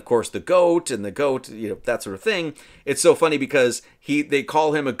 And then, of course, the goat, and the goat, that sort of thing. It's so funny because they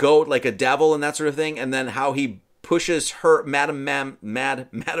call him a goat, like a devil and that sort of thing. And then how he pushes her, Madam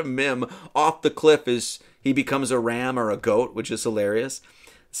Mim, off the cliff is he becomes a ram or a goat, which is hilarious.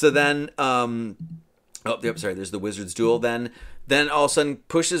 So then... there's the wizard's duel. Then all of a sudden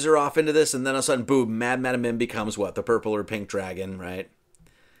pushes her off into this, and then all of a sudden, boom, Madam Mim becomes what? The purple or pink dragon, right?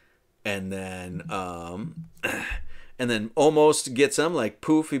 And then almost gets him, like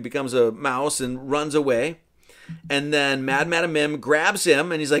poof, he becomes a mouse and runs away. And then Madam Mim grabs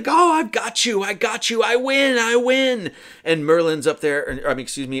him, and he's like, I've got you, I win. And Merlin's up there,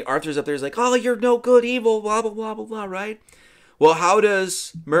 Arthur's up there, he's like, you're no good, evil, blah, blah, blah, blah, blah, right? Well, how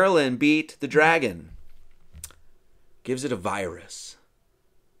does Merlin beat the dragon? Gives it a virus.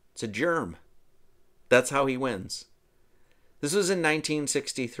 It's a germ. That's how he wins. This was in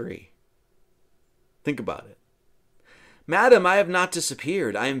 1963. Think about it. Madam, I have not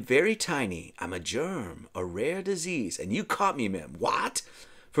disappeared. I am very tiny. I'm a germ, a rare disease. And you caught me, ma'am. What?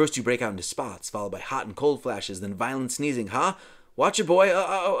 First you break out into spots, followed by hot and cold flashes, then violent sneezing. Huh? Watch it, boy.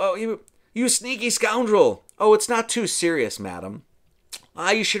 You sneaky scoundrel. Oh, it's not too serious, madam.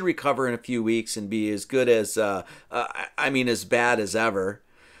 You should recover in a few weeks and be as good as, as bad as ever.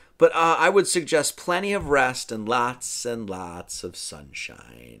 But I would suggest plenty of rest and lots of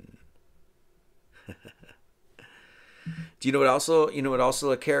sunshine. Do you know what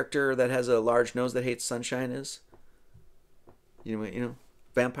also a character that has a large nose that hates sunshine is?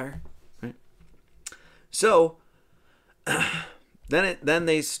 Vampire, right? So then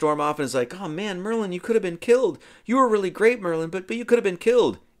they storm off and it's like, oh man, Merlin, you could have been killed. You were really great, Merlin, but you could have been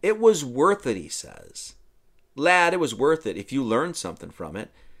killed. It was worth it, he says. Lad, it was worth it if you learned something from it.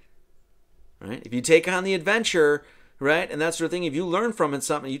 Right? If you take on the adventure, right, and that sort of thing, if you learn from it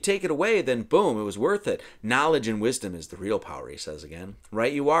something, you take it away, then boom, it was worth it. Knowledge and wisdom is the real power, he says again.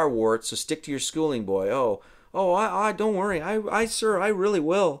 Right, you are, Wart, so stick to your schooling, boy. I don't worry. Sir, I really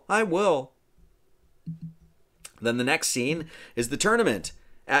will. I will. Then the next scene is the tournament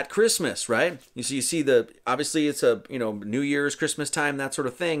at Christmas, right? You see obviously it's a, New Year's, Christmas time, that sort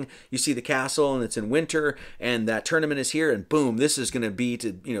of thing. You see the castle and it's in winter and that tournament is here and boom, this is going to be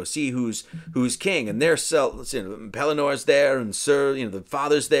to, see who's king. And there's Pelinor's there and Sir, the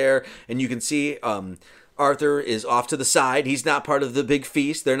father's there. And you can see, Arthur is off to the side. He's not part of the big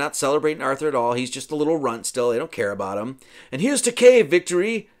feast. They're not celebrating Arthur at all. He's just a little runt still. They don't care about him. And here's to Kay,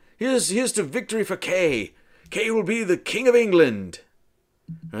 victory. Here's to victory for Kay. Kay will be the King of England.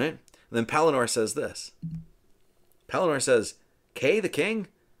 Right? And then Pellinor says this. Pellinor says, Kay the king?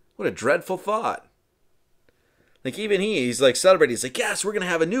 What a dreadful thought. Like even he's like celebrating. He's like, yes, we're going to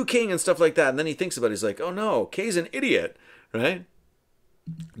have a new king and stuff like that. And then he thinks about it. He's like, oh no, Kay's an idiot. Right?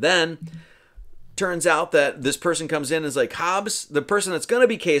 Then turns out that this person comes in and is like, Hobbs, the person that's going to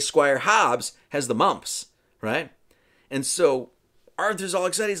be Kay's squire, Hobbs, has the mumps. Right? And so Arthur's all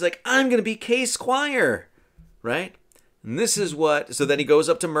excited. He's like, I'm going to be Kay's squire. Right? And this is so then he goes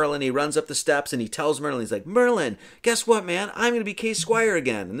up to Merlin, he runs up the steps and he tells Merlin, he's like, Merlin, guess what, man? I'm going to be Kay's squire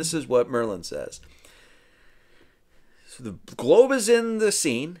again. And this is what Merlin says. So the globe is in the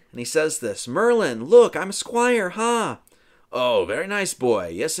scene and he says this, Merlin, look, I'm a squire, huh? Oh, very nice, boy.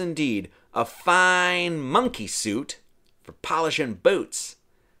 Yes, indeed. A fine monkey suit for polishing boots.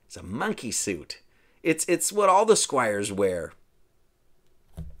 It's a monkey suit. It's what all the squires wear.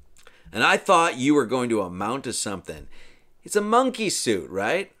 And I thought you were going to amount to something. It's a monkey suit,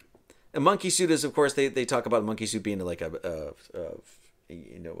 right? A monkey suit is, of course, they talk about a monkey suit being like tuxedo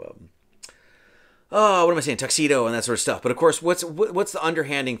and that sort of stuff. But of course, what's the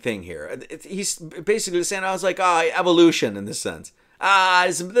underhanding thing here? He's basically saying, I was like, evolution in this sense.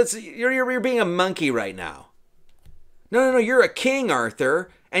 You're being a monkey right now. No, you're a king, Arthur,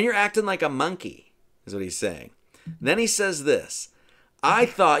 and you're acting like a monkey, is what he's saying. Then he says this. I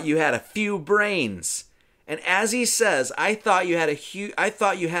thought you had a few brains. And as he says, I thought you had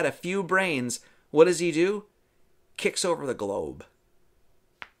a few brains. What does he do? Kicks over the globe.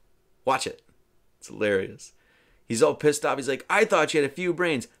 Watch it. It's hilarious. He's all pissed off. He's like, I thought you had a few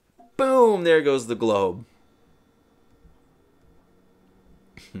brains. Boom, there goes the globe.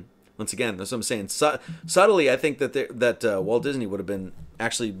 Once again, that's what I'm saying. Subtly, I think that Walt Disney would have been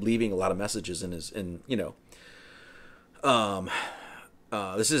actually leaving a lot of messages this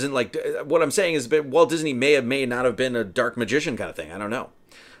isn't like, what I'm saying is Walt Disney may not have been a dark magician kind of thing. I don't know.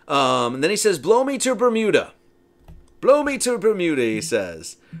 And then he says, blow me to Bermuda. Blow me to Bermuda, he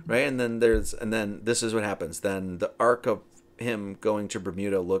says. Right? And then this is what happens. Then the arc of him going to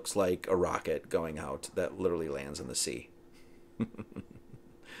Bermuda looks like a rocket going out that literally lands in the sea.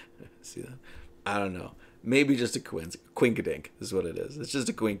 See that? I don't know. Maybe just a quinkadink is what it is. It's just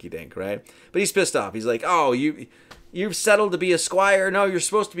a quinky-dink, right? But he's pissed off. He's like, oh, you've settled to be a squire? No, you're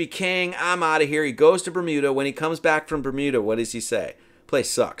supposed to be king. I'm out of here. He goes to Bermuda. When he comes back from Bermuda, what does he say?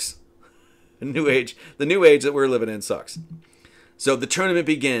 Place sucks. The new age that we're living in sucks. So the tournament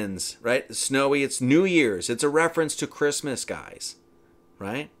begins, right? It's snowy. It's New Year's. It's a reference to Christmas, guys,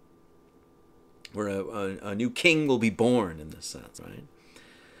 right? Where a new king will be born in this sense, right?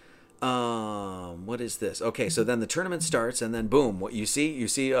 What is this? Okay, so then the tournament starts, and then boom, what you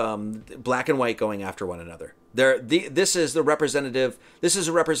see black and white going after one another. This is a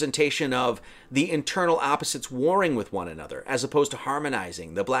representation of the internal opposites warring with one another, as opposed to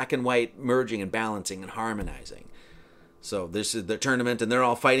harmonizing, the black and white merging and balancing and harmonizing. So this is the tournament, and they're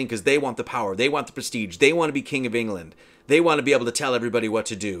all fighting because they want the power. They want the prestige. They want to be king of England. They want to be able to tell everybody what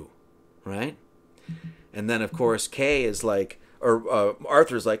to do, right? And then, of course, Kay is like, or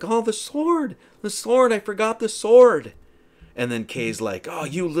Arthur's like, oh, the sword, I forgot the sword. And then Kay's like, oh,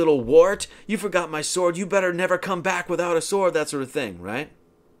 you little wart, you forgot my sword. You better never come back without a sword, that sort of thing, right?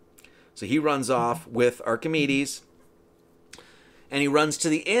 So he runs off with Archimedes, and he runs to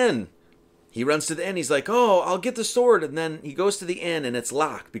the inn. He's like, oh, I'll get the sword. And then he goes to the inn, and it's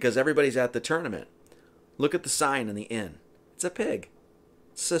locked because everybody's at the tournament. Look at the sign in the inn. It's a pig.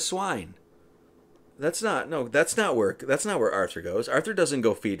 It's a swine. That's not where Arthur goes. Arthur doesn't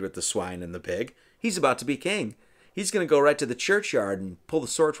go feed with the swine and the pig. He's about to be king. He's going to go right to the churchyard and pull the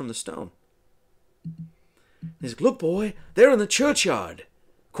sword from the stone. He's like, look, boy, they're in the churchyard.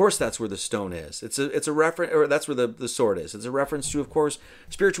 Of course, that's where the stone is. It's a reference, or that's where the sword is. It's a reference to, of course,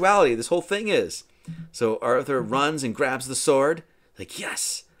 spirituality. This whole thing is. So Arthur runs and grabs the sword. Like,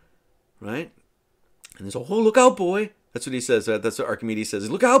 yes, right? And he's like, oh, look out, boy. That's what he says. That's what Archimedes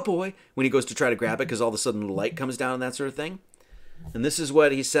says. Look out, boy, when he goes to try to grab it, because all of a sudden the light comes down and that sort of thing. And this is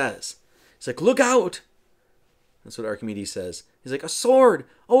what he says. He's like, look out. That's what Archimedes says. He's like, a sword.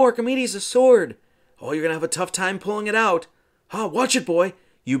 Oh, Archimedes, a sword. Oh, you're going to have a tough time pulling it out. Oh, watch it, boy.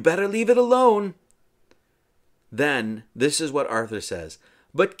 You better leave it alone. Then, this is what Arthur says.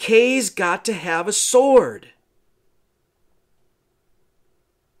 But Kay's got to have a sword.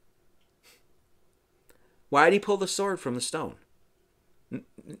 Why did he pull the sword from the stone?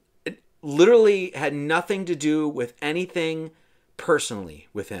 It literally had nothing to do with anything personally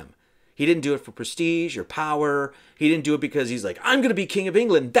with him. He didn't do it for prestige or power. He didn't do it because he's like, I'm going to be king of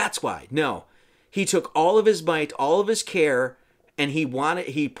England. That's why. No. He took all of his might, all of his care, and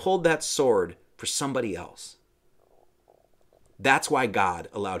he pulled that sword for somebody else. That's why God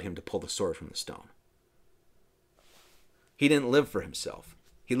allowed him to pull the sword from the stone. He didn't live for himself.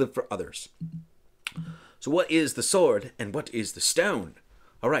 He lived for others. So what is the sword and what is the stone?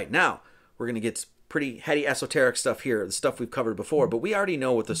 All right, now we're going to get pretty heady esoteric stuff here, the stuff we've covered before, but we already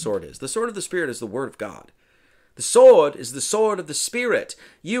know what the sword is. The sword of the Spirit is the Word of God. The sword is the sword of the Spirit.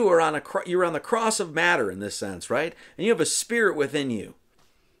 You're on the cross of matter in this sense, right? And you have a spirit within you.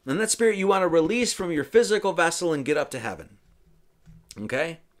 And that spirit you want to release from your physical vessel and get up to heaven.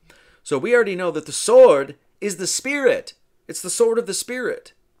 Okay? So we already know that the sword is the Spirit. It's the sword of the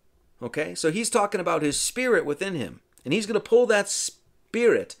Spirit. Okay? So he's talking about his spirit within him. And he's going to pull that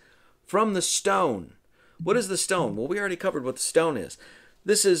spirit from the stone. What is the stone? Well, we already covered what the stone is.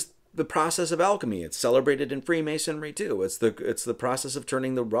 This is the process of alchemy. It's celebrated in Freemasonry too. It's the process of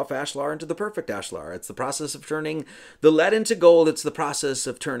turning the rough ashlar into the perfect ashlar. It's the process of turning the lead into gold. It's the process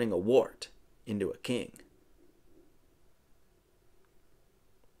of turning a wart into a king.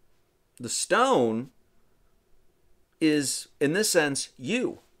 The stone is, in this sense,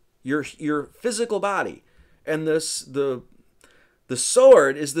 your physical body, and the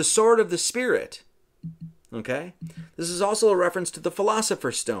sword is the sword of the Spirit. Okay? This is also a reference to the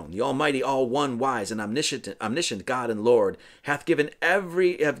Philosopher's Stone. The Almighty, all one, wise, and omniscient God and Lord hath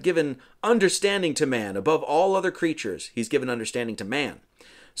given understanding to man above all other creatures. He's given understanding to man,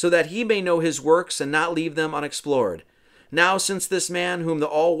 so that he may know his works and not leave them unexplored. Now, since this man, whom the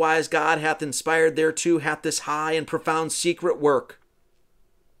all-wise God hath inspired thereto, hath this high and profound secret work,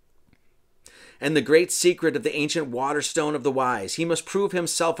 and the great secret of the ancient water stone of the wise, he must prove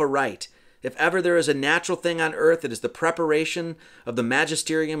himself aright. If ever there is a natural thing on earth, it is the preparation of the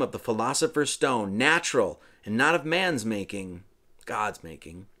magisterium of the Philosopher's Stone, natural and not of man's making, God's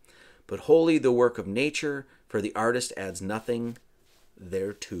making, but wholly the work of nature, for the artist adds nothing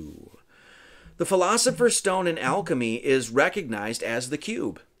thereto. The Philosopher's Stone in alchemy is recognized as the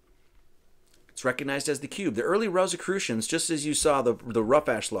cube. It's recognized as the cube. The early Rosicrucians, just as you saw the rough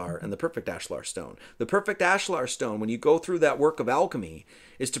ashlar and the perfect ashlar stone, the perfect ashlar stone, when you go through that work of alchemy,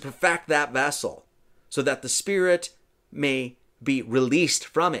 is to perfect that vessel so that the spirit may be released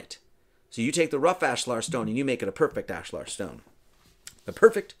from it. So you take the rough ashlar stone and you make it a perfect ashlar stone. The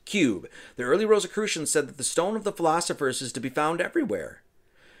perfect cube. The early Rosicrucians said that the stone of the philosophers is to be found everywhere.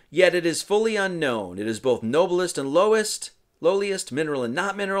 Yet it is fully unknown. It is both noblest and lowliest, mineral and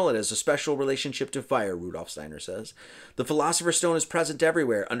not mineral. It has a special relationship to fire, Rudolf Steiner says. The Philosopher's Stone is present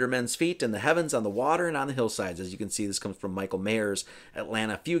everywhere, under men's feet, in the heavens, on the water, and on the hillsides. As you can see, this comes from Michael Mayer's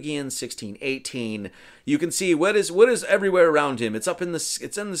Atlanta Fugian, 1618. You can see what is everywhere around him. It's in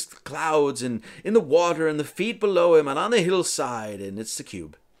the clouds, and in the water, and the feet below him, and on the hillside, and it's the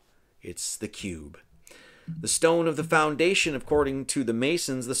cube. It's the cube. The stone of the foundation, according to the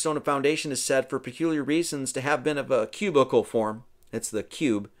Masons, the stone of foundation is said for peculiar reasons to have been of a cubical form. It's the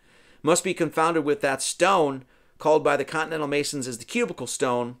cube. Must be confounded with that stone, called by the Continental Masons as the cubical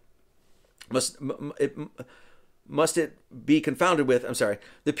stone, must it be confounded with,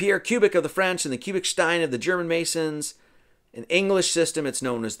 the pierre cubic of the French and the cubic stein of the German Masons. In English system, it's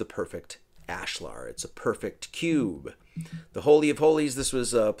known as the perfect ashlar. It's a perfect cube. The Holy of Holies, this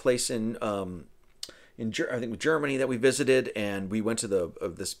was a place in Germany that we visited, and we went to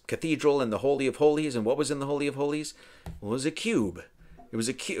this cathedral in the Holy of Holies. And what was in the Holy of Holies? It was a cube. It was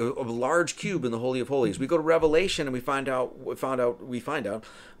a large cube in the Holy of Holies. We go to Revelation and we find out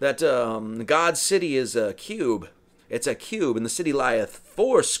that God's city is a cube. It's a cube, and the city lieth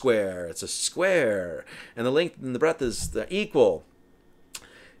foursquare. It's a square, and the length and the breadth is equal.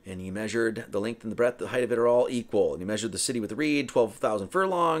 And he measured the length and the breadth, the height of it are all equal. And he measured the city with a reed, 12,000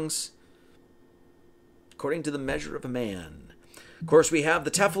 furlongs, according to the measure of a man. Of course, we have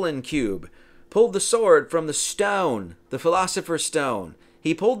the Teflon cube. Pulled the sword from the stone, the philosopher's stone.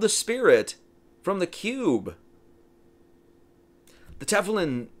 He pulled the spirit from the cube. The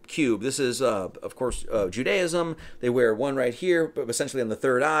Teflon cube, this is, of course, Judaism. They wear one right here, but essentially on the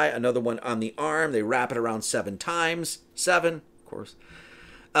third eye, another one on the arm. They wrap it around 7 times. 7, of course.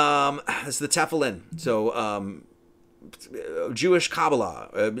 It's the Teflon. So, Jewish Kabbalah,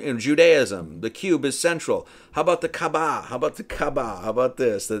 in Judaism, the cube is central. How about the Kaaba? How about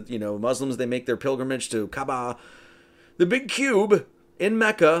this? That, Muslims, they make their pilgrimage to Kaaba. The big cube in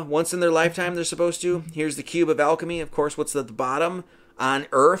Mecca, once in their lifetime they're supposed to. Here's the cube of alchemy. Of course, what's at the bottom? On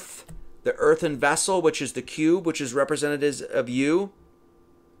earth, the earthen vessel, which is the cube, which is representative of you.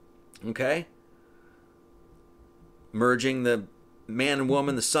 Okay? Merging the man and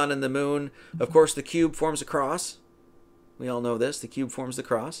woman, the sun and the moon. Of course, the cube forms a cross. We all know this. The cube forms the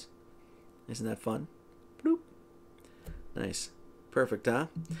cross. Isn't that fun? Bloop. Nice. Perfect, huh?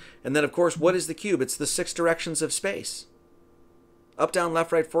 And then, of course, what is the cube? It's the 6 directions of space. Up, down,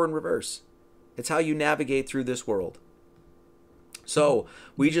 left, right, forward, and reverse. It's how you navigate through this world. So,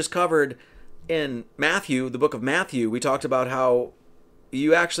 we just covered in Matthew, the book of Matthew, we talked about how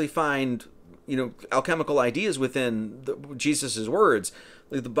you actually find, alchemical ideas within Jesus' words.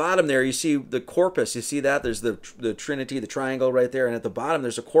 At the bottom there, you see the corpus. You see that? There's the Trinity, the triangle right there. And at the bottom,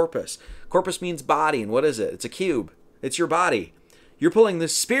 there's a corpus. Corpus means body. And what is it? It's a cube. It's your body. You're pulling the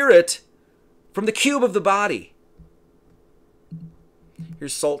spirit from the cube of the body.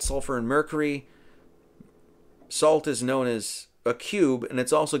 Here's salt, sulfur, and mercury. Salt is known as a cube, and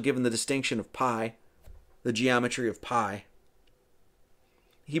it's also given the distinction of pi, the geometry of pi.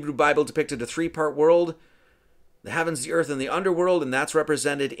 The Hebrew Bible depicted a 3-part world: the heavens, the earth, and the underworld, and that's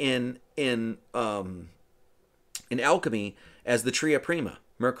represented in alchemy as the tria prima: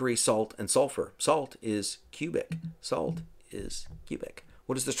 mercury, salt, and sulfur. Salt is cubic. Salt is cubic.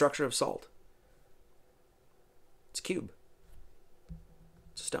 What is the structure of salt? It's a cube.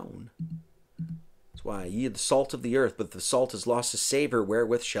 It's a stone. That's why ye are the salt of the earth, but if the salt has lost its savor,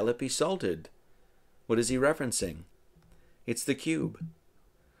 wherewith shall it be salted? What is he referencing? It's the cube.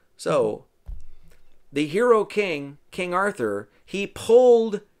 So, the hero king, King Arthur, he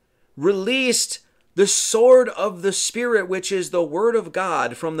released the sword of the Spirit, which is the word of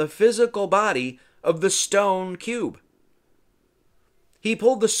God, from the physical body of the stone cube. He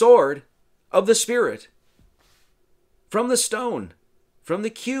pulled the sword of the Spirit from the stone, from the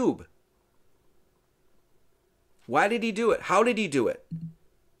cube. Why did he do it? How did he do it?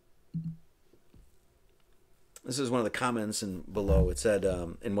 This is one of the comments below. It said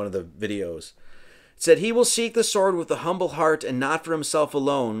in one of the videos, it said, he will seek the sword with a humble heart and not for himself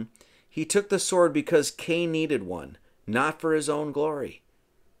alone. He took the sword because Cain needed one, not for his own glory.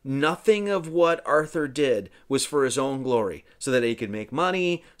 Nothing of what Arthur did was for his own glory, so that he could make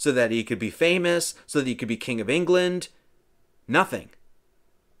money, so that he could be famous, so that he could be king of England. Nothing.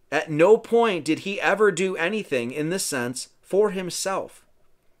 At no point did he ever do anything in this sense for himself.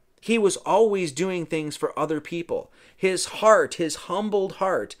 He was always doing things for other people. His heart, his humbled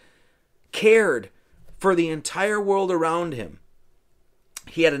heart, cared for the entire world around him.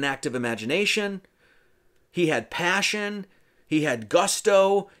 He had an active imagination. He had passion. He had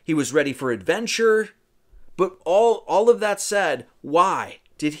gusto. He was ready for adventure. But all of that said, why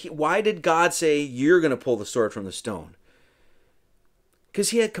did God say, you're going to pull the sword from the stone? Because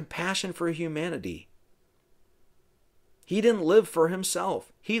he had compassion for humanity. He didn't live for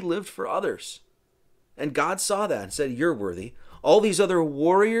himself. He lived for others. And God saw that and said, you're worthy. All these other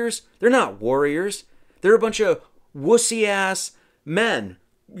warriors, they're not warriors. They're a bunch of wussy-ass men,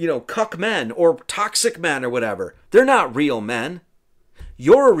 cuck men or toxic men or whatever. They're not real men.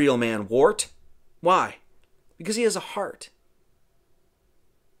 You're a real man, Wart. Why? Because he has a heart.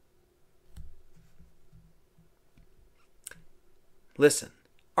 Listen,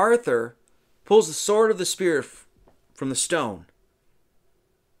 Arthur pulls the sword of the Spirit from the stone.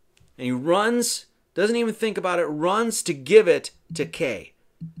 And he runs, doesn't even think about it, runs to give it to Kay.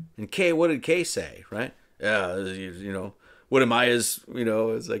 And Kay, what did Kay say, right? Yeah, you know, what am I as, you know,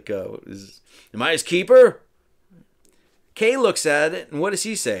 it's like, am I his keeper? Kay looks at it, and what does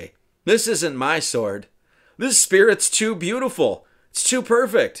he say? This isn't my sword. This spirit's too beautiful. It's too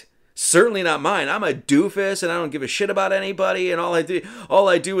perfect. Certainly not mine. I'm a doofus, and I don't give a shit about anybody, and all I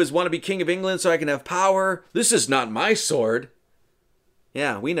do is want to be king of England so I can have power. This is not my sword.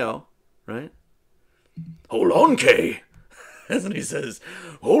 Yeah, we know, right? Hold on, Kay. And he says,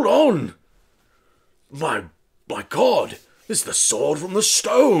 hold on. My God, it's the sword from the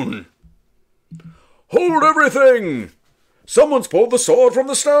stone. Hold everything. Someone's pulled the sword from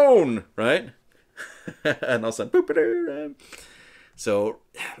the stone, right? And all of a sudden, so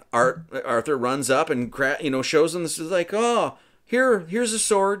Arthur runs up and shows him. This is like, oh, here's a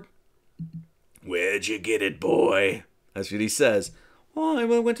sword. Where'd you get it, boy? That's what he says. Oh, I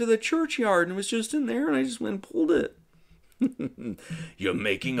went to the churchyard and it was just in there, and I just went and pulled it. You're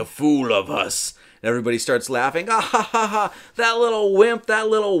making a fool of us. And everybody starts laughing. Ah ha ha ha! That little wimp, that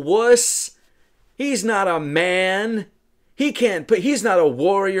little wuss. He's not a man. He's not a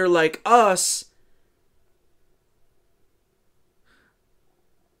warrior like us.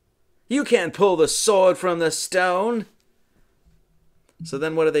 You can't pull the sword from the stone. So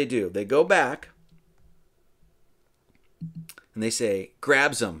then what do? They go back and they say,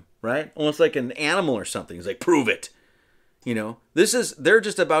 grabs him, right? Almost like an animal or something. He's like, prove it. You know, they're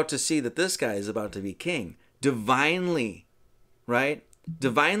just about to see that this guy is about to be king. Divinely, right?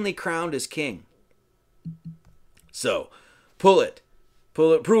 Divinely crowned as king. So, prove it.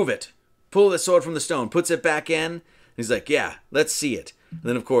 Pull the sword from the stone, puts it back in. He's like, yeah, let's see it. And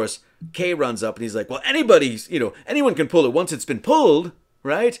then, of course, Kay runs up and he's like, well, anyone can pull it once it's been pulled,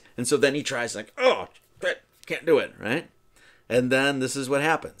 right? And so then he tries, like, oh, can't do it, right? And then this is what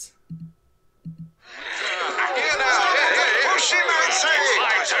happens.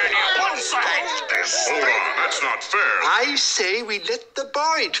 Hold on, that's not fair. I say we let the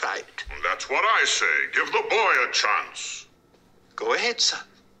boy try it. That's what I say. Give the boy a chance. Go ahead, son.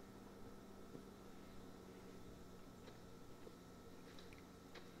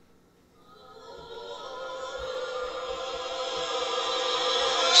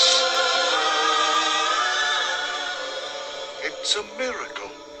 It's a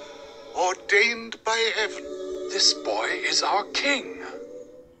miracle, ordained by heaven. This boy is our king.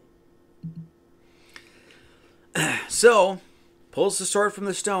 So, pulls the sword from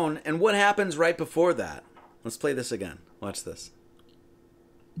the stone, and what happens right before that? Let's play this again. Watch this.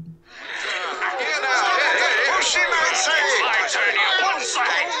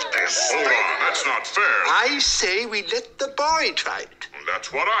 Hold on, that's not fair. I say we let the boy try it.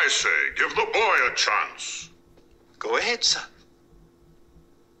 That's what I say. Give the boy a chance. Go ahead, son.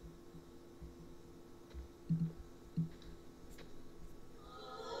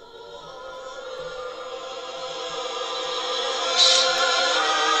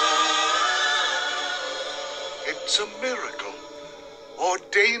 It's a miracle,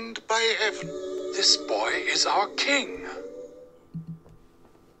 ordained by heaven. This boy is our king.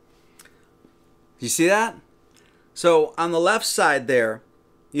 You see that? So on the left side there,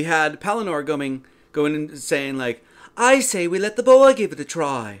 you had Pellinor going and saying like, I say we let the boy give it a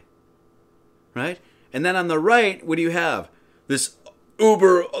try. Right? And then on the right, what do you have? This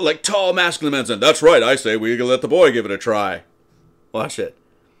uber, like, tall masculine man saying, that's right, I say we let the boy give it a try. Watch it.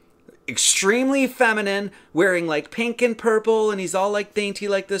 Extremely feminine, wearing like pink and purple, and he's all like dainty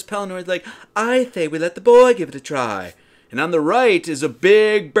like this. Pellinor is like, I say we let the boy give it a try. And on the right is a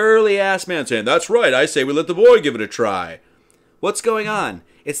big burly ass man saying, that's right, I say we let the boy give it a try. What's going on?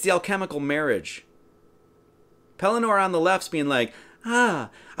 It's the alchemical marriage. Pellinor on the left's being like, I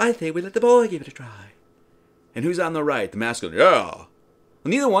say we let the boy give it a try. And who's on the right? The masculine, yeah. Well,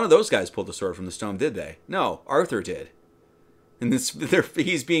 neither one of those guys pulled the sword from the stone, did they? No, Arthur did. And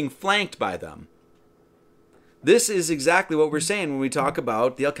he's being flanked by them. This is exactly what we're saying when we talk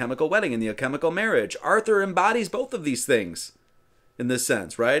about the alchemical wedding and the alchemical marriage. Arthur embodies both of these things in this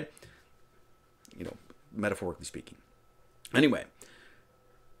sense, right? You know, metaphorically speaking. Anyway,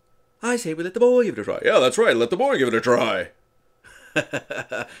 I say we let the boy give it a try. Yeah, that's right. Let the boy give it a try.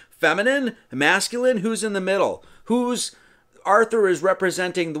 Feminine, masculine, who's in the middle? Arthur is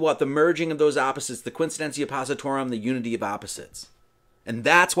representing the merging of those opposites, the coincidentia oppositorum, the unity of opposites. And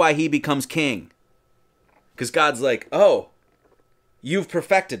that's why he becomes king. Because God's like, oh, you've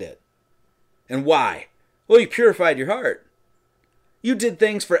perfected it. And why? Well, you purified your heart. You did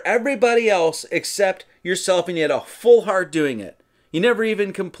things for everybody else except yourself, and you had a full heart doing it. You never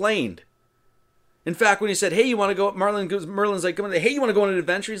even complained. In fact, when he said, hey, you want to go, Merlin's like, hey, you want to go on an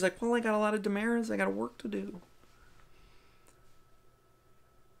adventure? He's like, well, I got a lot of demerits. I got work to do.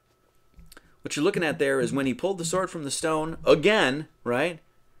 What you're looking at there is when he pulled the sword from the stone, again, right?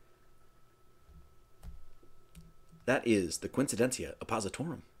 That is the coincidentia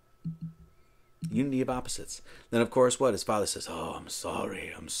oppositorum. Unity of opposites. Then, of course, what? His father says, oh, I'm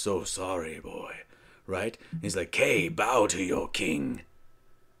sorry. I'm so sorry, boy. Right? And he's like, hey, bow to your king.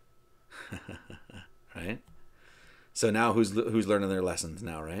 Right? So now who's learning their lessons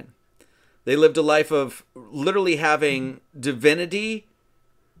now, right? They lived a life of literally having divinity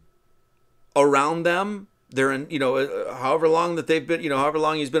around them. They're in, however long that they've been, however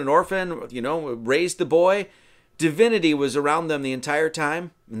long he's been an orphan, raised the boy. Divinity was around them the entire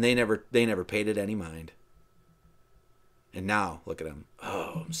time, and they never paid it any mind. And now, look at him.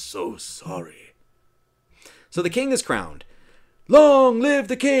 Oh, I'm so sorry. So the king is crowned. Long live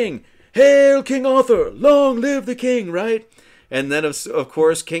the king! Hail King Arthur! Long live the king, right? And then, of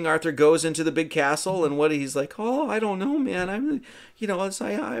course, King Arthur goes into the big castle, and he's like, oh, I don't know, man. I'm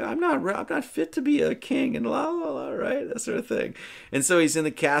not fit to be a king, and la la la, right? That sort of thing. And so he's in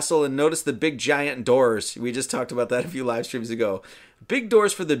the castle, and notice the big giant doors. We just talked about that a few live streams ago. Big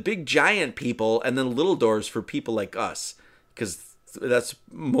doors for the big giant people, and then little doors for people like us, because that's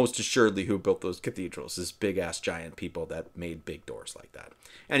most assuredly who built those cathedrals, is big-ass giant people that made big doors like that.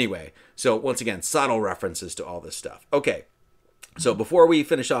 Anyway, so once again, subtle references to all this stuff. Okay, so before we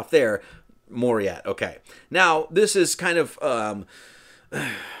finish off there, more yet. Okay, now this is kind of,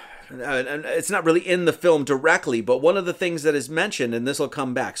 it's not really in the film directly, but one of the things that is mentioned, and this will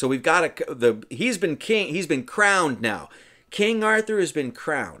come back. So we've got he's been king, he's been crowned now. King Arthur has been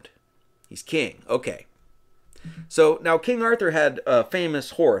crowned. He's king. Okay. So now King Arthur had a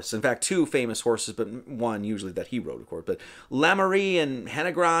famous horse. In fact, two famous horses, but one usually that he rode, of course. But Lamoury and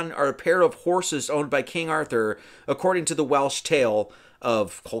Henegran are a pair of horses owned by King Arthur, according to the Welsh tale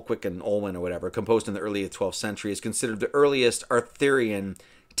of Colquick and Olwen or whatever, composed in the early 12th century, is considered the earliest Arthurian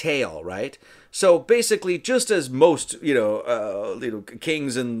tale, right? So basically, just as most,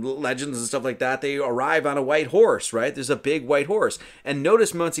 kings and legends and stuff like that, they arrive on a white horse, right? There's a big white horse. And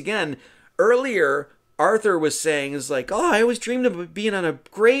notice once again, earlier, Arthur was saying, is like, oh, I always dreamed of being on a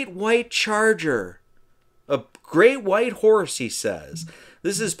great white charger. A great white horse, he says.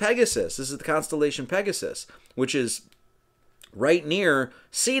 This is Pegasus. This is the constellation Pegasus, which is right near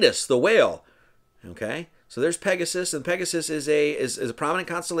Cetus, the whale. Okay? So there's Pegasus, and Pegasus is a prominent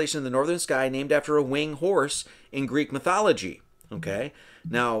constellation in the northern sky named after a winged horse in Greek mythology. Okay?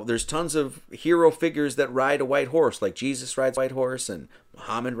 Now, there's tons of hero figures that ride a white horse, like Jesus rides a white horse, and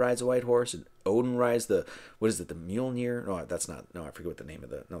Muhammad rides a white horse, and Odin rides the Mjolnir? No, that's not, no, I forget what the name of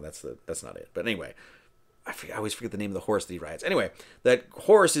that's not it. But anyway, I always forget the name of the horse that he rides. Anyway, that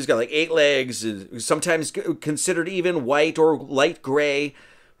horse has got like 8 legs, is sometimes considered even white or light gray,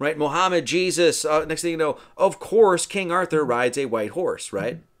 right? Muhammad, Jesus, next thing you know, of course, King Arthur rides a white horse,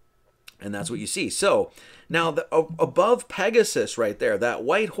 right? And that's what you see. So now, above Pegasus, right there, that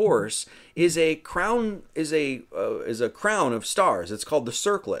white horse is a crown. Is a crown of stars. It's called the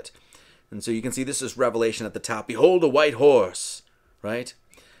circlet, and so you can see this is Revelation at the top. Behold, a white horse, right?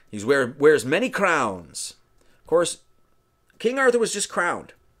 He wears many crowns. Of course, King Arthur was just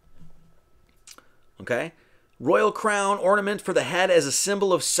crowned. Okay, royal crown ornament for the head as a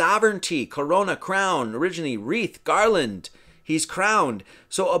symbol of sovereignty. Corona, crown, originally wreath, garland. He's crowned.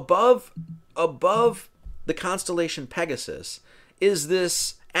 So above the constellation Pegasus is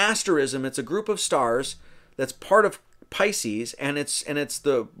this asterism. It's a group of stars that's part of Pisces, and it's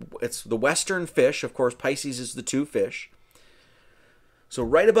the western fish. Of course, Pisces is the 2 fish. So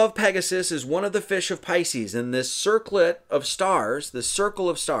right above Pegasus is one of the fish of Pisces, and this circlet of stars, this circle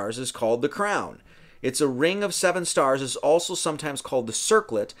of stars, is called the crown. It's a ring of 7 stars. Is also sometimes called the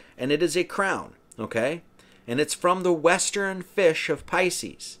circlet, and it is a crown. Okay. And it's from the western fish of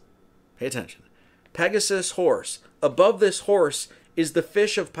Pisces. Pay attention. Pegasus horse. Above this horse is the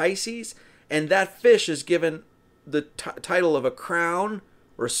fish of Pisces, and that fish is given the title of a crown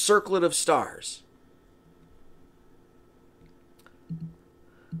or a circlet of stars.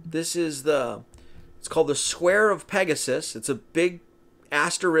 This is it's called the square of Pegasus. It's a big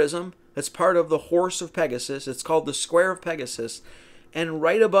asterism. It's part of the horse of Pegasus. It's called the square of Pegasus. And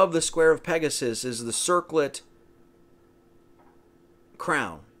right above the square of Pegasus is the circlet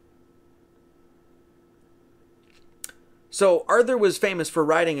crown. So Arthur was famous for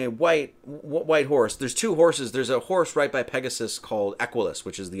riding a white horse. There's 2 horses. There's a horse right by Pegasus called Equus,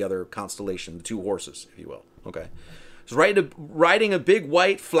 which is the other constellation, the 2 horses, if you will. Okay. So riding a big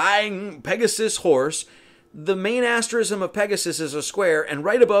white flying Pegasus horse. the main asterism of Pegasus is a square, and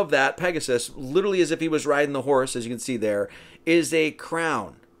right above that, Pegasus, literally as if he was riding the horse, as you can see there, is a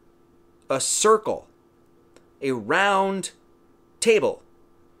crown, a circle, a round table,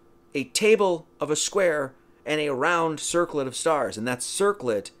 a table of a square, and a round circlet of stars. And that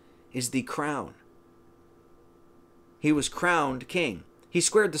circlet is the crown. He was crowned king. He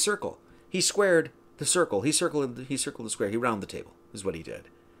squared the circle. He squared the circle. He circled the square. He rounded the table, is what he did.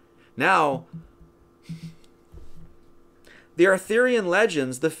 Now, the Arthurian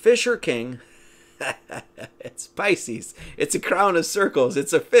legends, the Fisher King, it's Pisces. It's a crown of circles.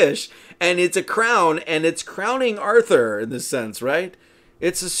 It's a fish, and it's a crown, and it's crowning Arthur in this sense, right?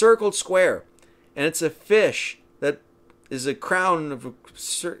 It's a circled square, and it's a fish that is a crown of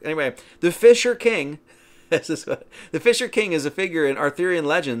anyway. The Fisher King, the Fisher King is a figure in Arthurian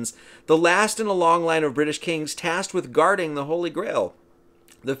legends, the last in a long line of British kings tasked with guarding the Holy Grail.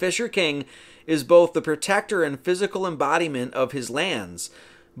 The Fisher King is both the protector and physical embodiment of his lands,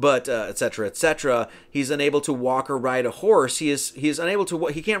 but etc., etc. He's unable to walk or ride a horse. He is unable to.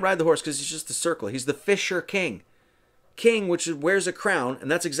 He can't ride the horse because he's just a circle. He's the Fisher King, which wears a crown, and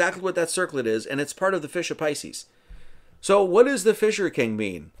that's exactly what that circlet is, and it's part of the fish of Pisces. So, what does the Fisher King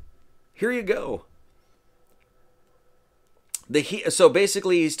mean? Here you go. So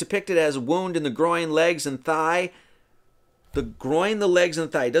basically, he's depicted as a wound in the groin, legs, and thigh. The groin, the legs, and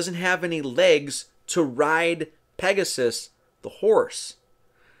the thigh. He doesn't have any legs to ride Pegasus, the horse.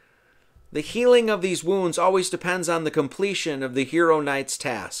 The healing of these wounds always depends on the completion of the hero knight's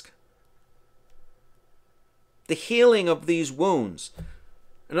task. The healing of these wounds.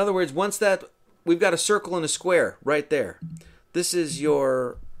 In other words, once that, we've got a circle and a square right there. This is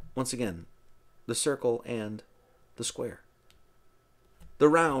your, once again, the circle and the square. The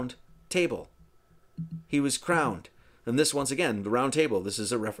round table. He was crowned. And this, once again, the round table, this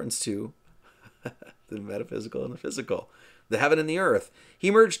is a reference to the metaphysical and the physical. The heaven and the earth.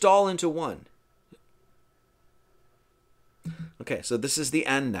 He merged all into one. Okay, so this is the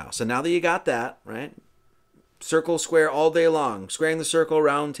end now. So now that you got that, right? Circle, square, all day long. Squaring the circle,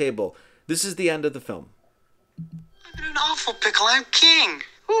 round table. This is the end of the film. I'm in an awful pickle. I'm king.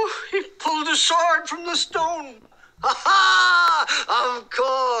 Ooh, he pulled a sword from the stone. Ha ha! Of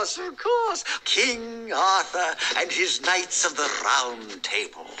course, of course. King Arthur and his knights of the Round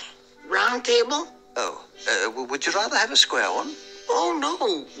Table. Round table? Oh, would you rather have a square one? Oh,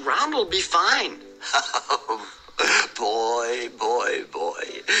 no. Round will be fine. Boy, boy, boy.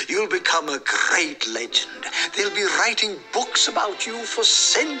 You'll become a great legend. They'll be writing books about you for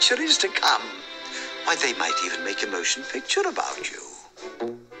centuries to come. Why, they might even make a motion picture about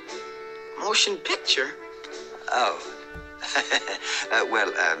you. Motion picture? Oh.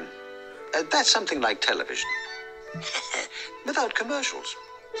 That's something like television. Without commercials.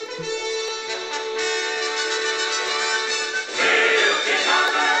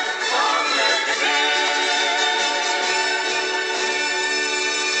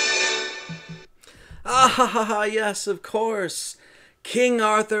 Ah, yes, of course. King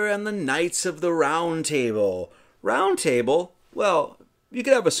Arthur and the Knights of the Round Table. Round table? Well, you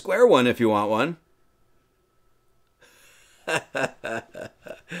could have a square one if you want one.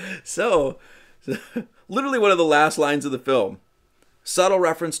 So, literally one of the last lines of the film. Subtle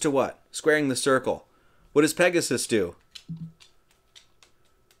reference to what? Squaring the circle. What does Pegasus do?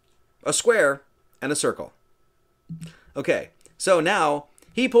 A square and a circle. Okay, so now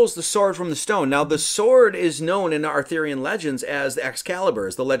he pulls the sword from the stone. Now, the sword is known in Arthurian legends as the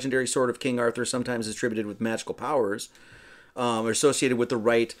Excalibur, the legendary sword of King Arthur, sometimes attributed with magical powers, or associated with the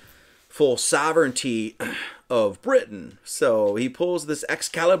rightful sovereignty of Britain. So he pulls this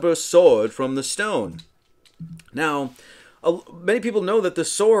Excalibur sword from the stone. Now, many people know that the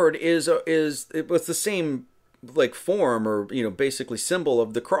sword is it was the same like form or basically symbol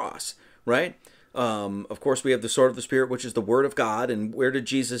of the cross, right? Of course, we have the sword of the Spirit, which is the Word of God, and where did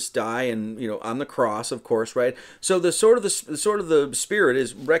Jesus die? And on the cross, of course, right? So the sword of the Spirit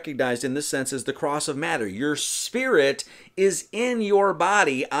is recognized in this sense as the cross of matter. Your spirit is in your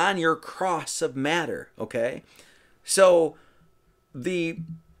body on your cross of matter. Okay, so the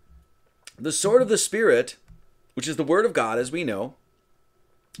sword of the Spirit, which is the Word of God, as we know.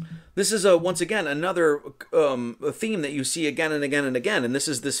 This is once again another a theme that you see again and again and again, and this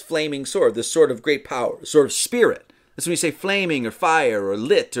is this flaming sword, this sword of great power, sword of spirit. That's when you say flaming or fire or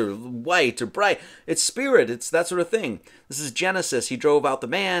lit or white or bright. It's spirit. It's that sort of thing. This is Genesis. He drove out the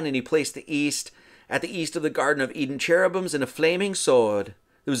man and he placed at the east of the Garden of Eden cherubims and a flaming sword.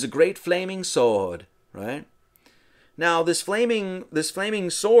 There was a great flaming sword, right? Now this flaming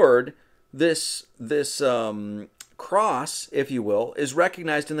sword, this cross, if you will, is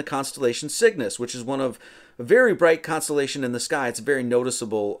recognized in the constellation Cygnus, which is one of a very bright constellation in the sky. It's very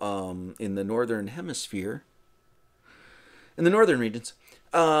noticeable in the northern hemisphere, in the northern regions.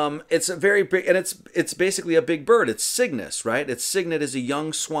 It's a very big, and it's basically a big bird. It's Cygnus, right? Its signet is a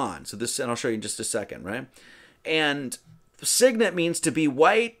young swan. So this, and I'll show you in just a second, right? And signet means to be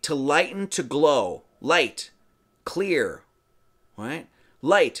white, to lighten, to glow, light, clear, right?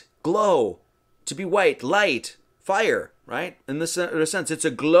 Light, glow, to be white, light, fire, right? In a sense, it's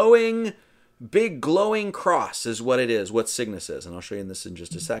a glowing, big glowing cross is what it is, what Cygnus is. And I'll show you this in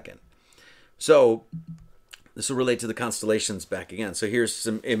just a second. So this will relate to the constellations back again. So here's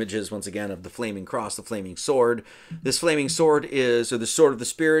some images, once again, of the flaming cross, the flaming sword. This flaming sword is, or the sword of the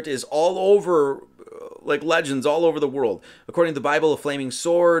Spirit, is all over, like legends, all over the world. According to the Bible, a flaming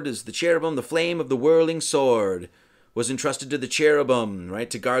sword is the cherubim, the flame of the whirling sword was entrusted to the cherubim, right,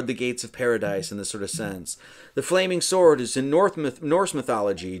 to guard the gates of paradise in this sort of sense. The flaming sword is in Norse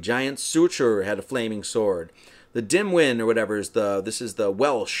mythology. Giant Surtur had a flaming sword. The Dimwin, or whatever, is this is the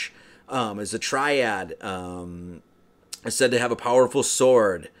Welsh, is a triad, is said to have a powerful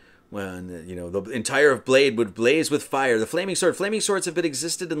sword. When, the entire blade would blaze with fire. The flaming sword. Flaming swords have been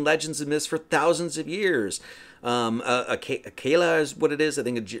existed in legends and myths for thousands of years. A kela is what it is. I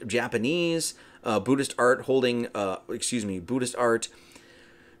think a Japanese Buddhist art Buddhist art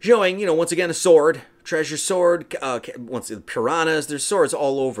showing, once again, a sword, treasure sword. Piranhas. There's swords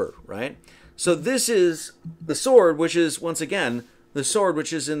all over, right? So this is the sword, which is, once again, the sword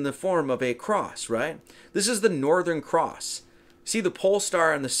which is in the form of a cross, right? This is the Northern Cross. See the pole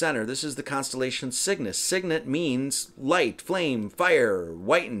star in the center. This is the constellation Cygnus. Signet means light, flame, fire,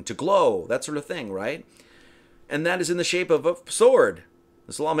 whiten, to glow, that sort of thing, right? And that is in the shape of a sword.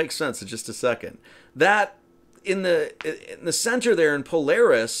 This will all make sense in just a second. That in the center there in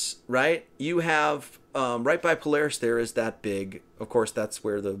Polaris, right? You have right by Polaris there is that big. Of course, that's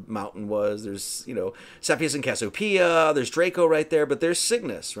where the mountain was. There's Cepheus and Cassiopeia. There's Draco right there, but there's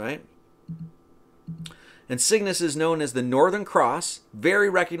Cygnus, right? And Cygnus is known as the Northern Cross, very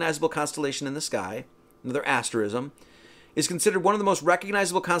recognizable constellation in the sky, another asterism, is considered one of the most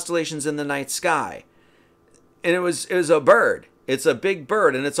recognizable constellations in the night sky. And it was a bird. It's a big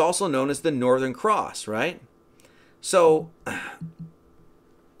bird, and it's also known as the Northern Cross, right? So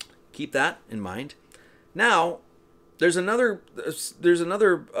keep that in mind. Now, there's another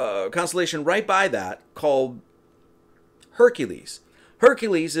constellation right by that called Hercules.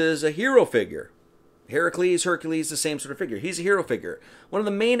 Hercules is a hero figure. Hercules, the same sort of figure. He's a hero figure. One of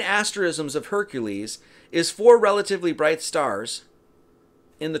the main asterisms of Hercules is 4 relatively bright stars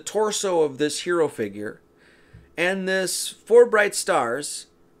in the torso of this hero figure. And this 4 bright stars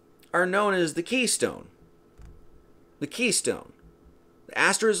are known as the keystone. The keystone. The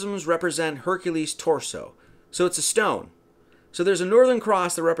asterisms represent Hercules' torso. So it's a stone. So there's a Northern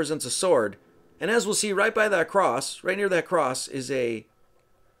Cross that represents a sword. And as we'll see right by that cross, right near that cross is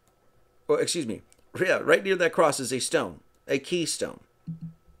right near that cross is a stone, a keystone.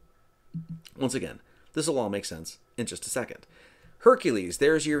 Once again, this will all make sense in just a second. Hercules,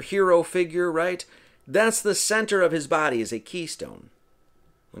 there's your hero figure, right? That's the center of his body, is a keystone.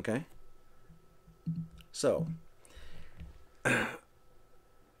 Okay? So,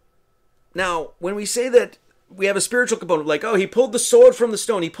 now, when we say that we have a spiritual component, like, he pulled the sword from the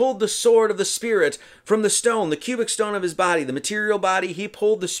stone. He pulled the sword of the Spirit from the stone, the cubic stone of his body, the material body. He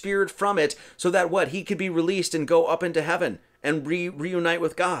pulled the Spirit from it so that what? He could be released and go up into heaven and reunite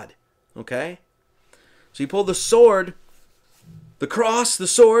with God. Okay? So he pulled the sword, the cross, the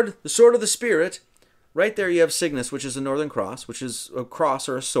sword of the Spirit. Right there you have Cygnus, which is a Northern Cross, which is a cross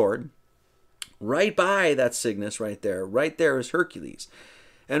or a sword. Right by that Cygnus right there is Hercules.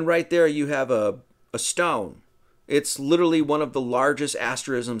 And right there you have a stone. It's literally one of the largest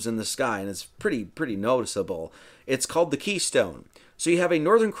asterisms in the sky, and it's pretty noticeable. It's called the keystone. So you have a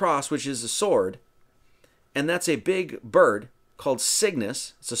Northern Cross, which is a sword, and that's a big bird called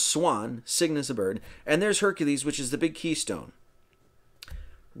Cygnus. It's a swan, Cygnus a bird, and there's Hercules, which is the big keystone.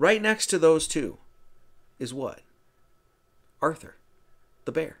 Right next to those two is what? Arthur,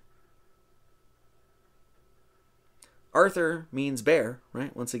 the bear. Arthur means bear,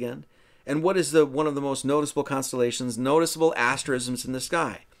 right? Once again. And what is one of the most noticeable constellations, noticeable asterisms in the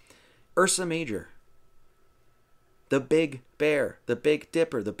sky? Ursa Major. The big bear, the big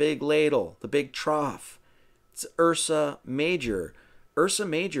dipper, the big ladle, the big trough. It's Ursa Major. Ursa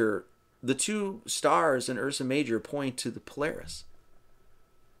Major, the 2 stars in Ursa Major point to the Polaris,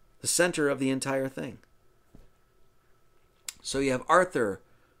 the center of the entire thing. So you have Arthur,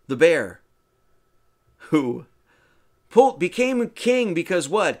 the bear, who became king because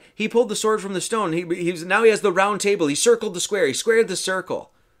what? He pulled the sword from the stone. Now he has the round table. He circled the square. He squared the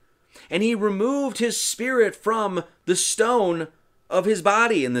circle. And he removed his spirit from the stone of his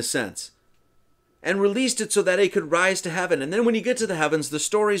body, in this sense, and released it so that it could rise to heaven. And then when you get to the heavens, the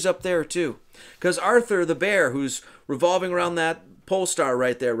story's up there too. Because Arthur the bear, who's revolving around that pole star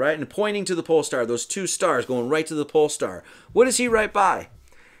right there, right? And pointing to the pole star, those two stars going right to the pole star. What is he right by?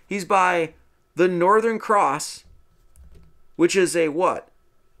 He's by the Northern Cross, which is a what?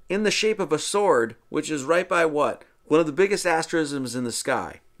 In the shape of a sword, which is right by what? One of the biggest asterisms in the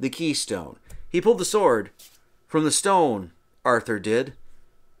sky, the keystone. He pulled the sword from the stone, Arthur did,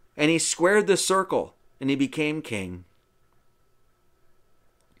 and he squared the circle, and he became king.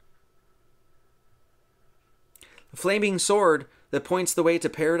 The flaming sword that points the way to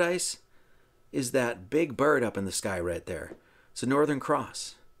paradise is that big bird up in the sky right there. It's a Northern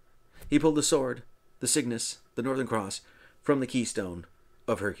Cross. He pulled the sword, the Cygnus, the Northern Cross, from the keystone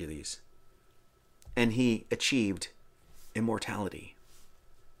of Hercules. And he achieved immortality.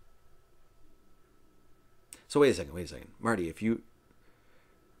 So wait a second. Marty,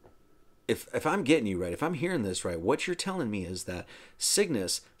 if I'm getting you right, if I'm hearing this right, what you're telling me is that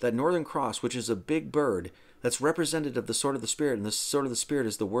Cygnus, that Northern Cross, which is a big bird, that's representative of the sword of the Spirit, and the sword of the Spirit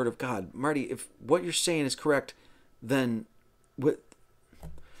is the Word of God. Marty, if what you're saying is correct, then what?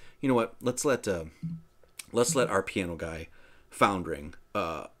 You know what? Let's let our piano guy, Foundering,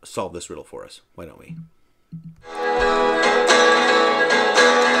 solve this riddle for us. Why don't we?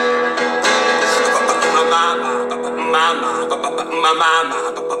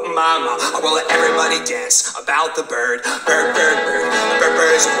 Mama, well, everybody dance about the bird. Bird, bird, bird. Bird,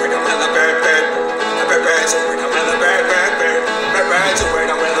 bird's a word, I'm the bird, bird, bird. Bird, bird's a word, I'm the bird, bird, bird. Bird, bird's a word,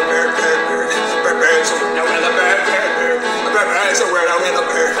 I'm the bird, bird, bird. Bird, bird's a word, I'm the bird, bird, bird. Bird, bird's a word, I'm the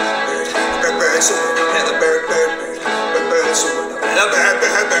bird, bird. Bird, bird's a word, I'm the bird, bird, bird. Bird, bird's a word, I'm the bird,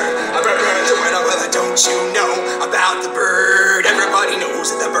 bird, bird. Bird, bird's a word, well, don't you know about the bird? Everybody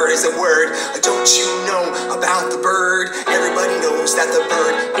knows that the bird is the word. Don't you know about the bird? Everybody knows that the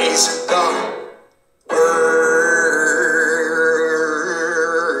bird is the word.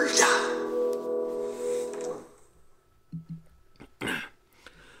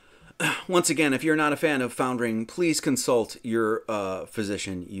 Once again, if you're not a fan of Foundering, please consult your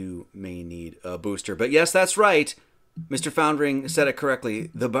physician. You may need a booster. But yes, that's right. Mr. Foundering said it correctly.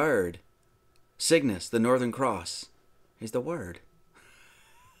 The bird, Cygnus, the Northern Cross, is the word.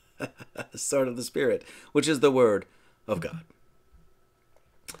 Sword of the Spirit, which is the Word of God.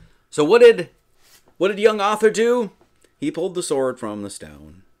 So what did young Arthur do? He pulled the sword from the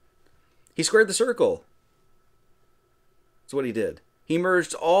stone. He squared the circle. That's what he did. He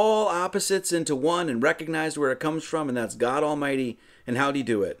merged all opposites into one and recognized where it comes from, and that's God Almighty. And how'd he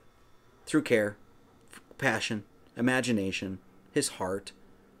do it? Through care, passion, imagination, his heart,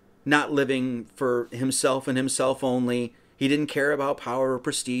 not living for himself and himself only. He didn't care about power or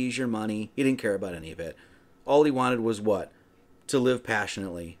prestige or money. He didn't care about any of it. All he wanted was what? To live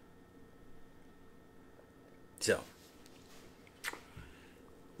passionately. So,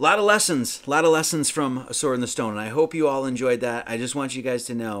 a lot of lessons from A Sword in the Stone, and I hope you all enjoyed that. I just want you guys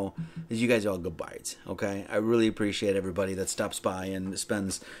to know that you guys are all good birds, okay? I really appreciate everybody that stops by and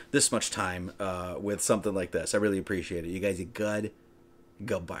spends this much time with something like this. I really appreciate it. You guys are good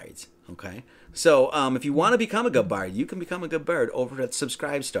birds, okay? So if you want to become a good bird, you can become a good bird over at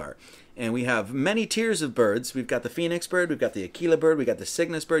Subscribe Star. And we have many tiers of birds. We've got the Phoenix bird, we've got the Aquila bird, we've got the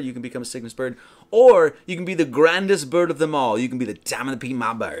Cygnus bird. You can become a Cygnus bird. Or you can be the grandest bird of them all. You can be the Diamond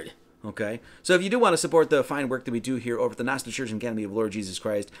Pima bird. Okay? So if you do want to support the fine work that we do here over at the Gnostic Church and Academy of Lord Jesus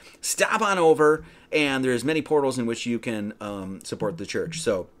Christ, stop on over, and there's many portals in which you can support the church.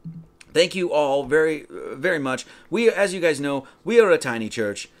 So thank you all very, very much. We, as you guys know, we are a tiny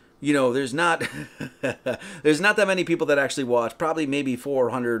church. You know, there's not that many people that actually watch. Probably maybe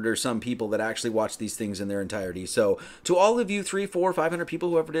 400 or some people that actually watch these things in their entirety. So to all of you 300, 400, 500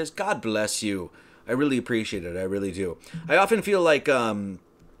 people, whoever it is, God bless you. I really appreciate it. I really do. I often feel like, you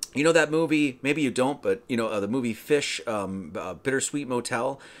know that movie, maybe you don't, but you know the movie Fish, Bittersweet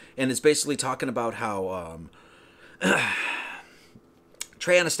Motel, and it's basically talking about how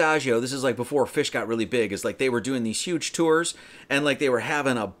Trey Anastasio, this is like before Fish got really big, is like they were doing these huge tours and like they were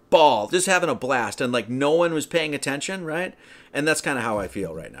having a ball, just having a blast, and like no one was paying attention, right? And that's kind of how I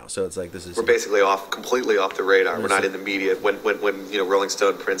feel right now. So it's like this is we're basically completely off the radar. We're not in the media. When you know Rolling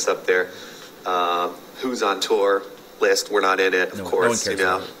Stone prints up there, who's on tour list, we're not in it, of course. No one cares, you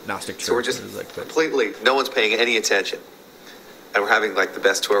know, Gnostic Church. So we're just completely, no one's paying any attention, and we're having like the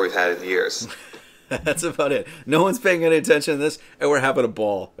best tour we've had in years. That's about it. No one's paying any attention to this, and we're having a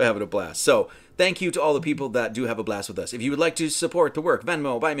ball. We're having a blast. So thank you to all the people that do have a blast with us. If you would like to support the work,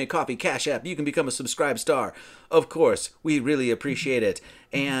 Venmo, Buy Me a Coffee, Cash App, you can become a subscribe star. Of course, we really appreciate it.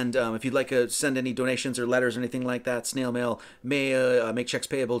 And if you'd like to send any donations or letters or anything like that, snail mail, may make checks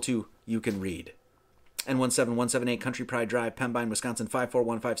payable to You Can Read. N17178 Country Pride Drive, Pembine, Wisconsin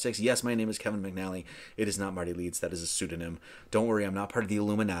 54156. Yes, my name is Kevin McNally. It is not Marty Leeds. That is a pseudonym. Don't worry, I'm not part of the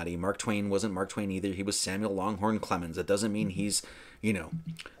Illuminati. Mark Twain wasn't Mark Twain either. He was Samuel Longhorn Clemens. That doesn't mean he's,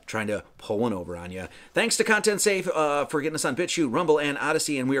 trying to pull one over on you. Thanks to Content Safe for getting us on BitChute, Rumble, and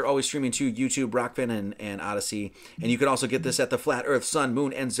Odyssey. And we are always streaming to YouTube, Rockfin, and Odyssey. And you can also get this at the Flat Earth, Sun,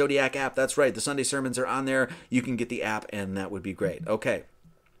 Moon, and Zodiac app. That's right. The Sunday sermons are on there. You can get the app, and that would be great. Okay.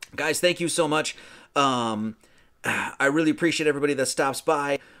 Guys, thank you so much. I really appreciate everybody that stops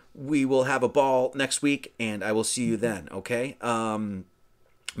by. We will have a ball next week, and I will see you then. Okay.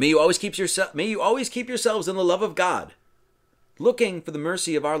 May you always keep yourselves in the love of God, looking for the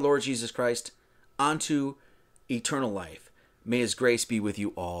mercy of our Lord Jesus Christ unto eternal life. May His grace be with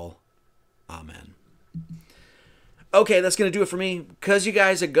you all. Amen. Okay, that's gonna do it for me. Because you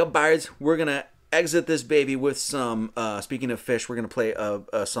guys are good birds, we're gonna exit this baby with some. Speaking of fish, we're gonna play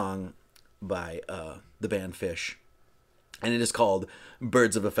a song by the band Fish, and it is called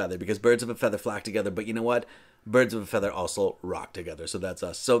Birds of a Feather, because birds of a feather flock together, but you know what? Birds of a feather also rock together, so that's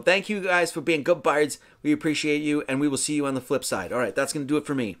us. So thank you guys for being good birds. We appreciate you, and we will see you on the flip side. All right, that's going to do it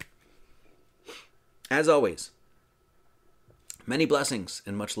for me. As always, many blessings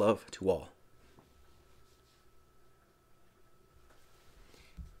and much love to all.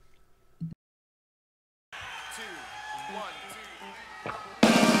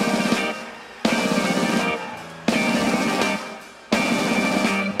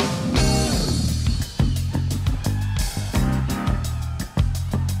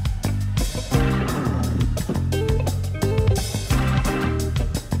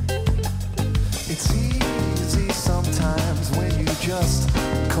 Just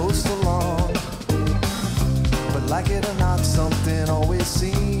coast along, but like it or not, something always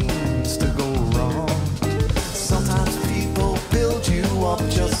seems to go wrong. Sometimes people build you up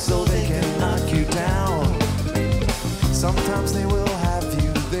just so they can knock you down. Sometimes they will have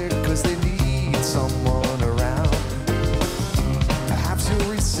you there because they need someone around. Perhaps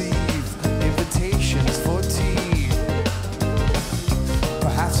you'll receive invitations for tea.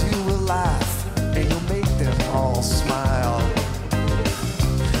 Perhaps you will laugh and you'll make them all smile.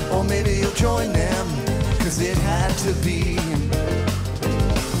 Or maybe you'll join them, cause it had to be.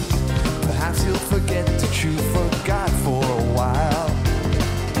 Perhaps you'll forget that you forgot for a while.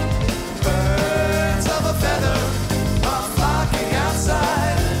 Birds of a feather are flocking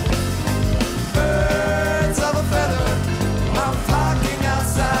outside. Birds of a feather are flocking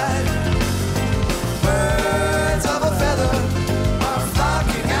outside. Birds of a feather are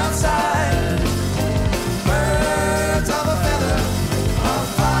flocking outside. Birds of a feather are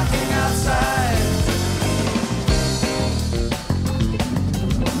flocking outside.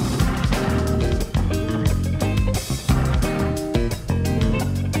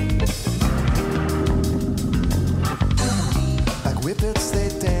 Like whippets they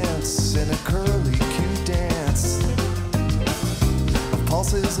dance in a curly cute dance of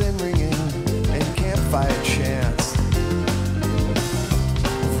pulses and ringing and campfire chants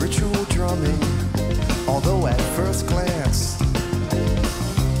of ritual drumming. Although at first glance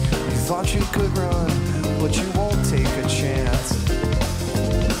you thought you could run, but you won't take a chance.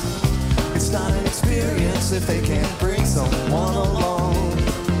 It's not an experience if they can't bring someone along.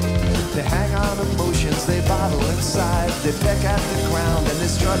 They hang on emotions they bottle inside. They peck at the ground and they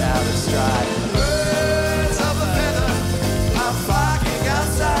strut out of stride.